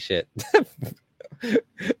talking shit. You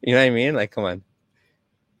know what I mean? Like, come on.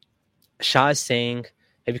 Shah is saying,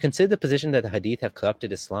 have you considered the position that the Hadith have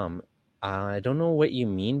corrupted Islam? I don't know what you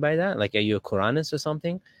mean by that. Like, are you a Quranist or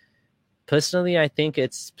something? Personally, I think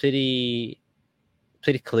it's pretty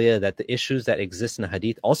clear that the issues that exist in the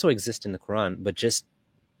Hadith also exist in the Quran, but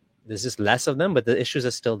there's just less of them, but the issues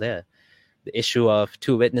are still there. The issue of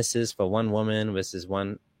 2 witnesses for 1 woman versus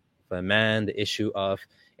 1 for a man, the issue of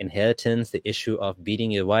inheritance, the issue of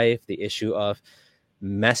beating your wife, the issue of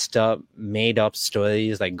messed up, made up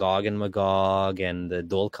stories like Gog and Magog and the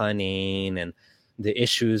Dol Qarnayn, and the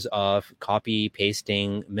issues of copy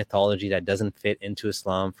pasting mythology that doesn't fit into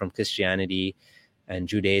Islam from Christianity and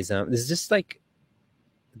Judaism. There's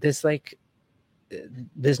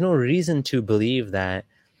no reason to believe that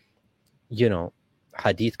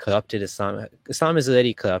Hadith corrupted Islam. Islam is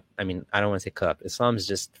already corrupt. I mean, I don't want to say corrupt. Islam is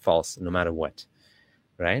just false no matter what,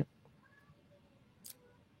 right?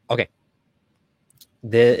 Okay.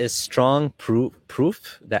 There is strong proof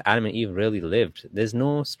that Adam and Eve really lived. There's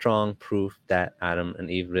no strong proof that Adam and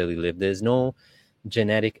Eve really lived. There's no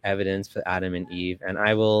genetic evidence for Adam and Eve. And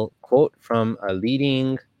I will quote from a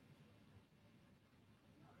leading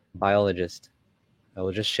biologist. I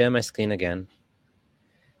will just share my screen again.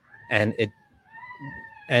 And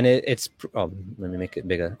it's let me make it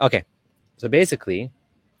bigger. Okay. So basically,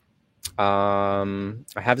 I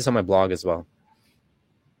have this on my blog as well.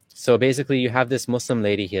 So basically, you have this Muslim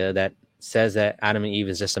lady here that says that Adam and Eve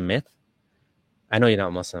is just a myth. I know you're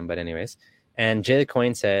not Muslim, but anyways. And Jay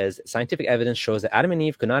Coyne says, scientific evidence shows that Adam and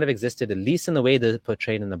Eve could not have existed, at least in the way they're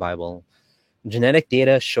portrayed in the Bible. Genetic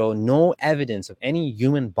data show no evidence of any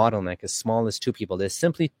human bottleneck as small as 2 people. There's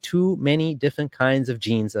simply too many different kinds of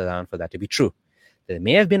genes around for that to be true. There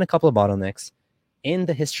may have been a couple of bottlenecks in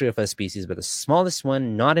the history of our species, but the smallest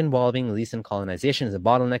one, not involving recent colonization, is a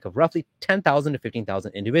bottleneck of roughly 10,000 to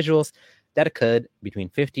 15,000 individuals that occurred between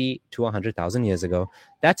 50 to 100,000 years ago.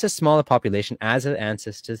 That's a smaller population as our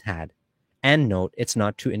ancestors had. And note, it's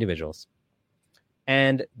not 2 individuals.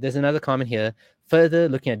 And there's another comment here. Further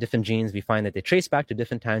looking at different genes, we find that they trace back to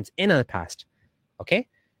different times in our past. Okay?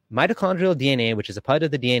 Mitochondrial DNA, which is a part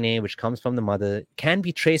of the DNA which comes from the mother, can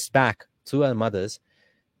be traced back through our mothers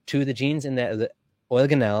to the genes in the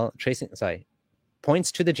organelle,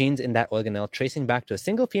 points to the genes in that organelle, tracing back to a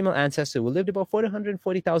single female ancestor who lived about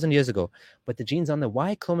 440,000 years ago. But the genes on the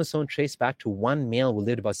Y chromosome trace back to 1 male who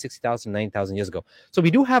lived about 60,000, 90,000 years ago. So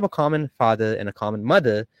we do have a common father and a common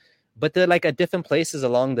mother, but they're like at different places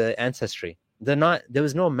along the ancestry. There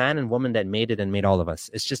was no man and woman that made it and made all of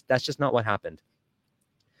us. That's just not what happened.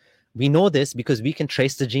 We know this because we can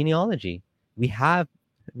trace the genealogy. We have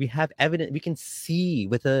evidence. We can see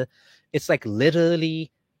it's like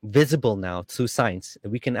literally visible now through science.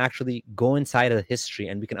 We can actually go inside of the history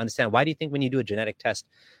and we can understand. Why do you think when you do a genetic test,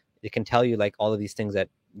 it can tell you like all of these things that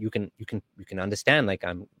you can understand? Like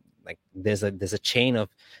there's a chain of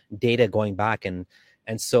data going back, and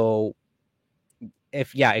so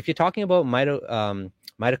if you're talking about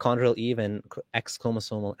mitochondrial Eve and X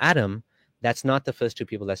chromosomal Adam, that's not the first 2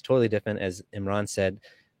 people. That's totally different. As Imran said,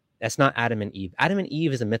 that's not Adam and Eve. Adam and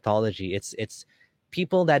Eve is a mythology. It's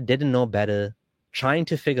people that didn't know better trying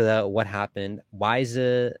to figure out what happened.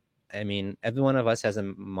 Wiser. I mean, every one of us has a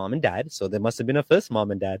mom and dad, so there must have been a first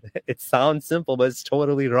mom and dad. It sounds simple, but it's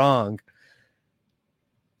totally wrong.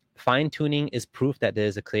 Fine-tuning is proof that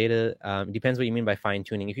there's a creator. It depends what you mean by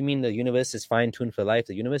fine-tuning. If you mean the universe is fine-tuned for life,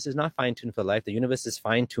 the universe is not fine-tuned for life. The universe is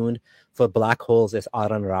fine-tuned for black holes, as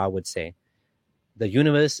Aran Ra would say. The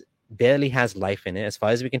universe barely has life in it. As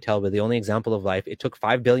far as we can tell, we're the only example of life. It took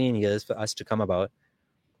 5 billion years for us to come about.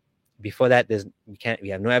 Before that, we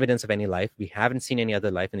have no evidence of any life. We haven't seen any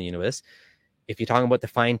other life in the universe. If you're talking about the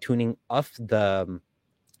fine-tuning of the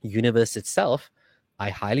universe itself,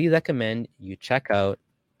 I highly recommend you check out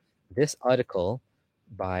this article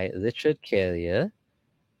by Richard Carrier,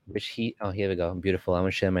 which here we go. Beautiful. I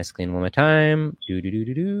want to share my screen one more time.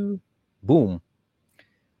 Boom.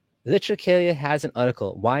 Literature has an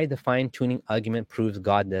article, Why the Fine-Tuning Argument Proves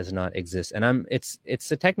God Does Not Exist. And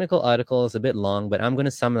it's a technical article, it's a bit long, but I'm going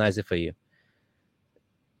to summarize it for you.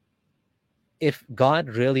 If God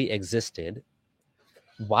really existed,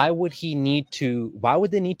 why would there need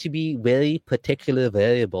to be very particular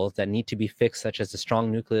variables that need to be fixed, such as the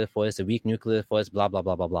strong nuclear force, the weak nuclear force, blah, blah,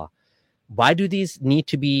 blah, blah, blah? Why do these need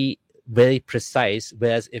to be very precise?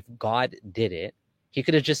 Whereas if God did it, he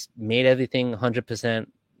could have just made everything 100%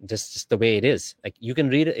 just the way it is. Like, you can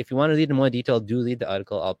read it. If you want to read in more detail, do read the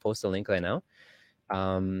article. I'll post a link right now.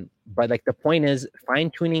 But like, the point is,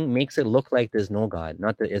 fine-tuning makes it look like there's no God,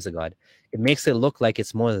 not there is a God. It makes it look like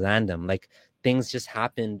it's more random, like things just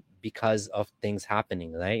happen because of things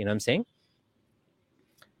happening, right? You know what I'm saying?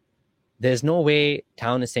 There's no way,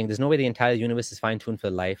 Town is saying, there's no way the entire universe is fine-tuned for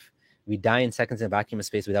life. We die in seconds in a vacuum of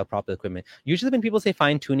space without proper equipment. Usually when people say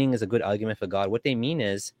fine-tuning is a good argument for God, what they mean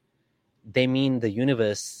is, they mean the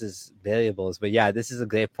universe's variables. But yeah, this is a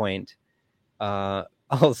great point.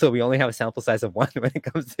 Also, we only have a sample size of 1 when it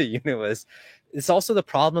comes to the universe. It's also the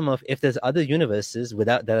problem of, if there's other universes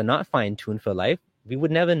that are not fine-tuned for life, we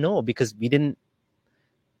would never know, because we didn't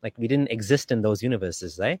exist in those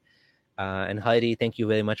universes, right? And Heidi, thank you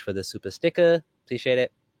very much for the super sticker. Appreciate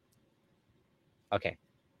it. Okay.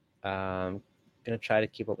 Gonna try to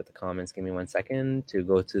keep up with the comments. Give me 1 second to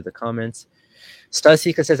go to the comments.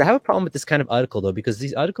 Starseeker says, I have a problem with this kind of article, though, because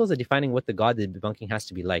these articles are defining what the God they're debunking has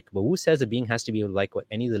to be like. But who says a being has to be like what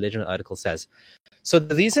any religion article says? So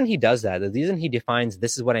the reason he does that, the reason he defines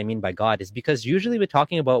this is what I mean by God, is because usually we're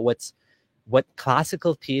talking about what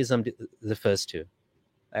classical theism refers to.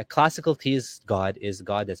 A classical theist God is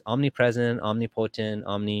God that's omnipresent, omnipotent,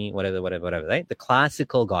 whatever, right? The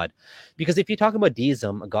classical God. Because if you talk about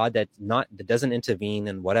deism, a God that doesn't intervene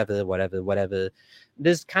and whatever,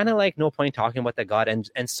 there's kind of like no point talking about that God.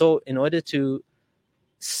 And so in order to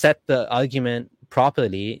set the argument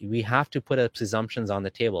properly, we have to put our presumptions on the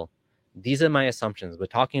table. These are my assumptions. We're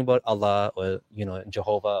talking about Allah, or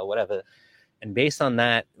Jehovah, or whatever. And based on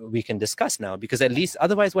that, we can discuss now, because at least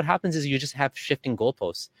otherwise what happens is you just have shifting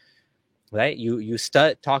goalposts, right? You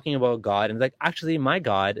start talking about God and like, actually my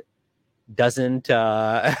God doesn't,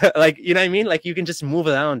 like, you know what I mean? Like, you can just move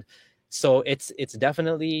around. So it's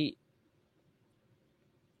definitely,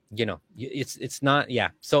 it's not, yeah.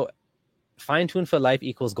 So fine-tuned for life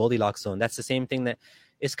equals Goldilocks zone. That's the same thing. That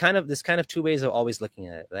it's there's kind of 2 ways of always looking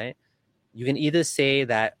at it, right? You can either say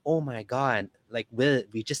that, oh my God, like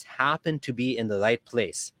we just happen to be in the right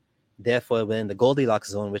place. Therefore, we're in the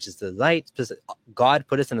Goldilocks zone, which is the right, God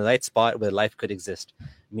put us in the right spot where life could exist.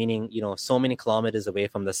 Meaning, so many kilometers away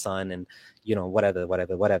from the sun and, whatever,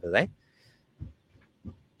 right?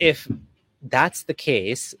 If that's the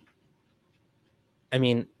case, I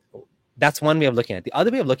mean, that's one way of looking at it. The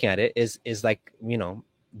other way of looking at it is like,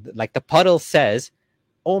 like the puddle says,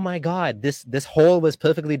 oh my God, this hole was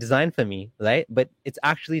perfectly designed for me, right? But it's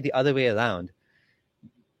actually the other way around.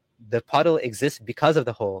 The puddle exists because of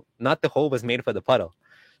the hole, not the hole was made for the puddle.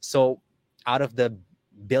 So out of the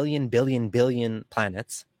billion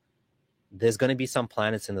planets, there's going to be some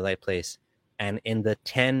planets in the right place. And in the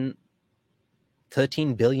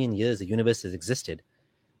 13 billion years the universe has existed,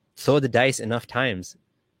 throw the dice enough times,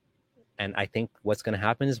 and I think what's going to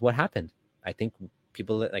happen is what happened. I think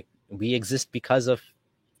people, like, we exist because of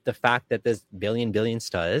the fact that there's billion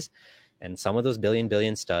stars, and some of those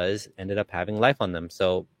billion stars ended up having life on them.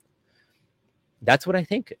 So that's what I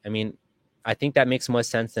think. I mean, I think that makes more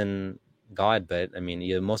sense than God, but I mean,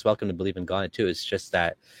 you're most welcome to believe in God too. It's just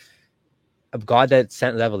that a God that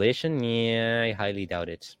sent revelation, yeah, I highly doubt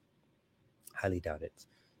it.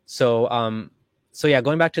 So yeah,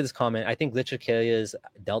 going back to this comment, I think Richard Carrier's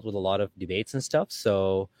dealt with a lot of debates and stuff.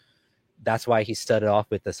 So that's why he started off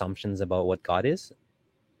with assumptions about what God is.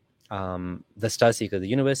 The Starseeker, the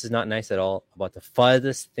universe is not nice at all, about the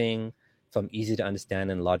farthest thing from easy to understand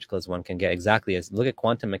and logical as one can get. Exactly. Look at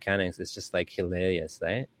quantum mechanics. It's just like hilarious,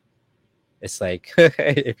 right? It's like,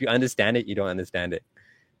 if you understand it, you don't understand it,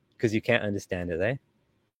 because you can't understand it, right?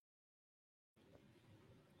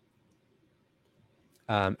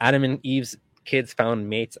 Adam and Eve's kids found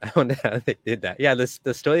mates. I wonder how they did that. Yeah,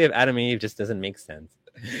 the story of Adam and Eve just doesn't make sense.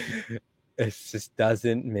 It just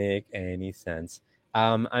doesn't make any sense.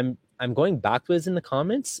 I'm going backwards in the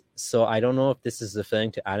comments, so I don't know if this is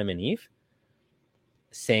referring to Adam and Eve,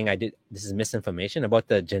 saying this is misinformation about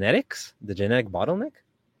the genetic bottleneck.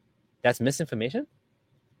 That's misinformation.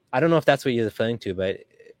 I don't know if that's what you're referring to, but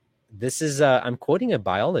this is I'm quoting a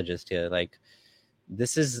biologist here. Like,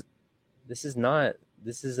 this is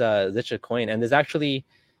Richard Coyne, and there's actually,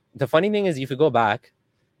 the funny thing is, if you go back,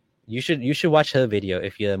 You should watch her video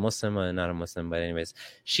if you're a Muslim or not a Muslim. But anyways,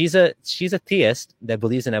 she's a theist that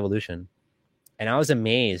believes in evolution, and I was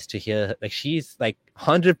amazed to hear like she's like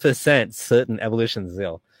 100% certain evolution's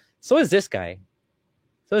real. So is this guy.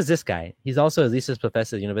 He's also a research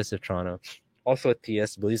professor at the University of Toronto, also a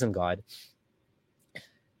theist, believes in God.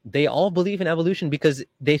 They all believe in evolution because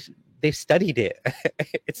they've studied it.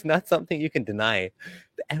 It's not something you can deny.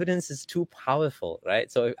 The evidence is too powerful, right?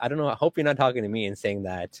 So I don't know. I hope you're not talking to me and saying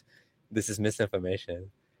that this is misinformation.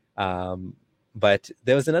 But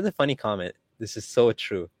there was another funny comment. This is so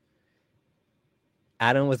true.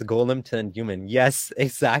 Adam was a golem turned human. Yes,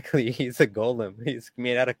 exactly. He's a golem. He's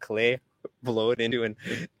made out of clay, blowed into and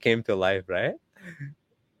came to life, right?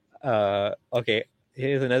 Okay,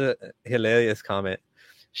 here's another hilarious comment.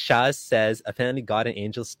 Shaz says, apparently God and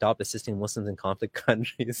angels stopped assisting Muslims in conflict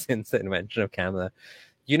countries since the invention of camera.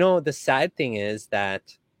 You know, the sad thing is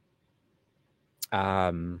that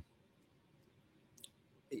a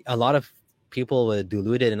lot of people were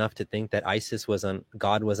deluded enough to think that Allah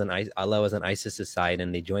was on ISIS's side,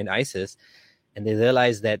 and they joined ISIS, and they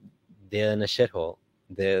realized that they're in a shithole.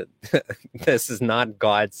 This is not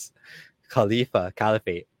God's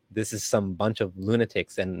caliphate. This is some bunch of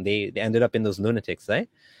lunatics, and they ended up in those lunatics, right?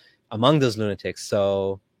 Among those lunatics.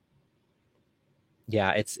 So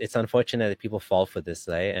yeah, it's unfortunate that people fall for this,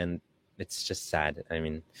 right? And it's just sad. I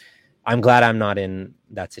mean, I'm glad I'm not in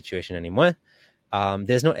that situation anymore.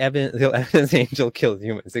 There's no evidence angel killed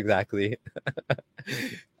humans. Exactly.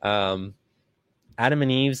 Adam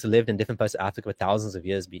and Eve lived in different parts of Africa with thousands of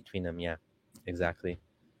years between them. Yeah, exactly.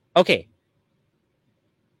 Okay.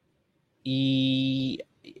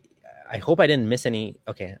 I hope I didn't miss any.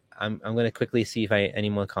 Okay, I'm going to quickly see if any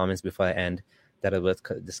more comments before I end that are worth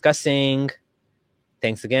discussing.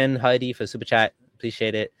 Thanks again, Heidi, for super chat.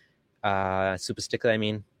 Appreciate it. Super sticker, I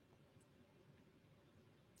mean.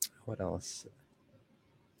 What else?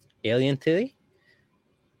 Alien theory?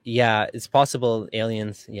 Yeah, it's possible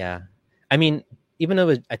aliens. Yeah. I mean, even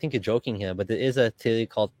though I think you're joking here, but there is a theory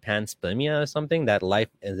called panspermia or something, that life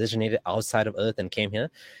originated outside of Earth and came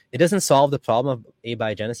here. It doesn't solve the problem of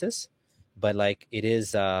abiogenesis, but like it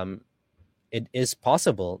is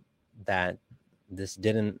possible that this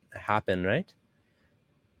didn't happen, right?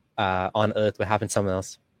 On Earth, what happened somewhere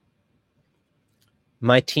else.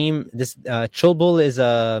 My team, this Chulbul is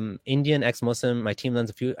Indian ex-Muslim. My team runs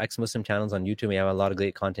a few ex-Muslim channels on YouTube. We have a lot of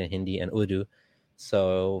great content in Hindi and Urdu.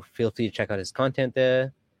 So feel free to check out his content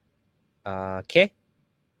there. Okay.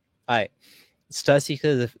 All right. Star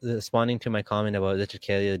Seeker responding to my comment about Richard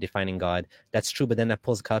Carrier defining God. That's true, but then that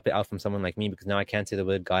pulls the carpet out from someone like me, because now I can't say the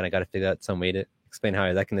word God. I got to figure out some way to explain how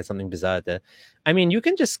I reckon there's something bizarre there. I mean, you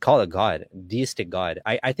can just call it God, deistic God.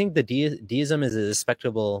 I think the deism is a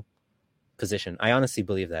respectable position. I honestly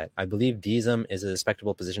believe that. I believe deism is a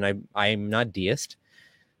respectable position. I'm not deist.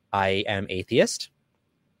 I am atheist.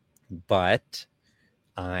 But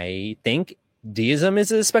I think deism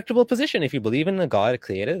is a respectable position. If you believe in a God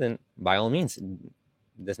creator, then by all means,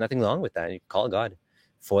 there's nothing wrong with that. You call it God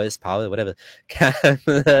for his power, whatever.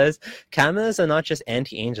 Cameras are not just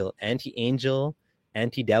anti-angel, anti-devil,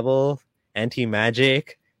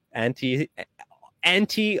 anti-magic, anti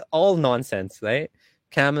all nonsense, right?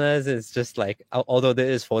 Cameras is just like, although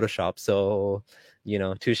there is Photoshop, so, you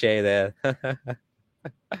know, touche there.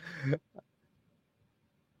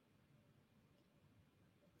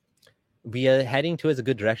 We are heading towards a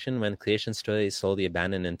good direction when creation story is solely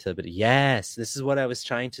abandoned and interpreted. Yes, this is what I was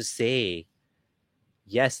trying to say.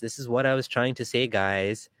 Yes, this is what I was trying to say,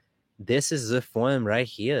 guys. This is reform right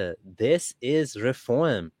here. This is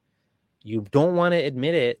reform. You don't want to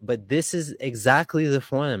admit it, but this is exactly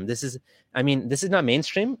reform. This is not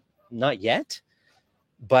mainstream, not yet,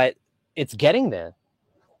 but it's getting there.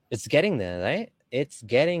 It's getting there, right? It's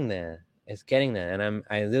getting there. And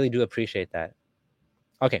I really do appreciate that.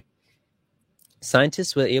 Okay.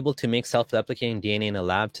 Scientists were able to make self-replicating DNA in a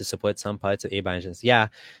lab to support some parts of abiogenesis. Yeah,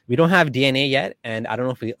 we don't have DNA yet, and I don't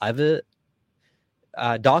know if we ever...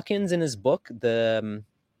 Dawkins, in his book, The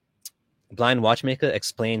Blind Watchmaker,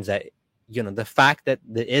 explains that, you know, the fact that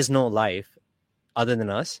there is no life other than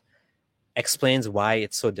us explains why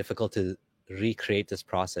it's so difficult to recreate this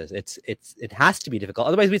process. It has to be difficult.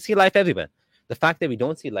 Otherwise, we'd see life everywhere. The fact that we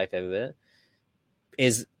don't see life everywhere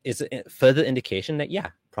is a further indication that, yeah,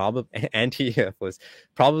 probably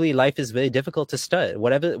life is very difficult to start.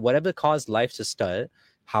 Whatever caused life to start,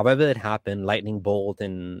 however it happened, lightning bolt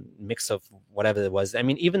and mix of whatever it was. I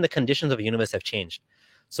mean, even the conditions of the universe have changed.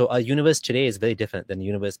 So our universe today is very different than the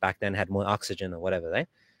universe back then, had more oxygen or whatever, right?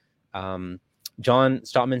 John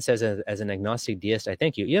Stotman says, as an agnostic deist, I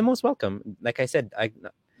thank you. You're most welcome. Like I said,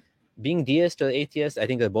 Being deist or atheist, I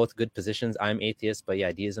think they're both good positions. I'm atheist, but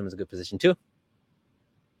yeah, deism is a good position too.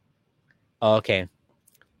 Oh, okay.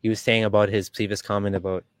 He was saying about his previous comment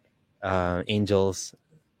about angels,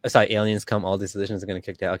 aliens come, all these religions are going to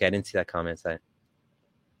kick that. Okay, I didn't see that comment. Sorry.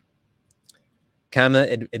 Kamala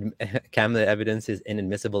evidence is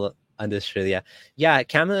inadmissible under Sharia. Yeah,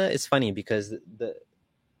 Kamala is funny because the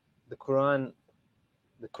Quran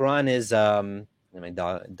is my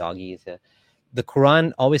doggy is here. The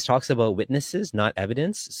Quran always talks about witnesses, not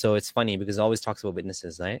evidence. So it's funny because it always talks about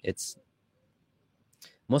witnesses, right? It's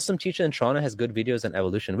Muslim teacher in Toronto has good videos on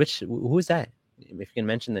evolution. Who is that? If you can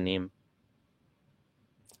mention the name.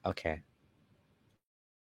 Okay.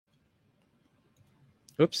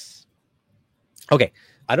 Oops. Okay.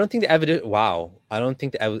 I don't think the evidence. Wow. I don't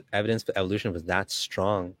think the evidence for evolution was that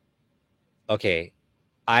strong. Okay.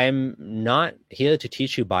 I'm not here to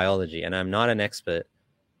teach you biology, and I'm not an expert.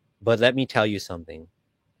 But let me tell you something.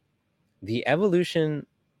 The evolution,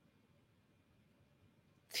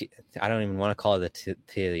 I don't even want to call it a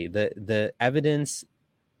theory. The evidence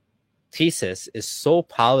thesis is so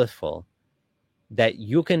powerful that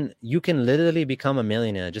you can literally become a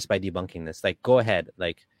millionaire just by debunking this. Like, go ahead.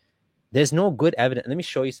 Like, there's no good evidence. Let me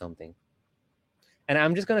show you something. And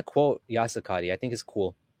I'm just going to quote Yasir Qadhi. I think it's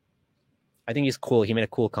cool. I think he's cool. He made a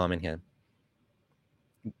cool comment here.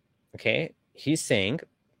 Okay. He's saying,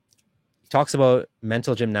 talks about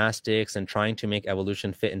mental gymnastics and trying to make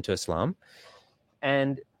evolution fit into Islam.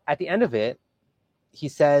 And at the end of it, he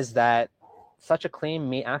says that such a claim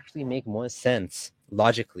may actually make more sense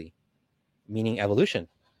logically, meaning evolution.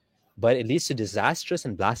 But it leads to disastrous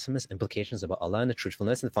and blasphemous implications about Allah and the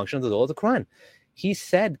truthfulness and the function of the law of the Quran. He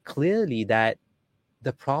said clearly that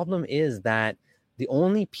the problem is that the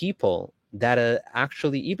only people that are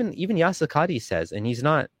actually, even Yasir Qadhi says, and he's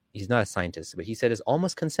not a scientist, but he said it's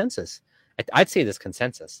almost consensus. I'd say this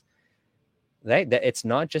consensus, right? That it's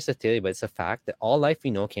not just a theory, but it's a fact that all life we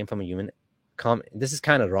know came from a human. This is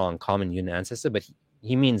kind of wrong, common human ancestor, but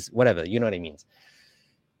he means whatever. You know what he means.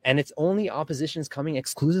 And it's only oppositions coming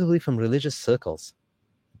exclusively from religious circles.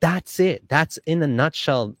 That's it. That's in a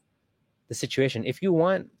nutshell the situation. If you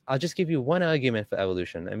want, I'll just give you one argument for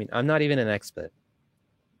evolution. I mean, I'm not even an expert.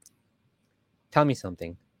 Tell me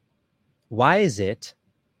something. Why is it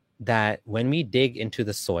that when we dig into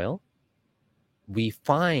the soil, we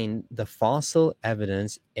find the fossil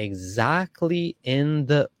evidence exactly in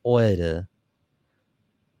the order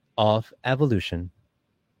of evolution?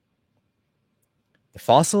 The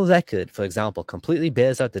fossil record, for example, completely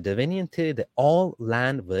bears out the Darwinian theory that all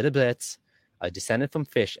land vertebrates are descended from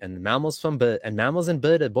fish, and mammals and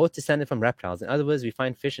bird are both descended from reptiles. In other words, we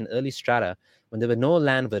find fish in early strata when there were no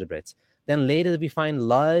land vertebrates. Then later we find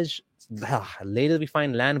land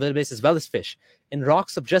vertebrates as well as fish. In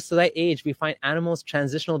rocks of just the right age, we find animals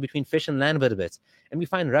transitional between fish and land vertebrates. And we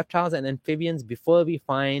find reptiles and amphibians before we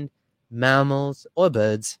find mammals or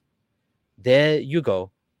birds. There you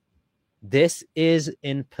go. This is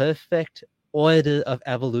in perfect order of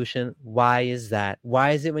evolution. Why is that?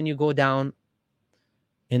 Why is it when you go down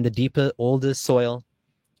in the deeper, older soil,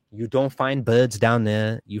 you don't find birds down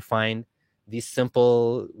there? You find these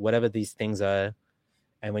simple, whatever these things are.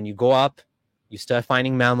 And when you go up, you start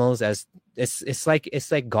finding mammals. As it's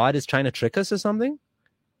like God is trying to trick us or something.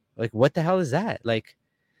 Like, what the hell is that? Like,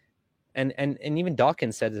 and even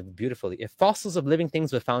Dawkins said it beautifully. If fossils of living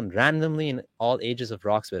things were found randomly in all ages of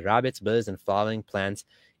rocks with rabbits, birds, and flowering plants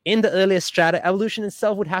in the earliest strata, evolution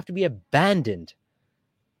itself would have to be abandoned.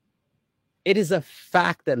 It is a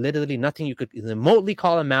fact that literally nothing you could remotely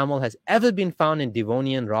call a mammal has ever been found in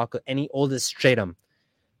Devonian rock or any older stratum.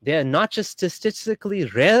 They are not just statistically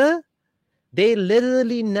rare, they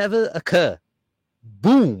literally never occur.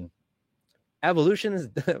 Boom. Evolution is,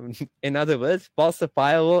 in other words,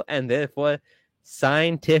 falsifiable and therefore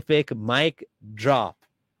scientific. Mic drop.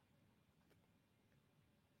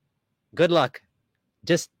 Good luck.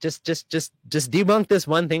 Just debunk this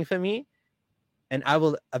one thing for me, and I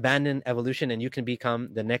will abandon evolution, and you can become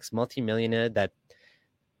the next multimillionaire that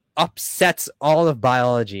upsets all of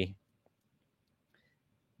biology.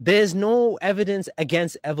 There's no evidence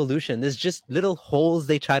against evolution. There's just little holes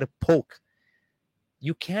they try to poke.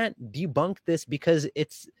 You can't debunk this because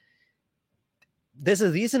there's a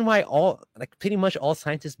reason why pretty much all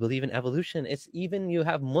scientists believe in evolution. It's even, you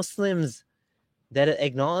have Muslims that are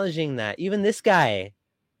acknowledging that. Even this guy.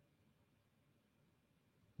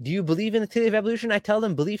 Do you believe in the theory of evolution? I tell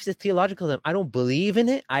them beliefs is theological. I don't believe in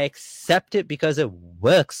it. I accept it because it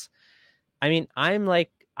works. I mean,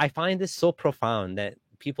 I find this so profound that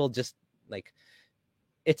people just like,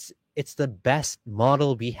 it's the best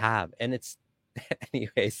model we have. And it's,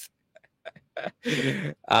 anyways,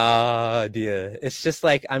 Oh dear. It's just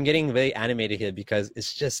like I'm getting very animated here because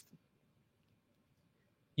it's just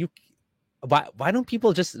you why don't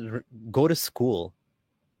people just go to school?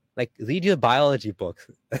 Like read your biology books.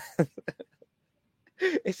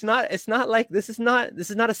 It's not like this is not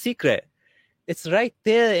a secret. It's right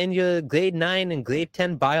there in your grade 9 and grade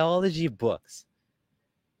 10 biology books.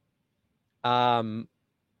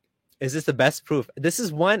 Is this the best proof? This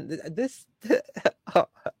is one this oh,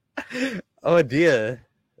 oh dear.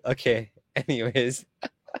 Okay. Anyways.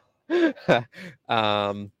 There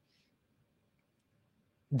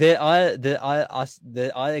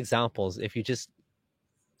are examples if you just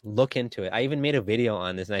look into it. I even made a video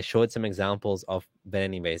on this and I showed some examples of, but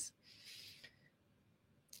anyways.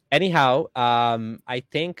 Anyhow, I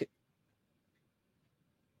think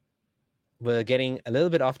we're getting a little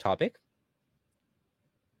bit off topic.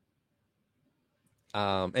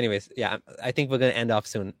 Anyways, yeah, I think we're going to end off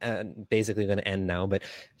soon. Basically going to end now, but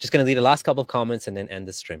just going to read the last couple of comments and then end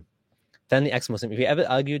the stream. Friendly ex-Muslim, if you ever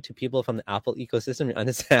argued to people from the Apple ecosystem, you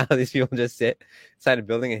understand how these people just sit inside a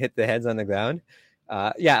building and hit their heads on the ground.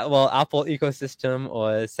 Yeah, well, Apple ecosystem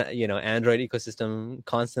or Android ecosystem,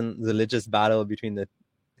 constant religious battle between the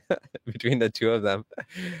between the two of them.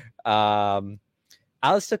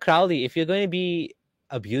 Alistair Crowley, if you're going to be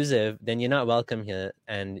abusive, then you're not welcome here.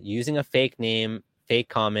 And using a fake name, fake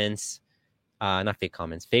comments, not fake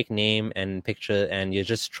comments, fake name and picture, and you're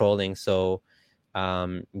just trolling. So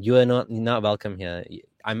you are not welcome here.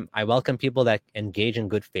 I welcome people that engage in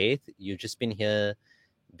good faith. You've just been here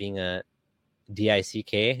being a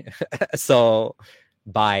DICK. So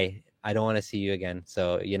bye. I don't want to see you again.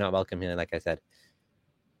 So you're not welcome here, like I said.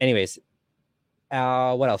 Anyways,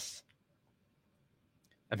 what else?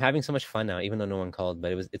 I'm having so much fun now, even though no one called,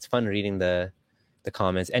 but it's fun reading the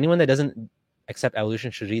comments. Anyone that doesn't accept evolution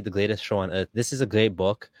should read The Greatest Show on Earth. This is a great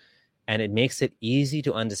book, and it makes it easy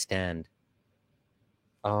to understand.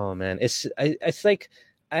 Oh man, it's like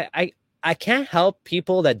I can't help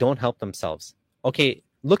people that don't help themselves. Okay,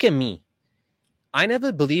 look at me. I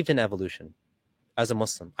never believed in evolution as a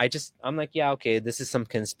Muslim. I'm like, yeah, okay, this is some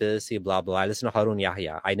conspiracy, blah blah. I listen to Harun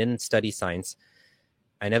Yahya. I didn't study science.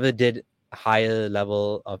 I never did a higher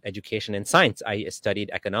level of education in science. I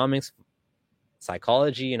studied economics,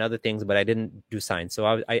 psychology, and other things, but I didn't do science.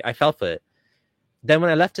 So I fell for it. Then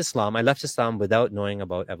when I left Islam without knowing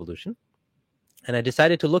about evolution. And I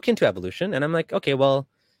decided to look into evolution. And I'm like, okay, well,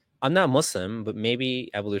 I'm not Muslim, but maybe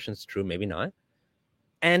evolution's true, maybe not.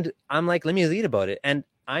 And I'm like, let me read about it. And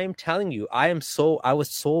I'm telling you, I was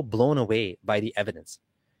so blown away by the evidence.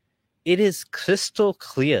 It is crystal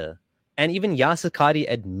clear. And even Yasir Qadhi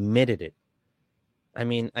admitted it. I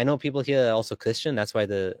mean, I know people here are also Christian. That's why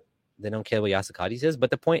they don't care what Yasir Qadhi says.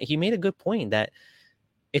 But he made a good point that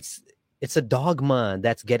it's a dogma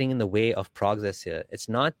that's getting in the way of progress here. It's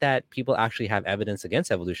not that people actually have evidence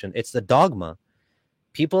against evolution. It's the dogma.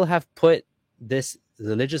 People have put this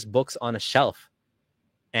religious books on a shelf.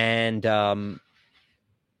 And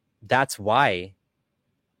that's why,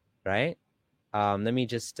 right? Let me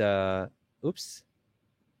just, oops.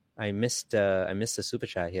 I missed a super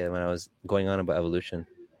chat here when I was going on about evolution.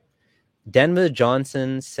 Denver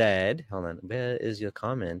Johnson said, hold on, where is your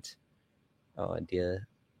comment? Oh dear.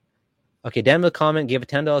 Okay, Denver comment gave a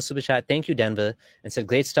 $10 super chat. Thank you, Denver, and said,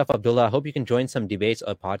 great stuff, Abdullah. I hope you can join some debates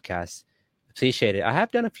or podcasts. Appreciate it. I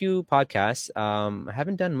have done a few podcasts. I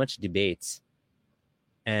haven't done much debates.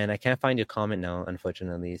 And I can't find your comment now,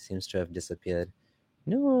 unfortunately. It seems to have disappeared.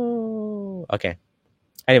 No. Okay.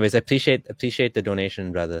 Anyways, I appreciate the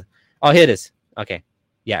donation, brother. Oh, here it is. Okay.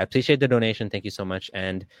 Yeah, I appreciate the donation. Thank you so much.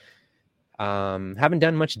 And haven't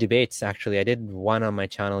done much debates, actually. I did one on my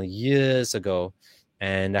channel years ago.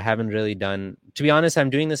 And I haven't really done, to be honest, I'm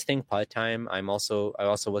doing this thing part-time. I also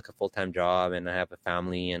work a full-time job and I have a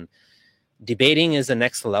family, and debating is the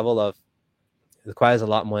next level it requires a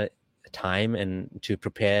lot more time and to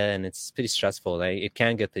prepare, and it's pretty stressful. It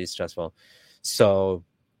can get pretty stressful. So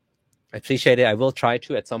I appreciate it. I will try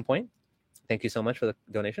to at some point. Thank you so much for the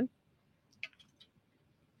donation.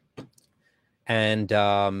 And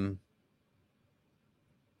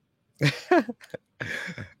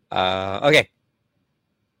okay.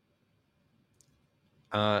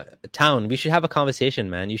 Town, we should have a conversation,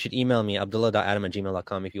 man. You should email me,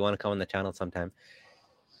 abdullah.adam@gmail.com, if you want to come on the channel sometime.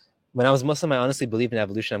 When I was Muslim, I honestly believed in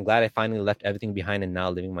evolution. I'm glad I finally left everything behind and now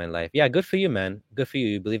living my life. Yeah, good for you, man. Good for you.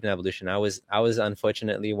 You believed in evolution. I was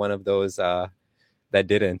unfortunately one of those that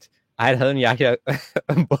didn't. I had Harun Yahya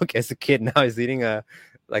book as a kid. Now he's leading a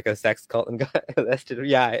sex cult and got arrested.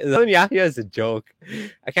 Yeah, Harun Yahya is a joke.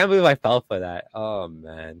 I can't believe I fell for that. Oh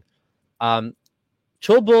man.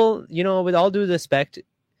 Chulbul, with all due respect,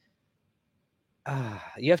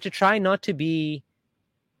 you have to try not to be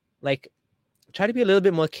like, try to be a little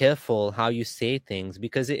bit more careful how you say things,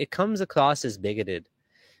 because it comes across as bigoted.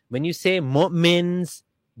 When you say Mu'mins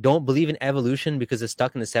don't believe in evolution because they're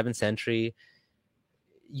stuck in the 7th century,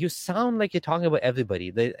 you sound like you're talking about everybody.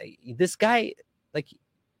 This guy, like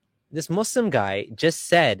this Muslim guy, just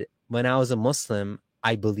said, when I was a Muslim,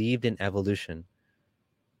 I believed in evolution.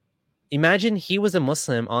 Imagine he was a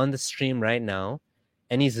Muslim on the stream right now,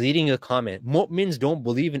 and he's leading a comment. Mu'mins don't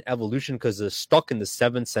believe in evolution because they're stuck in the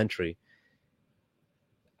 7th century.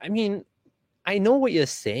 I mean, I know what you're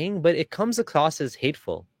saying, but it comes across as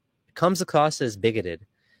hateful. It comes across as bigoted,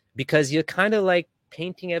 because you're kind of like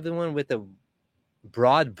painting everyone with a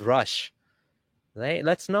broad brush, right?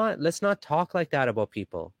 Let's not talk like that about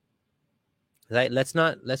people, right? Let's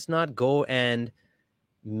not go and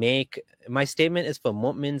make, my statement is for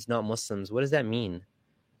mu'mins, not Muslims. What does that mean?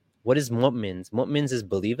 What is mu'mins? Mu'mins is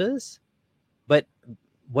believers, but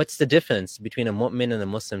what's the difference between a mu'min and a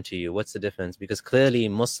Muslim to you? What's the difference? Because clearly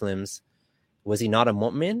Muslims, was he not a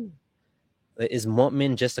mu'min? Is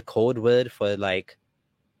mu'min just a code word for like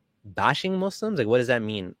bashing Muslims? Like, what does that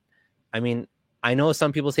mean? I mean, I know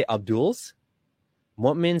some people say Abduls.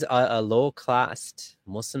 Mu'mins are a low-class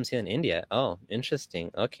Muslims here in India. Oh, interesting.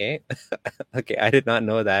 Okay. Okay, I did not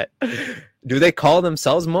know that. Do they call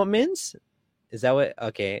themselves Mu'mins? Is that what?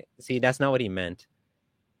 Okay. See, that's not what he meant.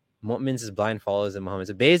 Mu'mins is blind followers of Muhammad.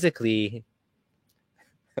 So basically,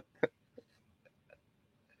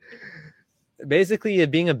 you're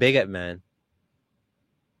being a bigot, man.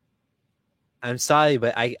 I'm sorry,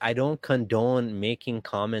 but I don't condone making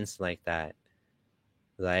comments like that.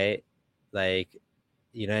 Right? Like,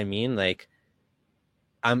 you know what I mean? Like,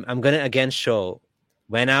 I'm gonna again show,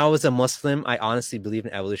 when I was a Muslim, I honestly believe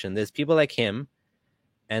in evolution. There's people like him,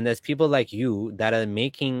 and there's people like you that are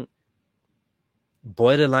making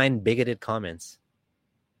borderline bigoted comments.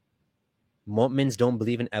 Mu'mins don't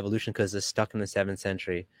believe in evolution because they're stuck in the 7th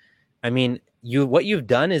century. I mean, what you've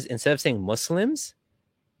done is, instead of saying Muslims,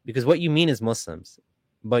 because what you mean is Muslims,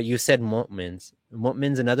 but you said Mu'mins.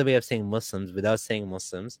 Mu'mins, another way of saying Muslims without saying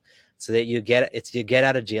Muslims, so that you get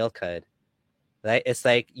out of jail card, right? It's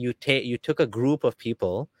like you took a group of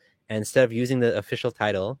people, and instead of using the official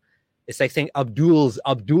title, it's like saying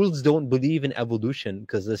Abduls don't believe in evolution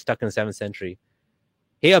because they're stuck in the 7th century.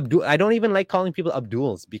 Hey, Abdul, I don't even like calling people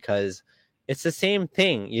Abduls, because it's the same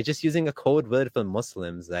thing. You're just using a code word for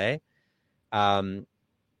Muslims, right?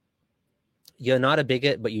 You're not a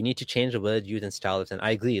bigot, but you need to change the word used in style. And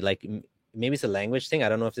I agree. Like, maybe it's a language thing. I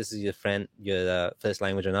don't know if this is your first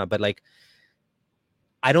language or not, but like,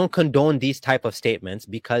 I don't condone these type of statements,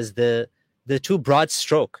 because the too broad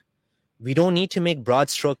stroke. We don't need to make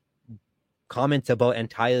broad stroke comments about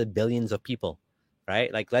entire billions of people,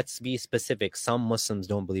 right? Like, let's be specific. Some Muslims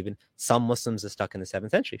don't believe in. Some Muslims are stuck in the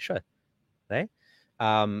 7th century. Sure, right?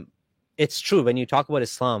 It's true, when you talk about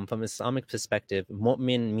Islam from an Islamic perspective,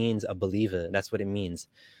 mu'min means a believer. That's what it means.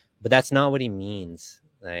 But that's not what he means,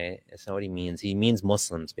 right? It's not what he means. He means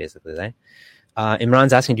Muslims, basically, right?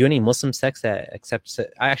 Imran's asking, do you know any Muslim sects that accept...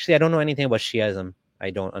 I don't know anything about Shiaism.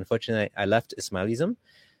 I don't. Unfortunately, I left Ismailism.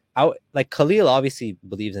 Like, Khalil obviously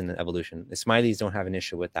believes in evolution. Ismailis don't have an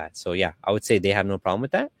issue with that. So yeah, I would say they have no problem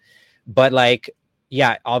with that. But like,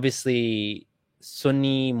 yeah, obviously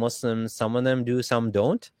Sunni Muslims, some of them do, some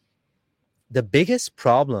don't. The biggest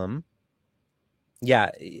problem,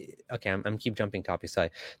 okay, I'm keep jumping topics. Sorry.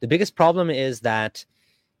 The biggest problem is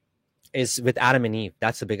with Adam and Eve.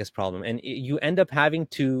 That's the biggest problem, and you end up having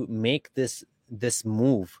to make this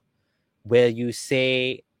move where you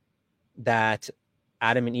say that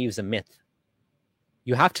Adam and Eve is a myth.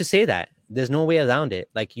 You have to say that. There's no way around it.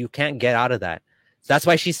 Like, you can't get out of that. So that's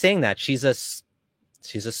why she's saying that. She's a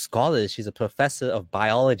scholar. She's a professor of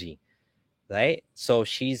biology, right? So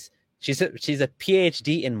she's a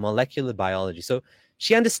PhD in molecular biology. So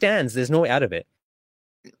she understands there's no way out of it.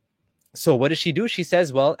 So what does she do? She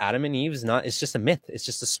says, well, Adam and Eve it's just a myth. It's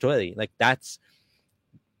just a story. Like, that's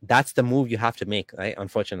the move you have to make, right?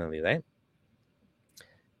 Unfortunately, right?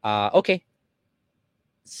 Okay.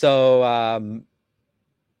 So I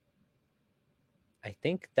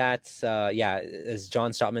think that's, as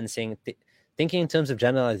John Stockman saying, thinking in terms of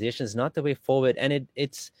generalization is not the way forward. And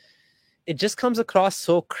it just comes across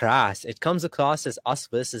so crass. It comes across as us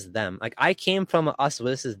versus them. Like, I came from a us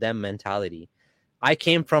versus them mentality. I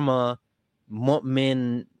came from a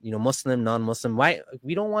mu'min, Muslim, non-Muslim. Why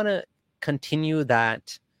we don't want to continue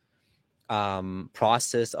that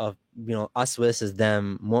process of, us versus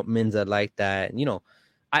them. Mu'mins are like that. One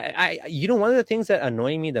of the things that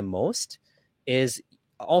annoy me the most is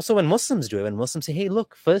also when Muslims do it. When Muslims say, hey,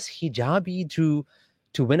 look, first hijabi to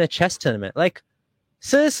win a chess tournament. Like,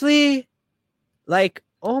 Seriously? Like,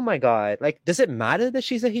 oh my God. Like, does it matter that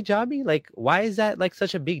she's a hijabi? Like, why is that like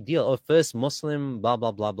such a big deal? Oh, first Muslim, blah,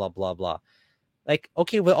 blah, blah, blah, blah, blah. Like,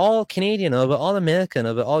 okay, we're all Canadian, or we're all American,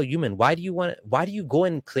 or we're all human. Why do you go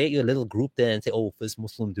and create your little group there and say, oh, first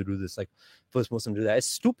Muslim to do this, like first Muslim to do that? It's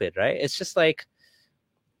stupid, right? It's just like,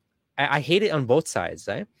 I hate it on both sides,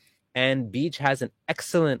 right? And Beach has an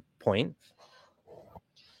excellent point.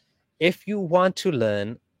 If you want to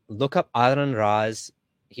learn, look up Adnan Raz.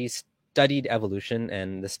 He studied evolution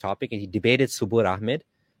and this topic, and he debated Subur Ahmed.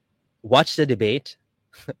 Watch the debate.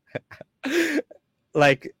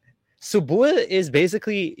 Like, Subur is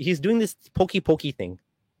basically, he's doing this pokey thing,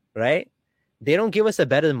 right? They don't give us a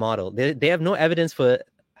better model. They have no evidence for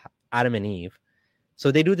Adam and Eve.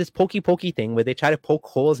 So they do this pokey thing where they try to poke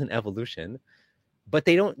holes in evolution, but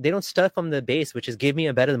they don't start from the base, which is give me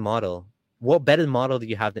a better model. What better model do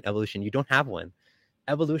you have than evolution? You don't have one.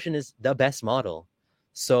 Evolution is the best model.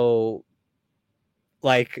 So,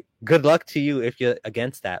 like, good luck to you if you're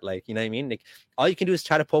against that. Like, you know what I mean? Like, all you can do is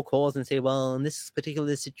try to poke holes and say, well, in this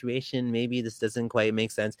particular situation, maybe this doesn't quite make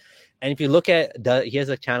sense. And if you look at here's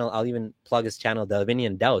a channel, I'll even plug his channel,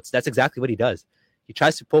 Darwinian Doubts. That's exactly what he does. He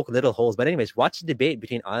tries to poke little holes. But anyways, watch the debate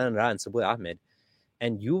between Adnan Ra and Subur Ahmed,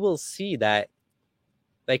 and you will see that,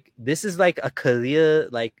 like, this is like a career,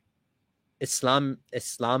 like, Islam.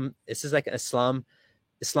 This is like Islam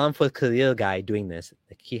for career guy doing this.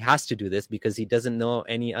 Like, he has to do this because he doesn't know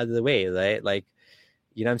any other way, right? Like,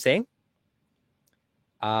 you know what I'm saying?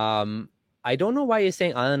 I don't know why you're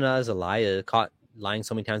saying Adnan is a liar, caught lying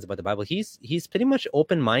so many times about the Bible. He's pretty much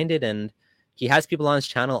open-minded, and he has people on his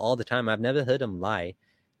channel all the time. I've never heard him lie.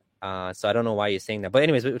 So I don't know why you're saying that. But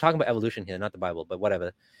anyways, we're talking about evolution here, not the Bible, but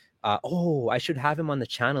whatever. Oh, I should have him on the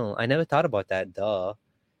channel. I never thought about that. Duh.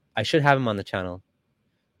 I should have him on the channel.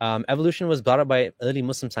 Evolution was brought up by early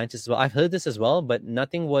Muslim scientists as well. I've heard this as well, but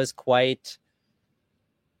nothing was quite...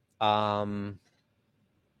 nothing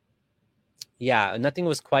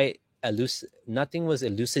was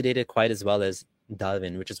elucidated quite as well as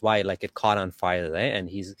Darwin, which is why, like, it caught on fire, right? And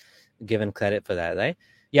he's given credit for that, right?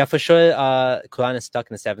 Yeah, for sure. Quran is stuck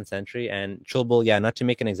in the 7th century, and Chulbul, yeah, not to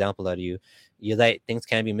make an example out of you, you're right, things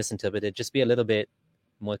can be misinterpreted. Just be a little bit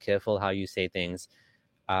more careful how you say things.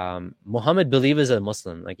 Muhammad believers are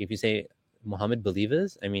Muslim. Like, if you say Muhammad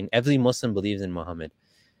believers, I mean, every Muslim believes in Muhammad.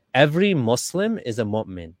 Every Muslim is a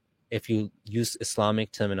mu'min if you use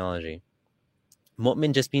Islamic terminology.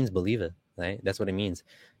 Mu'min just means believer, right? That's what it means.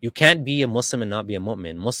 You can't be a Muslim and not be a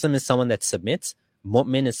mu'min. Muslim is someone that submits.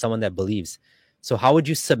 Mu'min is someone that believes. So how would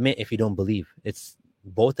you submit if you don't believe? It's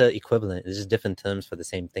both are equivalent. It's just different terms for the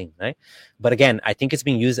same thing, right? But again, I think it's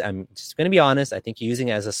being used, I'm just going to be honest, I think you're using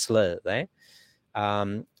it as a slur, right?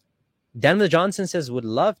 Denver Johnson says,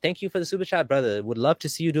 thank you for the super chat, brother. Would love to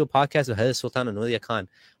see you do a podcast with Hazrat Sultan and Nuria Khan.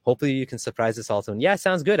 Hopefully you can surprise us also. And yeah,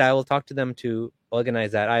 sounds good. I will talk to them to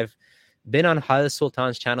organize that. I've been on Hazrat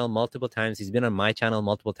Sultan's channel multiple times. He's been on my channel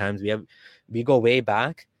multiple times. We go way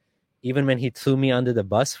back. Even when he threw me under the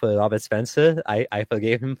bus for Robert Spencer, I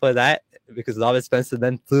forgave him for that because Robert Spencer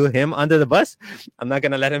then threw him under the bus. I'm not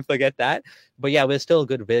going to let him forget that. But yeah, we're still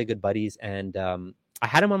good, very good buddies. And I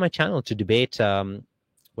had him on my channel to debate,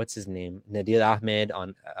 what's his name? Nadir Ahmed.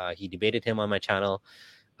 He debated him on my channel.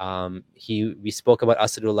 We spoke about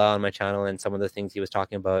Asadullah on my channel and some of the things he was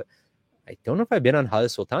talking about. I don't know if I've been on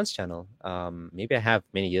Hazrat Sultan's channel. Maybe I have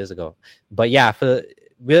many years ago. But yeah,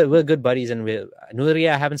 we're good buddies, and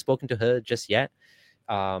Nuria, I haven't spoken to her just yet.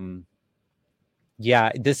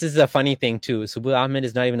 Yeah, this is a funny thing too. Subur Ahmed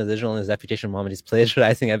is not even original in his reputation. Muhammad is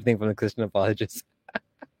plagiarizing everything from the Christian apologists.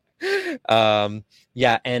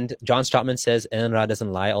 Yeah, and John Stratman says Aaron Ra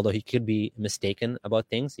doesn't lie, although he could be mistaken about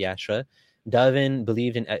things. Yeah, sure. Darwin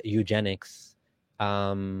believed in eugenics.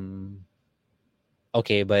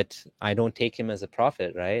 Okay, but I don't take him as a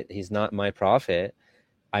prophet, right? He's not my prophet.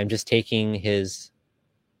 I'm just taking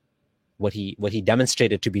what he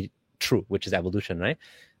demonstrated to be true, which is evolution, right?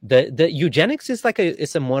 The eugenics is like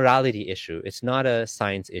it's a morality issue. It's not a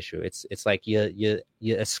science issue. It's like you're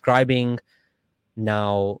ascribing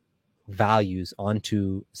now values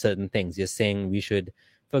onto certain things. You're saying we should,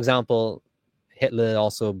 for example, Hitler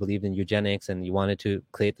also believed in eugenics and he wanted to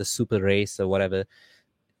create the super race or whatever.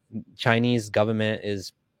 Chinese government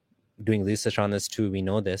is doing research on this too. We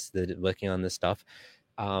know this. They're working on this stuff.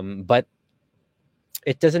 But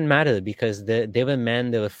it doesn't matter because they were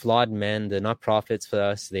men. They were flawed men. They're not prophets for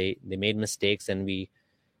us. They made mistakes, and we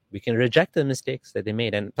can reject the mistakes that they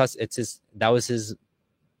made. And plus, that was his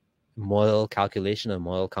moral calculation or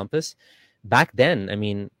moral compass. Back then, I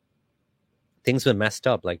mean, things were messed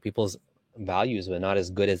up. Like, people's values were not as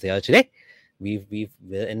good as they are today.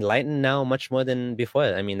 we're enlightened now much more than before.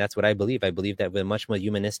 I mean, that's what I believe. I believe that we're much more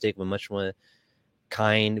humanistic, we're much more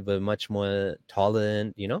kind, we're much more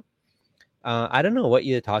tolerant, you know. I don't know what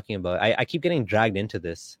you're talking about. I keep getting dragged into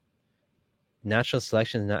this. Natural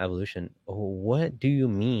selection is not evolution. Oh, what do you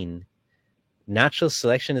mean? Natural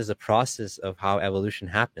selection is a process of how evolution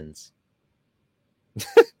happens.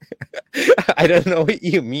 I don't know what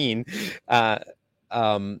you mean.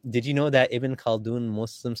 Did you know that Ibn Khaldun,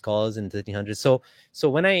 Muslim scholars in 1300s? So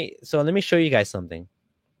let me show you guys something.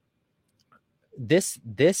 This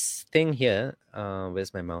thing here,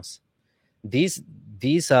 where's my mouse? These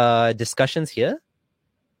discussions here,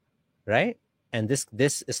 right? And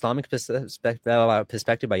this Islamic perspective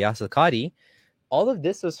by Yasir Qadhi, all of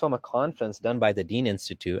this was from a conference done by the Deen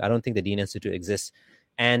Institute. I don't think the Deen Institute exists.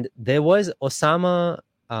 And there was Dr.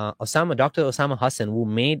 Osama Hassan,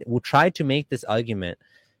 who tried to make this argument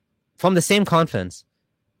from the same conference.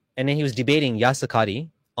 And then he was debating Yasir Qadhi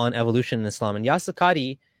on evolution in Islam. And Yasir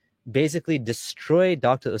Qadhi basically destroyed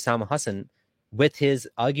Dr. Osama Hassan with his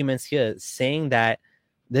arguments here, saying that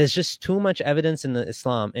there's just too much evidence in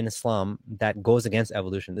Islam that goes against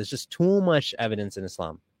evolution. There's just too much evidence in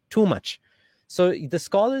Islam. Too much. So the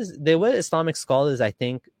scholars, there were Islamic scholars,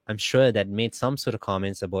 I'm sure, that made some sort of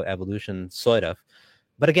comments about evolution, sort of.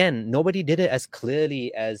 But again, nobody did it as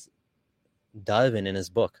clearly as Darwin in his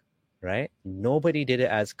book, right? Nobody did it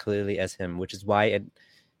as clearly as him, which is why it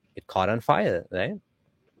caught on fire, right?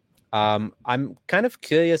 I'm kind of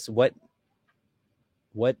curious what's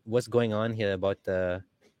going on here about the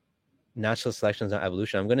natural selections and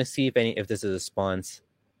evolution. I'm going to see if this is a response.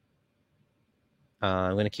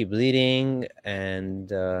 I'm going to keep reading.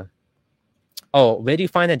 And where do you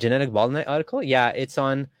find that genetic bottleneck article? Yeah, it's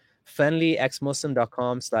on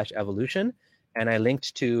friendlyexmuslim.com/evolution, and I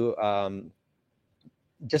linked to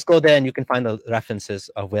just go there and you can find the references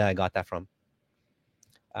of where I got that from.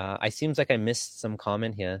 I seems like I missed some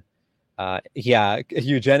comment here. Yeah,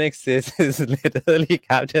 eugenics is literally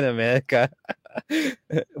Captain America.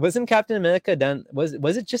 Wasn't Captain America done?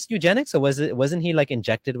 Was it just eugenics, or wasn't he like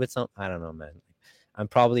injected with some? I don't know, man.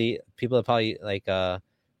 People are probably like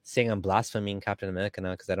saying I'm blaspheming Captain America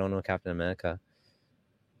now because I don't know Captain America.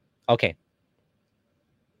 Okay,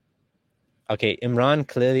 Imran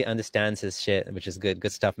clearly understands his shit, which is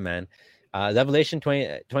good stuff, man. Revelation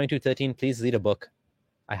 22:13, please read a book.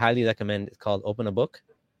 I highly recommend. It's called Open a Book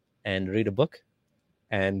and read a book,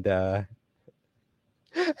 and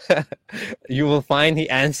you will find the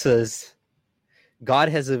answers. God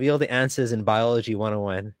has revealed the answers in Biology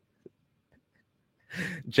 101.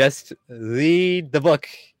 Just read the book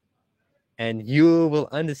and you will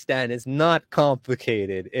understand. It's not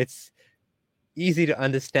complicated. It's easy to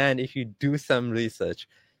understand if you do some research.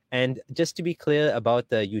 And just to be clear about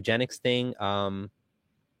the eugenics thing, I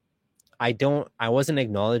wasn't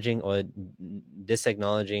acknowledging or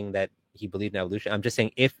disacknowledging that he believed in evolution. I'm just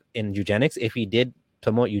saying, if in eugenics, if he did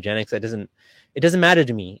promote eugenics, it doesn't matter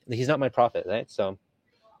to me. He's not my prophet, right? So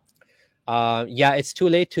yeah, it's too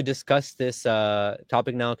late to discuss this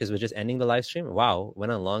topic now because we're just ending the live stream. Wow,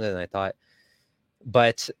 went on longer than I thought.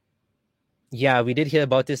 But yeah, we did hear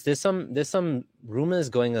about this. There's some rumors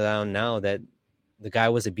going around now that the guy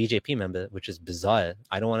was a BJP member, which is bizarre.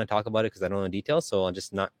 I don't want to talk about it because I don't know details, so I'll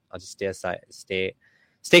just stay aside, stay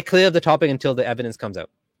clear of the topic until the evidence comes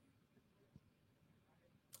out.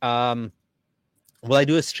 Will I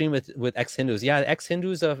do a stream with ex-Hindus? Yeah,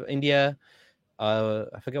 ex-Hindus of India.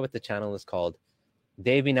 I forget what the channel is called.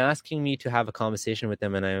 They've been asking me to have a conversation with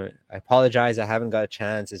them, and I apologize. I haven't got a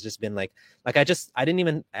chance. It's just been I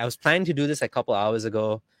was planning to do this a couple hours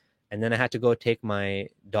ago, and then I had to go take my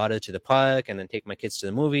daughter to the park and then take my kids to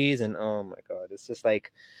the movies. And oh my God, it's just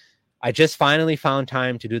like, I just finally found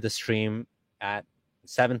time to do the stream at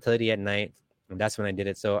 7:30 at night. And that's when I did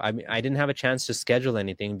it. So I didn't have a chance to schedule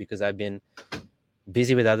anything because I've been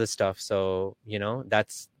busy with other stuff. So,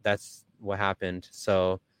 that's what happened.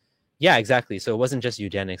 So yeah, exactly. So it wasn't just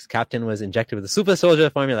eugenics. Captain was injected with the super soldier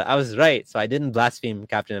formula. I was right. So I didn't blaspheme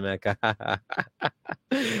Captain America.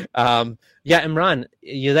 Yeah, Imran,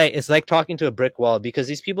 you're right. It's like talking to a brick wall because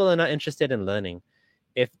these people are not interested in learning.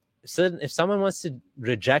 If someone wants to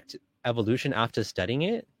reject evolution after studying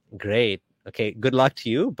it, great. Okay, good luck to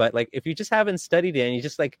you. But if you just haven't studied it and you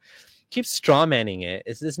just keep straw manning it,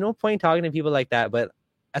 there's no point talking to people like that. But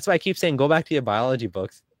that's why I keep saying, go back to your biology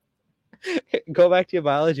books. Go back to your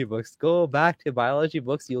biology books. Go back to biology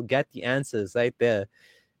books. You'll get the answers right there.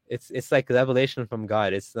 It's like revelation from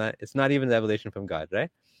God. It's not even revelation from God,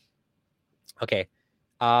 right? Okay.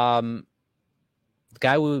 The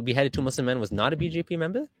guy who beheaded 2 Muslim men was not a BJP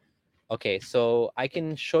member. Okay, so I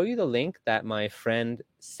can show you the link that my friend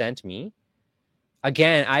sent me.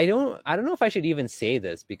 Again, I don't know if I should even say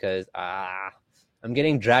this because I'm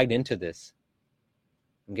getting dragged into this.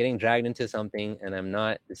 I'm getting dragged into something and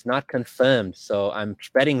it's not confirmed. So I'm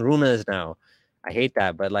spreading rumors now. I hate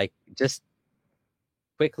that, but like just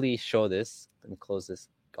quickly show this and close this.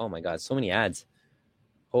 Oh my God, so many ads.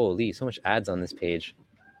 Holy, so much ads on this page.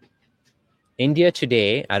 India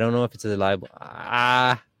Today. I don't know if it's reliable.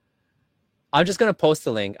 I'm just going to post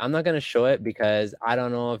the link. I'm not going to show it because I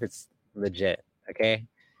don't know if it's legit. Okay.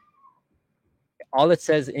 All it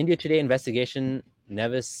says, India Today investigation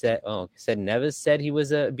never said he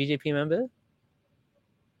was a BJP member.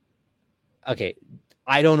 Okay.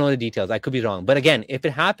 I don't know the details. I could be wrong. But again, if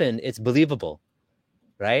it happened, it's believable,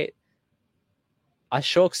 right?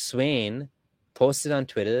 Ashok Swain posted on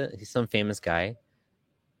Twitter. He's some famous guy.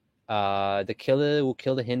 The killer who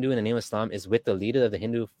killed a Hindu in the name of Islam is with the leader of the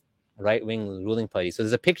Hindu right-wing ruling party. So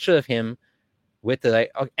there's a picture of him with the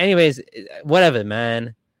anyways, whatever,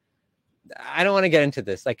 man. I don't want to get into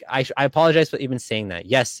this. Like, I apologize for even saying that.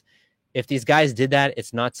 Yes, if these guys did that,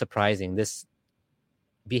 it's not surprising. This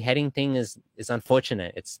beheading thing is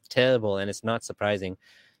unfortunate. It's terrible, and it's not surprising.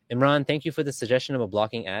 Imran, thank you for the suggestion about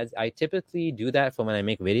blocking ads. I typically do that for when I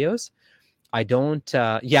make videos. I don't.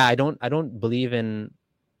 I don't believe in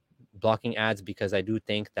blocking ads because I do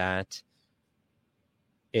think that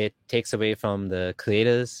it takes away from the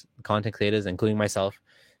creators, content creators, including myself.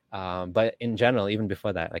 But in general, even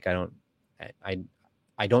before that, like I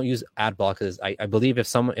don't use ad blockers. I believe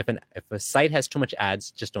if a site has too much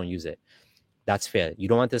ads, just don't use it. That's fair. You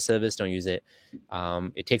don't want the service, don't use it.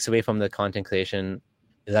 It takes away from the content creation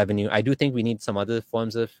revenue. I do think we need some other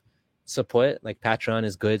forms of support, like Patreon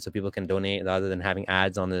is good so people can donate rather than having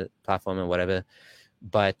ads on the platform and whatever.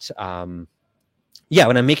 But when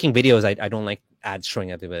I'm making videos, I don't like ads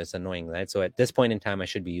showing everywhere. It's annoying, right? So at this point in time, I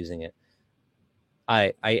should be using it.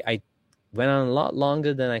 I went on a lot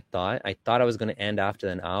longer than I thought. I thought I was going to end after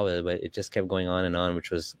an hour, but it just kept going on and on, which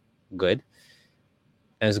was good.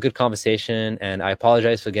 And it was a good conversation, and I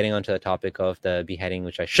apologize for getting onto the topic of the beheading,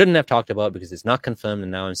 which I shouldn't have talked about because it's not confirmed,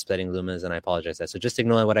 and now I'm spreading rumors, and I apologize for that. So just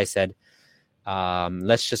ignore what I said.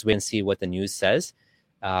 Let's just wait and see what the news says.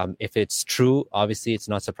 If it's true, obviously it's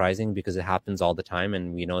not surprising because it happens all the time,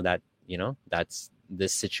 and we know that,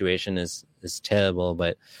 this situation is terrible,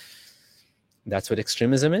 but that's what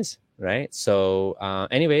extremism is, right? So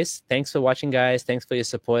anyways, thanks for watching, guys. Thanks for your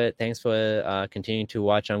support. Thanks for continuing to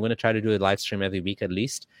watch. I'm going to try to do a live stream every week at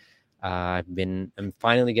least. I'm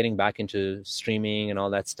finally getting back into streaming and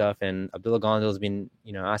all that stuff, and Abdullah Gondal has been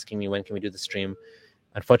asking me when can we do the stream.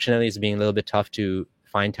 Unfortunately, it's being a little bit tough to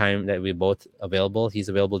find time that we're both available. He's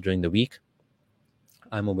available during the week.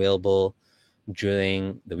 I'm available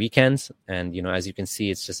during the weekends, and as you can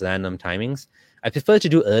see, it's just random timings. I prefer to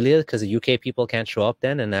do earlier because the UK people can't show up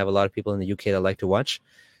then, and I have a lot of people in the UK that like to watch.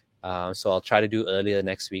 So I'll try to do earlier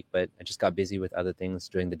next week, but I just got busy with other things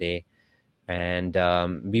during the day. And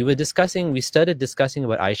we started discussing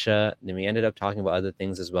about Aisha, then we ended up talking about other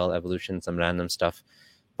things as well, evolution, some random stuff.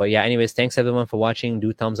 But yeah, anyways, thanks everyone for watching.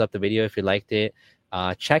 Do thumbs up the video if you liked it.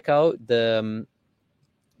 Check out the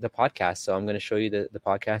podcast. So I'm going to show you the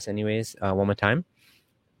podcast anyways one more time.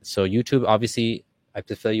 So YouTube, obviously, I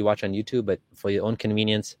prefer you watch on YouTube, but for your own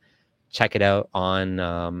convenience, check it out on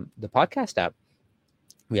the podcast app.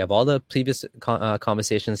 We have all the previous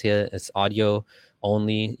conversations here. It's audio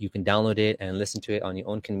only. You can download it and listen to it on your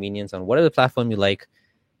own convenience on whatever platform you like.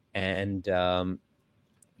 And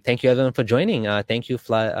thank you everyone for joining. Thank you,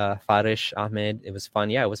 Farish Ahmed. It was fun.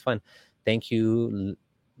 Yeah, it was fun. Thank you,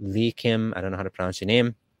 Lee Kim. I don't know how to pronounce your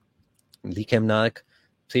name. Lee Kim Nak.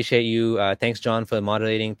 Appreciate you. Thanks, John, for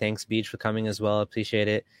moderating. Thanks, Beach, for coming as well. Appreciate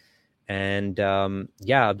it. And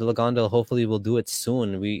Abdullah Gondal, hopefully we'll do it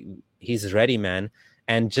soon. He's ready, man.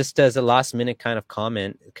 And just as a last minute kind of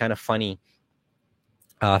comment, kind of funny,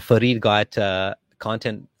 Fareed got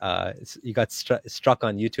content. He got struck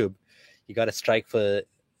on YouTube. He got a strike for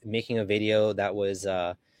making a video that was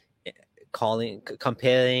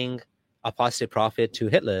comparing apostate prophet to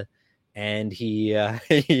Hitler. And he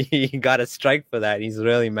got a strike for that. He's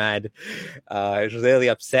really mad. He's really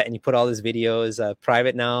upset, and he put all his videos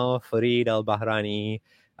private now. Fareed Al Bahrani,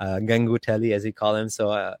 Gangu Telly, as he call him.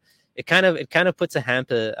 So it kind of puts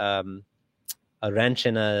a wrench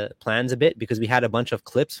in plans a bit, because we had a bunch of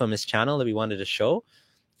clips from his channel that we wanted to show,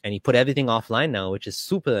 and he put everything offline now, which is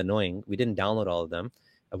super annoying. We didn't download all of them.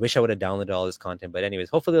 I wish I would have downloaded all this content, but anyways,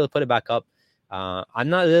 hopefully they'll put it back up. I'm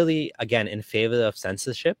not really, again, in favor of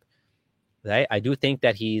censorship. Right, I do think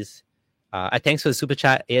that he's. Thanks for the super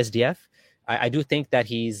chat, ASDF. I do think that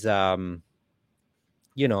he's.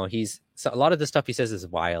 He's so a lot of the stuff he says is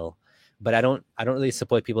vile, but I don't really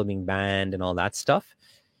support people being banned and all that stuff.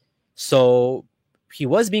 So he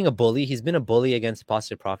was being a bully. He's been a bully against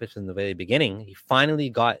Positive Profit from the very beginning. He finally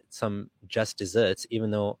got some just desserts,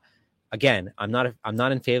 even though, again, I'm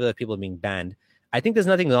not in favor of people being banned. I think there's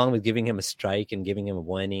nothing wrong with giving him a strike and giving him a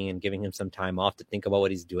warning and giving him some time off to think about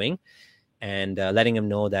what he's doing, and letting him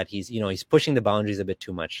know that he's pushing the boundaries a bit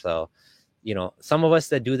too much. So, some of us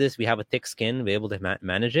that do this, we have a thick skin, we're able to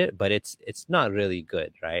manage it, but it's not really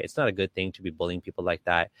good, right? It's not a good thing to be bullying people like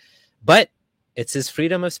that. But it's his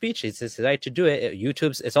freedom of speech. It's his right to do it.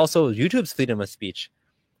 It's also YouTube's freedom of speech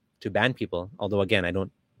to ban people. Although, again, I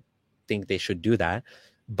don't think they should do that.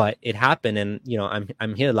 But it happened, and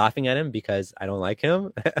I'm here laughing at him because I don't like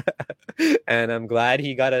him, and I'm glad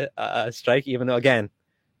he got a strike. Even though, again,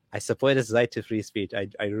 I support his right to free speech.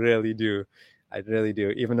 I really do. I really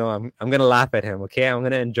do. Even though I'm gonna laugh at him. Okay, I'm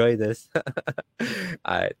gonna enjoy this. All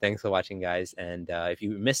right, thanks for watching, guys. And if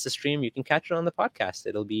you missed the stream, you can catch it on the podcast.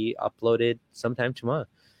 It'll be uploaded sometime tomorrow.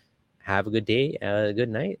 Have a good day, good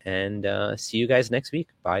night, and see you guys next week.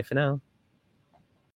 Bye for now.